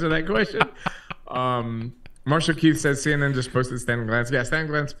able to answer that question. Marshall Keith says CNN just posted Stan Glantz. Yeah, Stan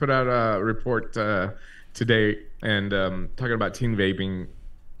Glantz put out a report today and talking about teen vaping.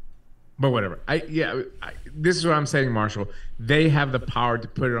 But whatever. This is what I'm saying, Marshall. They have the power to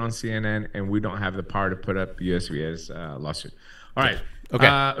put it on CNN, and we don't have the power to put up USVA's lawsuit. All right.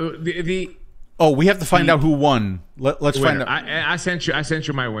 Okay. We have to find out who won. Let's find out. I sent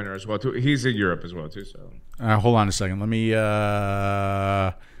you my winner as well too. He's in Europe as well too. So hold on a second. Let me.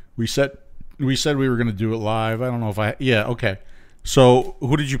 We said we were going to do it live. I don't know if I. Yeah. Okay. So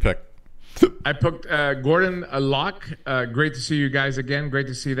who did you pick? I picked Gordon Locke. Great to see you guys again. Great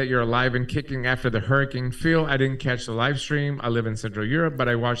to see that you're alive and kicking after the hurricane. Phil, I didn't catch the live stream. I live in Central Europe, but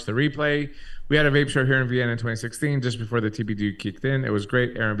I watched the replay. We had a vape show here in Vienna in 2016, just before the TPD kicked in. It was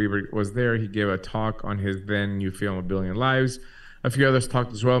great. Aaron Bieber was there. He gave a talk on his then new film, A Billion Lives. A few others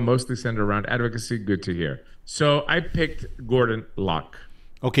talked as well, mostly centered around advocacy. Good to hear. So I picked Gordon Locke.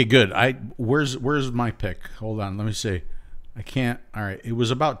 Okay, good. Where's my pick? Hold on. Let me see. I can't. All right. It was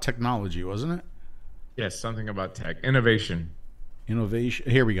about technology, wasn't it? Yes, something about tech. Innovation.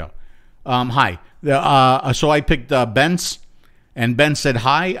 Here we go. Hi. So I picked Ben's. And Ben said,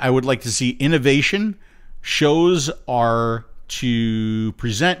 hi, I would like to see innovation. Shows are to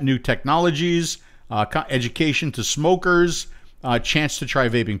present new technologies, education to smokers, chance to try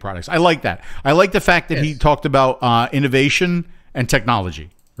vaping products. I like that. I like the fact that he talked about innovation and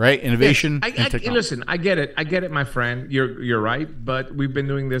technology, right? Innovation and technology. Listen, I get it, my friend. You're right, but we've been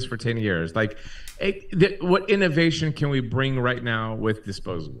doing this for 10 years. Like, what innovation can we bring right now with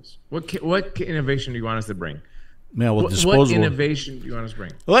disposables? What innovation do you want us to bring? Yeah, well, what innovation do you want us to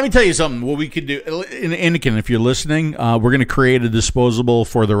bring? Well, let me tell you something. What we could do, Innokin, if you're listening, we're going to create a disposable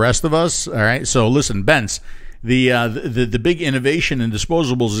for the rest of us. All right. So listen, Benz, the big innovation in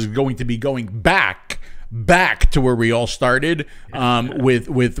disposables is going to be going back to where we all started,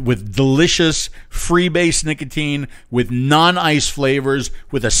 with delicious free-base nicotine, with non-ice flavors,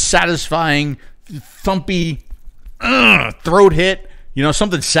 with a satisfying, thumpy throat hit. You know,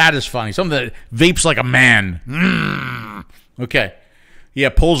 something satisfying, something that vapes like a man. Okay. Yeah,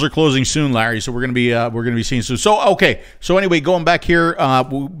 polls are closing soon, Larry. So we're gonna be seeing soon. So okay. So anyway, going back here,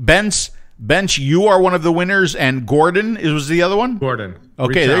 Bench, you are one of the winners, and Gordon was the other one. Gordon.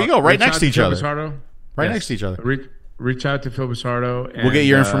 Okay, there you go. Right next to each other. Right Yes. next to each other. Reach out to 𝗵𝗵𝗀𝗃. We'll get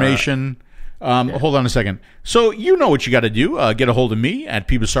your information. Hold on a second. So you know what you got to do. Get a hold of me at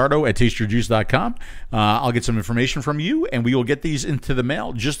𝗵𝗵𝗀𝗃@tasteyourjuice.com. I'll get some information from you, and we will get these into the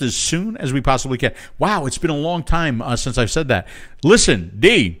mail just as soon as we possibly can. Wow, it's been a long time since I've said that. Listen,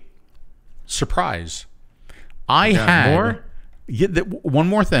 D, surprise. I had more? One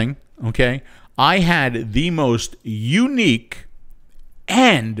more thing, okay? I had the most unique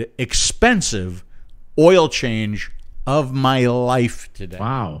and expensive oil change of my life today.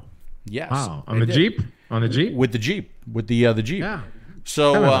 Wow. Yes. Wow. On the Jeep? On the Jeep? With the Jeep. With the Jeep. Yeah.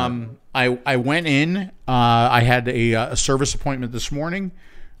 So I went in. I had a service appointment this morning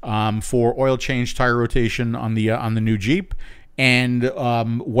for oil change, tire rotation on the new Jeep, and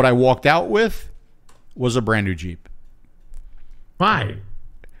what I walked out with was a brand new Jeep. Why?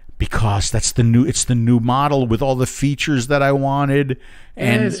 Because it's the new model with all the features that I wanted,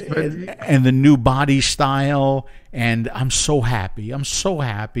 and the new body style, and I'm so happy. I'm so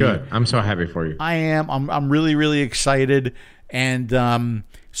happy. Good. I'm so happy for you. I am. I'm really, really excited. And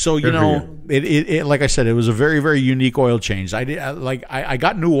so you know, it like I said, it was a very, very unique oil change. I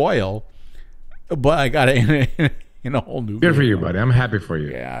got new oil, but I got it in a whole new. Good for you, buddy. I'm happy for you.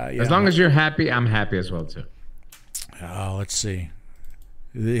 Yeah. As long as you're happy, I'm happy as well too. Let's see.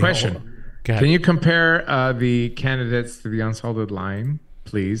 Question. Can you compare the candidates to the unsalted line,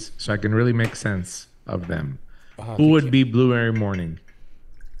 please, so I can really make sense of them? Who would be Blueberry Morning?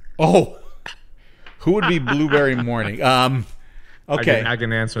 Oh, who would be Blueberry Morning? Okay. I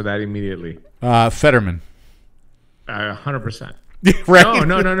can answer that immediately. Fetterman. 100%. Right?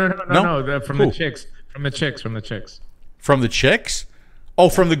 No. From the chicks. From the chicks. From the chicks? Oh,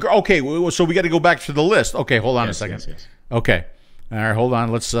 from the okay. So we got to go back to the list. Okay, hold on a second. Yes. Okay. All right, hold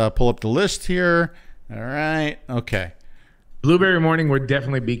on. Let's pull up the list here. All right. Okay. Blueberry Morning would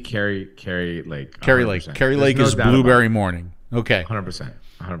definitely be Carrie Lake. 100%. Carrie Lake is Blueberry Morning. Okay. 100%.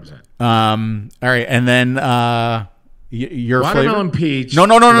 All right, and then your watermelon flavor? peach. No,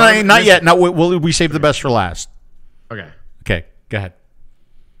 not yet. No, we save the best for last. Okay. Go ahead.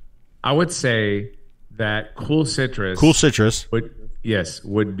 I would say that Cool Citrus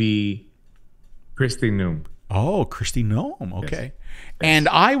would be Kristi Noem. Oh, Kristi Noem. Okay. Yes. And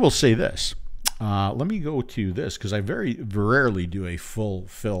I will say this. Let me go to this because I very rarely do a full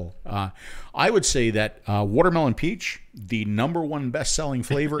fill. I would say that watermelon peach, the #1 best-selling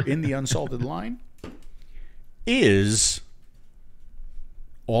flavor in the unsalted line, is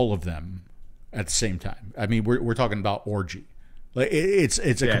all of them at the same time. I mean, we're talking about orgy. Like it's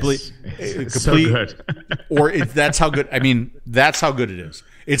a complete so good. That's how good. I mean, that's how good it is.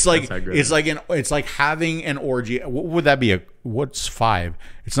 It's like having an orgy. What would that be? What's 5?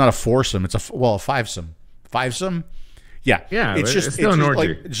 It's not a foursome. It's a fivesome. Fivesome. Yeah. It's still an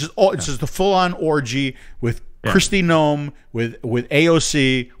orgy. It's just a full-on orgy with Kristi Noem, with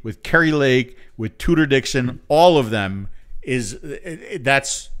AOC, with Carrie Lake, with Tudor Dixon. All of them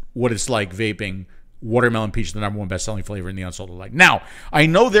that's what it's like vaping. Watermelon peach, the #1 best-selling flavor in the unsalted line. Now, I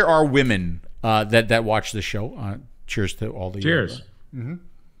know there are women that watch this show. Cheers to all the cheers. And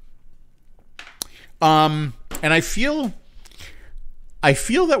I feel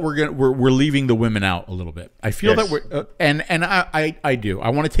that we're leaving the women out a little bit. I feel that we're and I do. I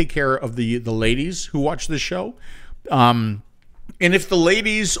want to take care of the ladies who watch this show. And if the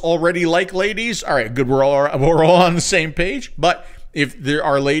ladies already like ladies, all right, good. We're all on the same page. But if there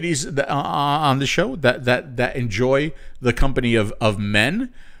are ladies on the show that enjoy the company of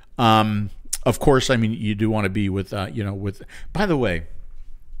men, of course, I mean, you do want to be with with. By the way,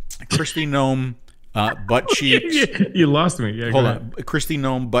 Kristi Noem, butt cheeks. You lost me. Yeah, hold on, Kristi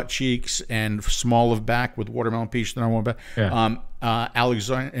Noem, butt cheeks, and small of back with watermelon peach. The #1 back.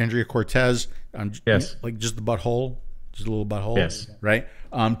 Alexandria Cortez. Like just the butthole, just a little butthole. Yes, right.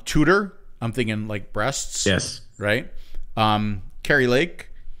 Tudor. I'm thinking like breasts. Yes, right. Carrie Lake.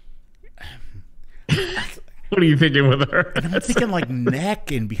 What are you thinking with her? And I'm thinking like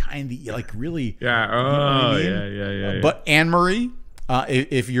neck and behind the really. Yeah. Oh, you know what I mean? Yeah. But Anne Marie,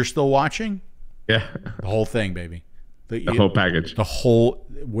 if you're still watching, the whole thing, baby, the whole package, the whole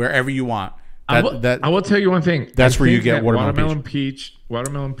wherever you want. I will tell you one thing. That's where you get watermelon peach.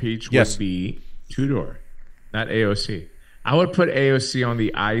 Watermelon peach would be Tudor, not AOC. I would put AOC on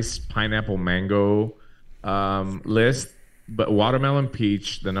the ice pineapple mango list. But watermelon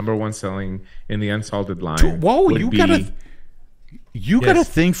peach, the #1 selling in the unsalted line. Whoa, you gotta. You got a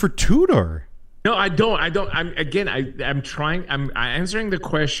thing for two-door. No, I don't. I'm trying. I'm answering the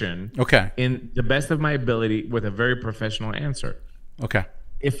question. Okay. In the best of my ability with a very professional answer. Okay.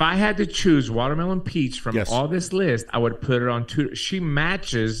 If I had to choose watermelon peach from all this list, I would put it on two. She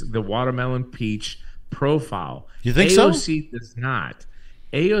matches the watermelon peach profile. You think so? AOC does not.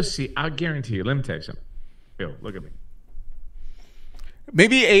 AOC, I'll guarantee you. Let me tell you something. Phil, look at me.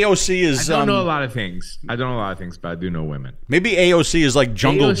 Maybe AOC is. I don't know a lot of things. I don't know a lot of things, but I do know women. Maybe AOC is like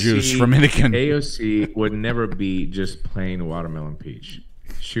jungle juice from Innokin. AOC would never be just plain watermelon peach.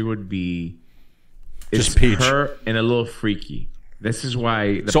 She would be just peach. Her and a little freaky. This is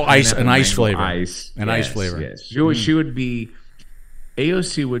why. So an ice flavor. Ice flavor. Yes. She would be.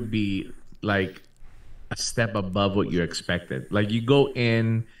 AOC would be like a step above what you expected. Like you go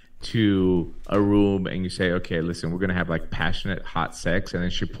in to a room and you say, okay, listen, we're gonna have like passionate hot sex, and then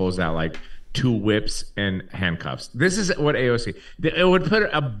she pulls out like 2 whips and handcuffs. This is what AOC, it would put her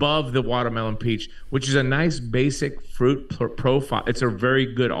above the watermelon peach, which is a nice basic fruit profile. It's a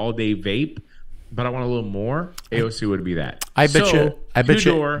very good all day vape, but I want a little more. AOC would be that. I bet you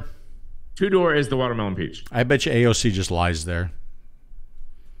two-door is the watermelon peach. I bet you AOC just lies there.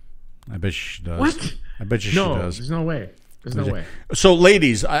 I bet she does. What? I bet you she does. There's no way. There's no way. So,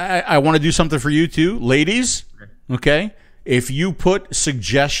 ladies, I want to do something for you too. Ladies, okay? If you put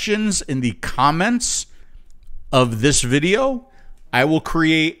suggestions in the comments of this video, I will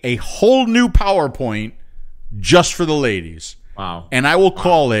create a whole new PowerPoint just for the ladies. Wow. And I will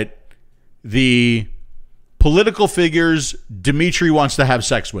call it the political figures Dimitri wants to have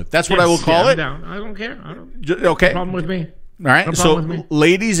sex with. That's what I will call it. I'm down. I don't care. I don't. Okay. No problem with me. All right. No So,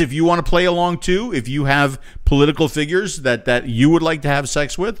 ladies, if you want to play along too, if you have political figures that you would like to have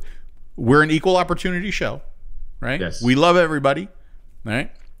sex with, we're an equal opportunity show, right? Yes. We love everybody. All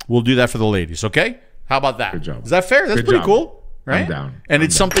right. We'll do that for the ladies. Okay. How about that? Good job. Is that fair? That's pretty cool, right? I'm down. And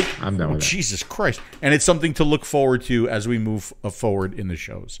it's something. I'm down with that. Jesus Christ! And it's something to look forward to as we move forward in the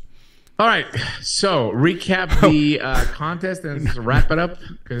shows. All right, so recap the contest and let's wrap it up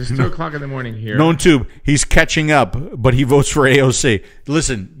because it's 2 o'clock in the morning here. Known tube, he's catching up, but he votes for AOC.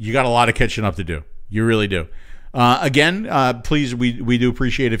 Listen, you got a lot of catching up to do. You really do. Again, please, we do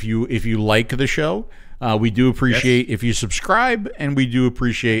appreciate if you like the show. We do appreciate if you subscribe, and we do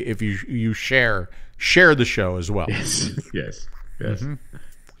appreciate if you share the show as well. Yes. Mm-hmm.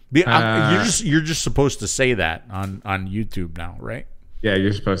 You're just supposed to say that on YouTube now, right? Yeah,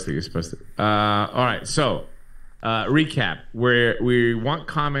 you're supposed to. All right, so recap. We want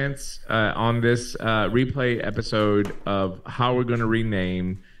comments on this replay episode of how we're going to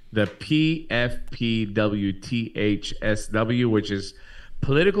rename the 𝗶𝗵𝗶𝗹, which is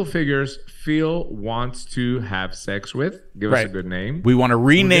political figures Phil wants to have sex with. Give us a good name. We want to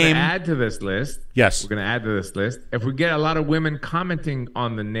rename. We're going to add to this list. Yes. We're going to add to this list. If we get a lot of women commenting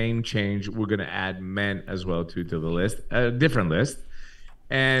on the name change, we're going to add men as well to the list, a different list.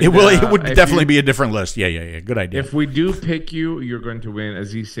 And it would definitely be a different list. Yeah. Good idea. If we do pick you, you're going to win a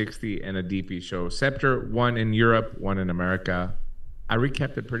Z60 and a DP show scepter, 1 in Europe, 1 in America. I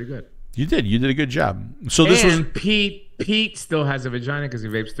recapped it pretty good. You did a good job. So this was Pete still has a vagina because he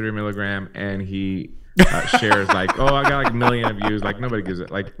vapes 3 milligram and he shares like, oh, I got like 1 million views. Like nobody gives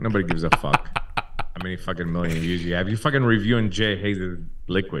a fuck. How many fucking million views you have? You fucking reviewing 𝗂𝗄𝗎's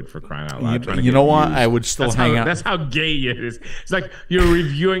liquid for crying out loud. You know what? Views. I would still hang out. That's how gay it is. It's like you're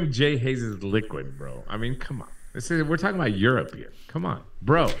reviewing 𝗂𝗎's liquid, bro. I mean, come on. We're talking about Europe here. Come on,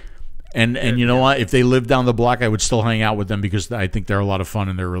 bro. And you know what? If they lived down the block, I would still hang out with them because I think they're a lot of fun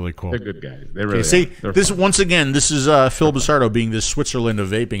and they're really cool. They're good guys. They really see, are. This once again, this is Phil 𝗵𝗶𝗀 being the Switzerland of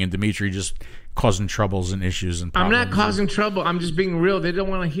vaping, and Dimitri just causing troubles and issues and problems. I'm not causing trouble. I'm just being real. They don't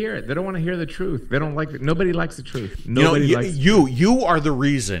want to hear it. They don't want to hear the truth. They don't like it. Nobody likes the truth. Nobody likes the truth. You are the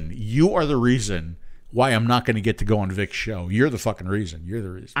reason. You are the reason why I'm not going to get to go on Vic's show. You're the fucking reason. You're the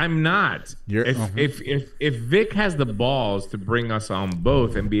reason. I'm not. If Vic has the balls to bring us on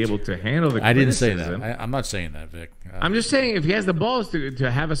both and be able to handle the I didn't say that. I'm not saying that, Vic. I'm just saying if he has the balls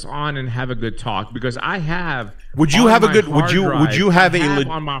to have us on and have a good talk, because I have. Would you have a good? Would you have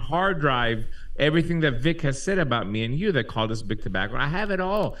on my hard drive everything that Vic has said about me and you that called us Big Tobacco? I have it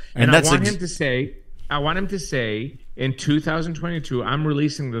all, and I want him to say. I want him to say in 2022, I'm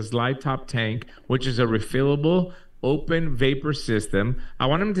releasing this light top tank, which is a refillable open vapor system. I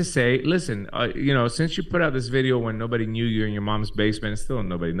want him to say, listen, since you put out this video when nobody knew you in your mom's basement, still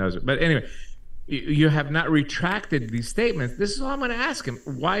nobody knows it. But anyway, you have not retracted these statements. This is all I'm going to ask him.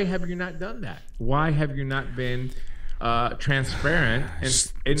 Why have you not done that? Why have you not been transparent?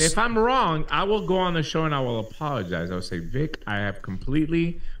 And if I'm wrong, I will go on the show and I will apologize. I'll say, Vic, I have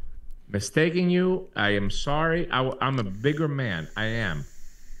completely mistaking you. I am sorry. I'm a bigger man. I am.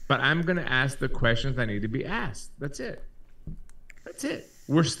 But I'm going to ask the questions that need to be asked. That's it. That's it.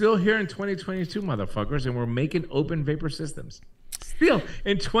 We're still here in 2022, motherfuckers, and we're making open vapor systems. Still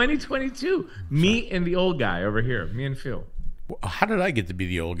in 2022. Me and the old guy over here. Me and Phil. How did I get to be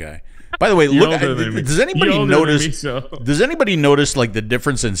the old guy? By the way, look. Does anybody notice? Does anybody notice like the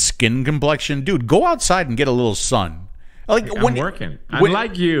difference in skin complexion, dude? Go outside and get a little sun. Like I'm working.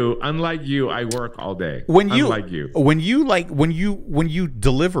 Unlike you, I work all day. When you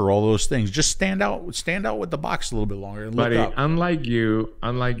deliver all those things, just stand out with the box a little bit longer. And buddy, look up. unlike you,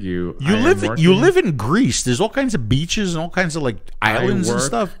 you live in Greece. There's all kinds of beaches and all kinds of like islands and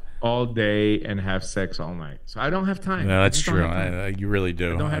stuff. All day and have sex all night, so I don't have time. Yeah, that's true. You really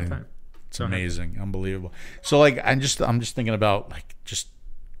do. I don't have time. It's amazing, unbelievable. So like, I'm just thinking about like just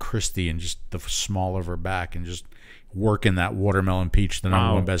Christy and just the small of her back and just working that watermelon peach, the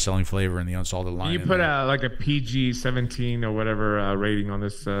 #1 best-selling flavor in the unsalted line. You put like a PG-17 or whatever rating on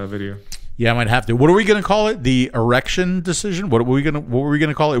this video. Yeah, I might have to. What are we gonna call it? The erection decision? What were we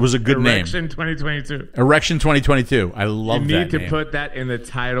gonna call it? It was a good name. Erection 2022. Erection 2022. I love that. You need to put that in the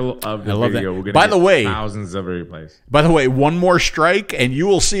title of the video. We're gonna by the way, thousands of replays. By the way, one more strike, and you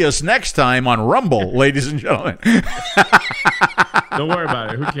will see us next time on Rumble, ladies and gentlemen. Don't worry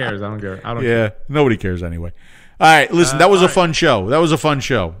about it. Who cares? I don't care. I don't care. Nobody cares anyway. All right, listen. That was a fun show. That was a fun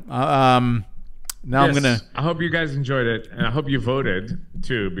show. Now I'm gonna. I hope you guys enjoyed it, and I hope you voted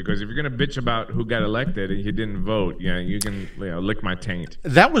too. Because if you're gonna bitch about who got elected and you didn't vote, you can lick my taint.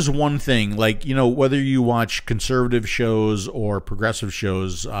 That was one thing. Like whether you watch conservative shows or progressive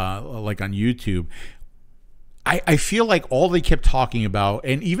shows, like on YouTube, I feel like all they kept talking about,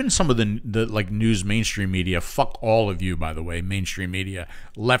 and even some of the like news mainstream media. Fuck all of you, by the way, mainstream media,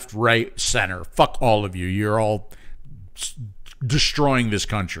 left, right, center. Fuck all of you. You're all destroying this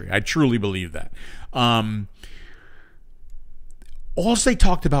country. I truly believe that. All they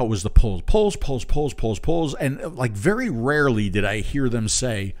talked about was the polls, and like very rarely did I hear them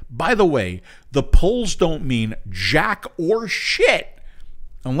say, by the way, the polls don't mean jack or shit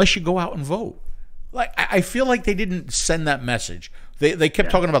unless you go out and vote. Like I feel like they didn't send that message. They kept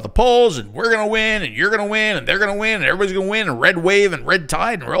talking about the polls and we're gonna win and you're gonna win and they're gonna win and everybody's gonna win and red wave and red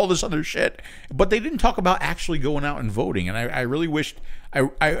tide and all this other shit. But they didn't talk about actually going out and voting. And I really wished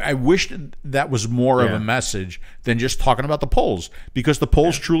I wished that was more of a message than just talking about the polls, because the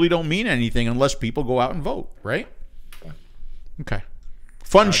polls truly don't mean anything unless people go out and vote, right? Okay.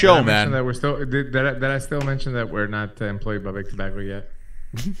 Fun show, man. That we're still did I still mention that we're not employed by Big Tobacco yet?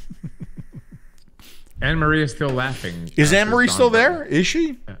 Anne Marie is still laughing. Is Anne Marie still there? Is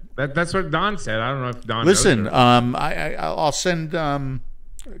she? Yeah. That's what Don said. I don't know if Don. Listen, I'll send. Can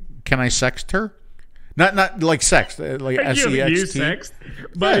I sext her? Not like sext, like SEXT. You sext,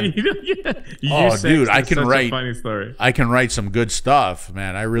 but dude, I can write. A funny story. I can write some good stuff,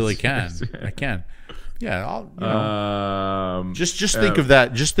 man. I really can. I can. Yeah, just think of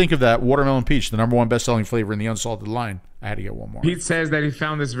that. Just think of that watermelon peach, the #1 best-selling flavor in the unsalted line. I had to get one more. Pete says that he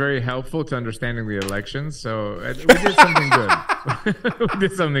found this very helpful to understanding the elections. So we did something good. We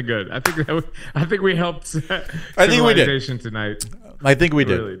did something good. I think we helped. I think we did tonight. I think we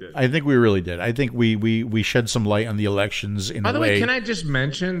did. Really did. I think we really did. I think we shed some light on the elections in a way. By the way, can I just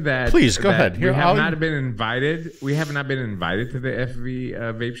mention that? Please go ahead. We have not been invited. We have not been invited to the FV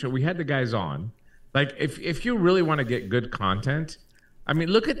Vape show. We had the guys on. Like, if you really want to get good content, I mean,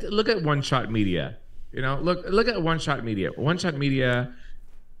 look at One Shot Media. Look at One Shot Media. One Shot Media,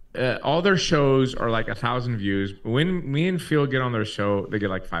 all their shows are like 1,000 views. When me and Phil get on their show, they get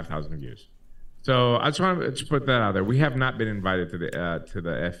like 5,000 views. So I just want to put that out there. We have not been invited to the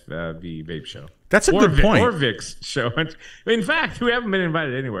FV Vape show. That's a good point. Or Vic's show. In fact, we haven't been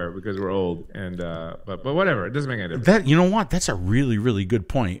invited anywhere because we're old. And but whatever, it doesn't make any difference. You know what? That's a really, really good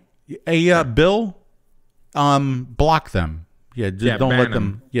point. Hey, Bill. Block them. Don't let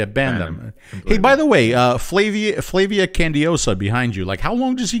them. Ban them. Hey, by the way, 𝗶𝗵𝗶𝗹 𝗕𝘂𝗀𝘀 behind you. Like, how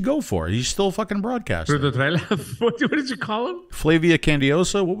long does he go for? He's still fucking broadcasting. What did you call him? 𝗶𝗵𝗶𝗹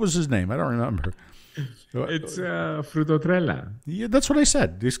𝗕𝘂𝗀. What was his name? I don't remember. It's Frutotrella. Yeah, that's what I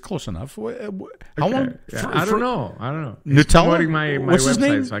said. It's close enough. How long? Yeah, I don't know. Nutella. My What's his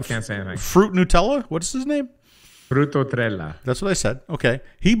name? So I can't say anything. Fruit Nutella. What's his name? Frutotrella. That's what I said. Okay.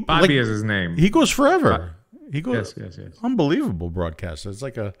 Bobby is his name. He goes forever. He goes. Yes. Unbelievable broadcast. It's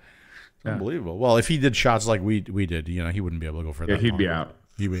like unbelievable. Well, if he did shots like we did, he wouldn't be able to go for that. Yeah, he'd be out.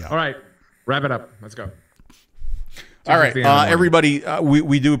 He'd be out. All right, wrap it up. Let's go. All right, everybody.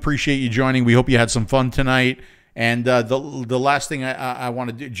 We do appreciate you joining. We hope you had some fun tonight. And the last thing I want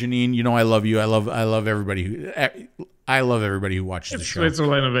to do, Janine, you know I love you. I love everybody who watches the show.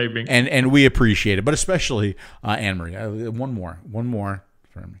 Switzerland of vaping. And we appreciate it, but especially Anne Marie. One more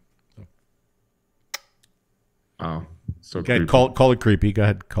for me. So. Oh, so go ahead, call it creepy. Go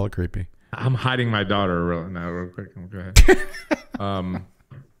ahead, call it creepy. I'm hiding my daughter real quick. Go ahead.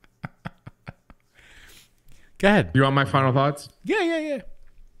 Go ahead. You want my final thoughts? Yeah.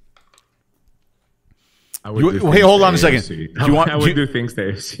 Wait, hold on a second. I would do things to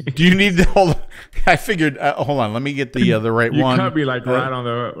𝗡𝗂𝗄. Do you need to hold on? I figured. Hold on. Let me get the right one. You cut me like right on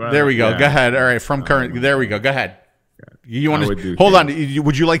the. Right there we go. Yeah. Go ahead. All right. From current. There we go. Go ahead. You want to hold on?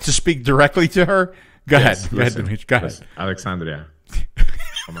 Would you like to speak directly to her? Go ahead. Go ahead, Dimitris. Go ahead. Alexandria.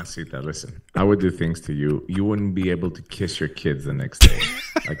 Mamacita, listen. I would do things to you. You wouldn't be able to kiss your kids the next day.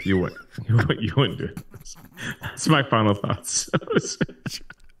 Like you wouldn't. You wouldn't do it. That's my final thoughts.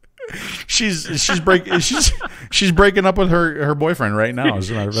 She's breaking up with her boyfriend right now.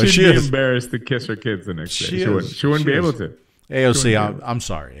 She'd be embarrassed to kiss her kids the next day. She wouldn't be able to. AOC, I'm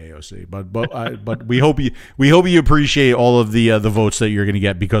sorry, AOC, but we hope you appreciate all of the votes that you're going to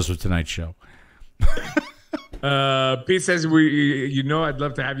get because of tonight's show. Pete says I'd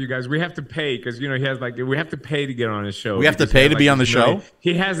love to have you guys. We have to pay because he has we have to pay to get on his show. We have to pay to be on the show.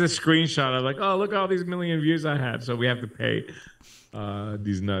 He has a screenshot of oh, look at all these million views I had, so we have to pay.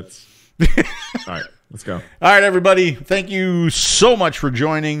 These nuts. All right, let's go. All right, everybody. Thank you so much for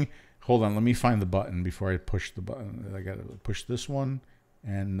joining. Hold on, let me find the button before I push the button. I got to push this one,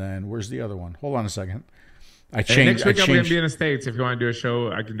 and then where's the other one? Hold on a second. Next week I'm going to be in the States. If you want to do a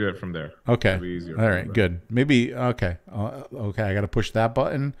show, I can do it from there. Okay. All right, good. Maybe okay. Okay, I got to push that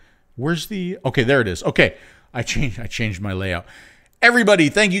button. Where's the? Okay, there it is. Okay, I changed my layout. Everybody,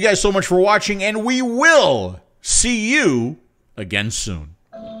 thank you guys so much for watching, and we will see you again soon.